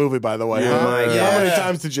age ass movie, by the way. Yeah. huh? My How God. many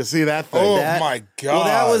times did you see that thing? Oh That- my God. Well,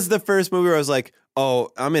 that was the first movie where I was like, oh,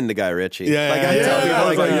 I'm into Guy Ritchie. Yeah, like I yeah, tell yeah. people, I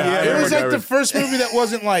was like, yeah, It was I like remember the first movie that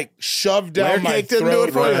wasn't like shoved down Layer my cake didn't do throat.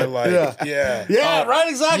 it for you. right? Like, Yeah. yeah. Yeah, right,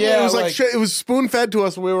 exactly. yeah, it was like, like- shit, it was spoon fed to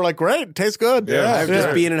us, and we were like, great, tastes good. Yeah.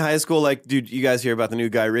 Just being in high school, like, dude, you guys hear about the new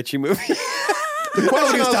Guy Ritchie movie? The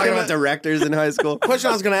question he was I was talking gonna- about directors in high school. question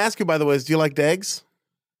I was going to ask you, by the way, is do you like Dags?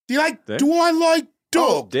 Do I like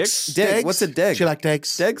Dogs. Dick? What's a dig? She like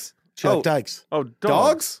dogs. Digs? She like dogs. Oh,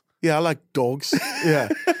 Dogs? Yeah, I like dogs. Yeah.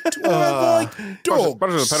 Dogs. What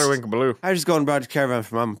is a periwinkle blue? I was just going Roger Caravan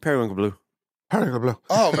for Mom. Periwinkle Blue.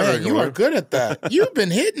 Oh, man, you are good at that. You've been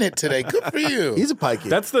hitting it today. Good for you. He's a pikey.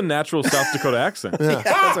 That's the natural South Dakota accent.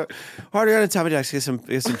 Harder on a Tommy Jacks. Get some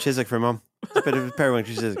Chiswick for Mom. A bit of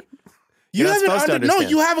periwinkle Chiswick. You You're not haven't supposed to no, understand.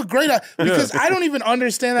 you have a great because I don't even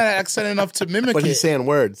understand that accent enough to mimic But it. he's saying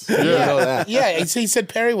words. You know that. Yeah, he said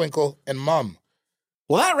periwinkle and mum.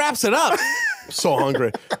 Well, that wraps it up. So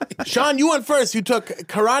hungry. Sean, you went first. You took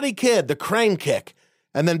Karate Kid, the crane kick.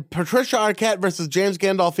 And then Patricia Arquette versus James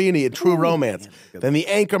Gandolfini in True Romance. Then the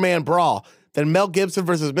Anchorman Brawl. Then Mel Gibson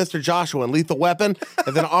versus Mr. Joshua in Lethal Weapon.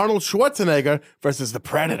 And then Arnold Schwarzenegger versus the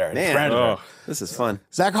Predator in Predator. Oh. This is fun.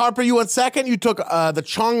 Zach Harper, you went second. You took the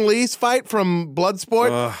Chong Lee's fight from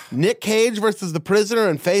Bloodsport. Nick Cage versus The Prisoner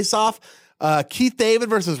in Face Off. Keith David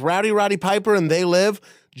versus Rowdy Piper in They Live.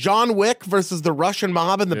 John Wick versus the Russian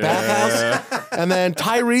mob in the bathhouse. And then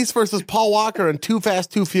Tyrese versus Paul Walker in Too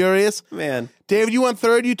Fast, Too Furious. Man. David, you went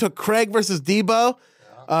third. You took Craig versus Debo.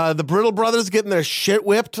 The Brittle Brothers getting their shit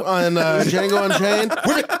whipped on Django Unchained.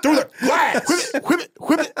 Whip it through the glass.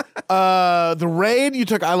 Whip it. The Raid, you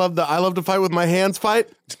took I love to fight with my hands fight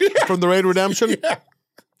from the Raid Redemption.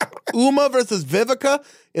 Uma versus Vivica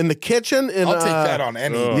in the kitchen. I'll take that on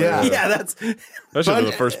any. Yeah. Yeah, that should be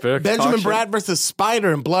the first pick. Benjamin Bratt versus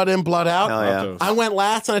Spider in Blood In, Blood Out. Hell yeah. I went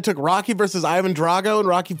last and I took Rocky versus Ivan Drago in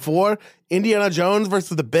Rocky 4. Indiana Jones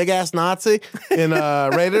versus the big ass Nazi in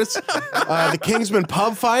Raiders. The Kingsman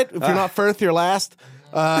pub fight. If you're not first, you're last.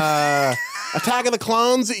 Attack of the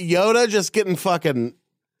Clones. Yoda just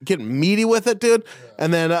getting meaty with it, dude.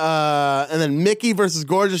 And then Mickey versus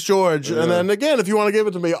Gorgeous George. And then again, if you want to give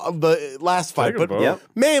it to me, the last fight. But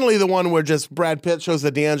mainly the one where just Brad Pitt shows the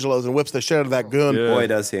D'Angelos and whips the shit out of that goon. Yeah. Boy,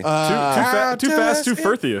 does he. Too fast, too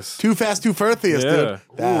furthious. Too Fast, Too Furthious, dude.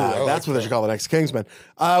 That's what they should call the next Kingsman.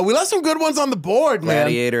 We left some good ones on the board, man.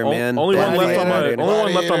 Gladiator, man. Only one left on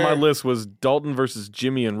Gladiator. my list was Dalton versus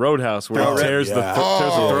Jimmy in Roadhouse, where he tears the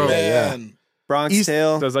throat. Man. Bronx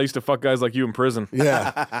Tale. Says I used to fuck guys like you in prison.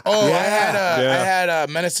 Yeah. I had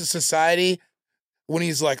Menace to Society when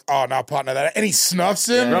he's like, "Oh, now partner that," and he snuffs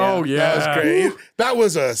him. Oh yeah, that was great. That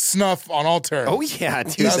was a snuff on all terms. Oh yeah,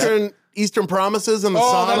 dude. Eastern Promises and the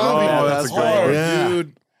sauna. That movie that's was a good hard, one. Yeah.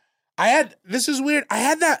 dude. This is weird. I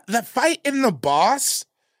had that fight in The Boss,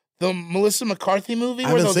 the Melissa McCarthy movie. I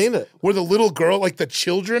haven't seen it. Where the little girl, like the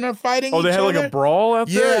children, are fighting. Oh, they each had like other. a brawl out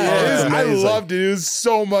there. Yeah, I amazing. loved it. It was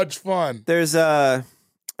so much fun. There's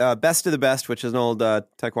Best of the Best, which is an old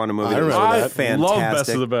taekwondo movie. I remember I that. Fantastic. love Best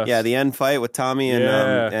of the Best. Yeah, the end fight with Tommy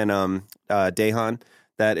and Dahan.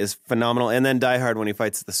 That is phenomenal. And then Die Hard when he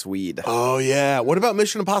fights the Swede. Oh, yeah. What about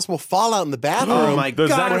Mission Impossible Fallout in the bathroom? Oh, my The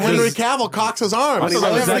God. Zach- When Henry Cavill cocks his arm. I thought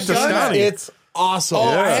that was Zach Toscani. It's awesome. Oh,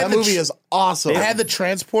 I had that the movie is awesome. I had the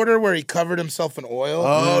transporter where he covered himself in oil.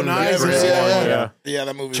 Oh, nice. You ever see that one? Yeah. Yeah,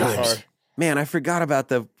 that movie was James. hard. Man, I forgot about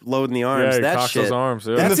the loading the arms. Yeah, he that cocks shit. those arms,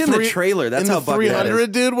 yeah. That's in the three- trailer. That's in how the bugged that 300, is.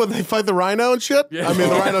 dude, when they fight the rhino and shit. Yeah. I mean,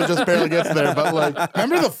 the rhino just barely gets there, but like,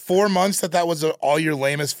 Remember the 4 months that was all your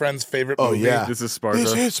lamest friends' favorite movie? yeah. This is Sparta.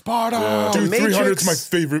 this is Sparta. Dude, The 300's Matrix- my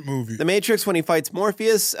favorite movie. The Matrix when he fights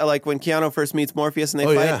Morpheus, like when Keanu first meets Morpheus and they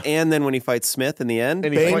Oh, fight, yeah. and then when he fights Smith in the end.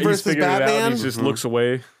 And Bane he's versus figured it out, Batman? and he just looks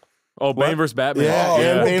away. Oh, Bane versus Batman. Yeah,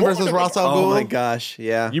 and Bane versus Ra's al Oh Ghul. my gosh,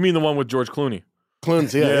 yeah. You mean the one with George Clooney?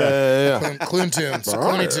 Clunes, yeah. Clooney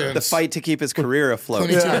Tunes. The fight to keep his career afloat.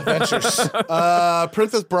 Clooney Tunes Adventures.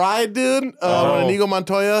 Princess Bride, dude. When Inigo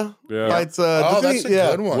Montoya fights. That's a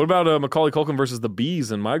good one. What about Macaulay Culkin versus the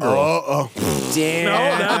Bees and My Girl? Damn.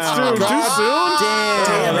 No, that's too soon.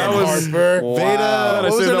 Damn. That was Harper. Veda. I What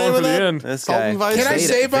was saved her that name one of for the that? end. This Colton guy. Vice? Can I Veda,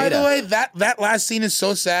 say, by the Veda. way, that last scene is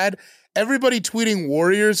so sad. Everybody tweeting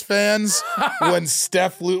Warriors fans when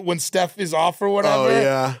Steph is off or whatever.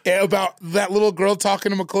 Oh, yeah. About that little girl talking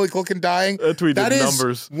to Macaulay Culkin dying. That tweet did That is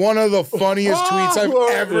numbers. one of the funniest tweets I've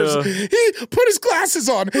ever seen. He put his glasses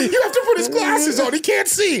on. You have to put his glasses on. He can't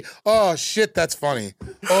see. Oh shit, that's funny.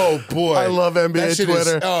 Oh boy, I love NBA That shit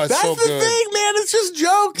Twitter. It's That's so the good. thing, man. It's just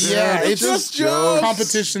jokes. Yeah, it's just jokes.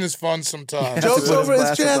 Competition is fun sometimes. Jokes Put his over his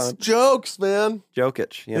glasses chest. on. Jokes, man.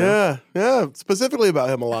 Jokic, you know? Yeah. Specifically about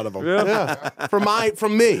him, a lot of them. Yeah.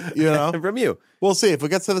 From me, you know. From you. We'll see if it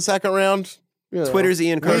gets to the second round. You know, Twitter's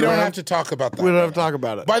Ian We Carter. don't have to talk about that. we don't have to talk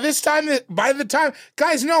about it. By the time this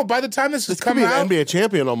is This could be coming an out, NBA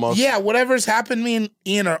champion almost. yeah, whatever's happened, me and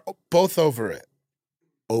Ian are both over it.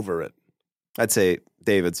 Over it. I'd say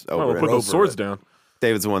David's Oh, over we'll it. put those Over swords it. down.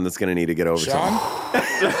 David's the one that's going to need to get over Sean,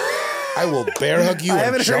 something. I will bear hug you I and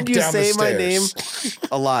haven't jump heard you down say the my stairs. name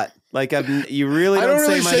a lot. Like you really I don't, don't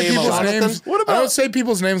really say my say name a people's lot. names. What about- I don't say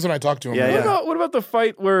people's names when I talk to them. Yeah, What about the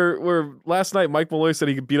fight where last night Mike Malloy said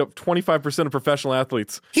he could beat up 25% of professional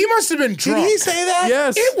athletes? He must have been drunk. Did he say that?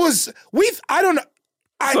 Yes. It was. I don't know.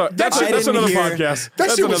 So that's didn't another hear- podcast. That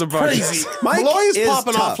That's shit was another podcast. crazy. Mike Malloy's is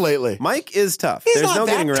popping tough. off lately. Mike is tough. He's There's not no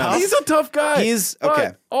that getting around tough. it. He's a tough guy. He's But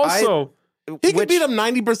okay. Also, He could beat up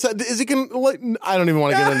 90%. Is he can? I don't even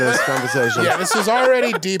want to get into this conversation. Yeah, this is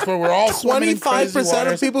already deeper. We're all swimming in crazy 25%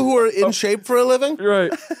 waters. of people who are in shape for a living,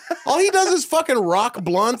 right. all he does is fucking rock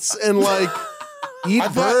blunts and like eat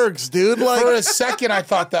thought- burgers, dude. Like For a second, I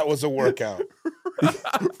thought that was a workout.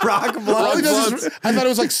 Rock All blood. he does is, I thought it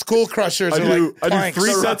was like school crushers or like I do planks.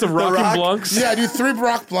 3 sets of rocking blunks. Yeah, I do 3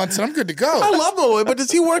 rock blunts and I'm good to go. I love Malloy, but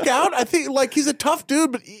does he work out? I think like he's a tough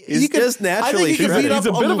dude, but he He's could just naturally I think he could shredded. beat up He's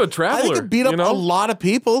a bit of a I think he traveler, could beat up you know? a lot of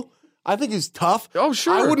people. I think he's tough. Oh,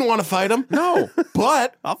 sure. I wouldn't want to fight him. No.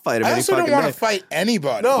 But I'll fight him I any also don't fucking want day. to fight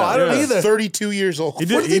anybody. No, I don't Yeah. either. 32 years old. He What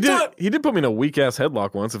did. is He he did. He did put me in a weak ass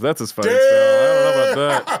headlock once. If that's his fight, so I don't know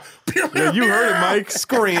about that. Yeah, you heard it, Mike.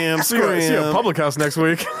 Scram, See you at scram. Public House next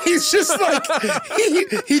week. He's just like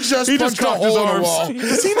he just He punched just a cocked his hole in a arms. wall.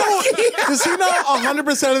 does he know? Does he know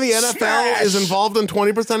 100% of the NFL Smash. is involved in 20%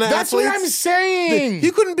 of That's athletes? what I'm saying.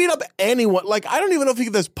 He couldn't beat up anyone. Like I don't even know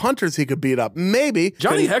if there's punters he could beat up. Maybe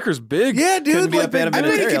Johnny Hecker's big. Yeah, dude. Couldn't beat Like, up Anna I bet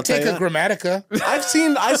he Vinatieri, I'll could tell take you a that.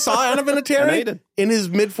 Grammatica. I saw Anna I know you Vinatieri did. in his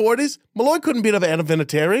mid 40s. Malloy couldn't beat up Anna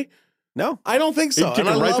Vinatieri. No, I don't think He'd so. kick And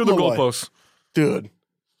I him right love through the Malloy. goalposts. Dude.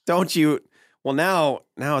 don't you? Well, now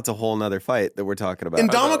it's a whole nother fight that we're talking about.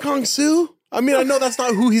 Indomitian Sue? I mean, I know that's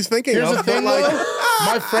not who he's thinking Here's of. the thing, but, like, though.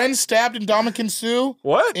 My friend stabbed Indomitian Sue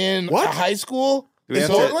What? in What? high school we in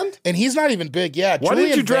have to- Portland, and he's not even big. Yeah, Why Julian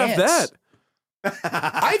didn't you draft Vance. that?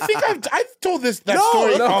 I think I've told that no,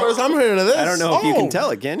 story. that's the first I'm hearing of this. I don't know if you can Oh. tell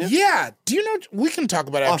it, can you? Yeah, do you know? We can talk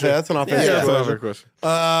about it after. Okay, that's an offensive Yeah. That's question. another question.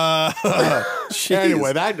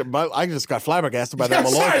 Anyway, I just got flabbergasted by that Yeah,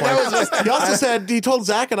 Malloy sorry, that point. was just- He also said he told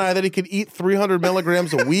Zach and I that he could eat 300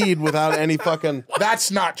 milligrams of weed without any fucking. That's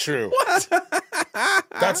not true.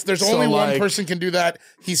 There's So, only one like- person can do that.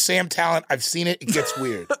 He's Sam Talent. I've seen it. It gets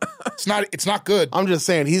weird. It's not good. I'm just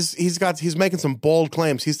saying he's making some bold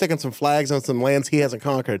claims. He's taking some flags on some lands he hasn't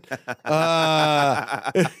conquered.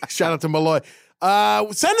 Shout out to Malloy.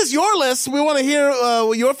 Send us your list. We want to hear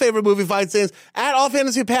what your favorite movie fight scenes at All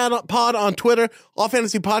Fantasy Pod on Twitter,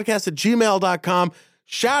 allfantasypodcast@gmail.com.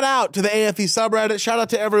 Shout out to the AFE subreddit. Shout out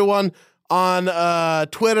to everyone on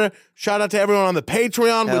Twitter. Shout out to everyone on the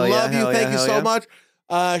Patreon. Hell We yeah, love you. hell Thank yeah, you hell so yeah. much.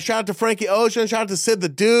 Shout out to Frankie Ocean. Shout out to Sid the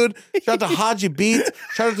Dude. Shout out to Haji Beats.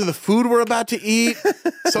 Shout out to the food we're about to eat.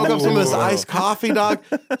 Soak up some of this iced coffee, dog.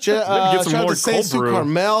 Shout out more to Saint cold Sue brew.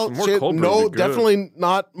 Carmel. Some more Shit, cold brew no, would be good. definitely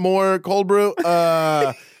not more cold brew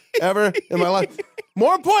ever in my life.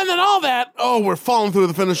 More important than all that, we're falling through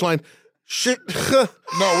the finish line. Shit.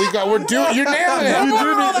 No, we're doing. You're nailing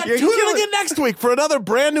it. Tune in again next week for another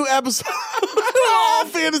brand new episode. All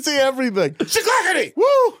fantasy everything. Chicklockety.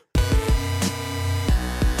 Woo!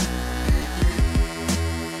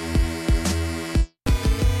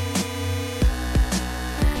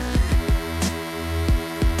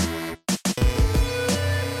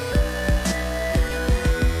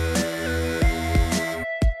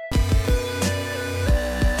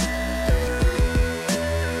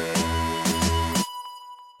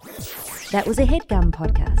 That was a HeadGum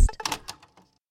podcast.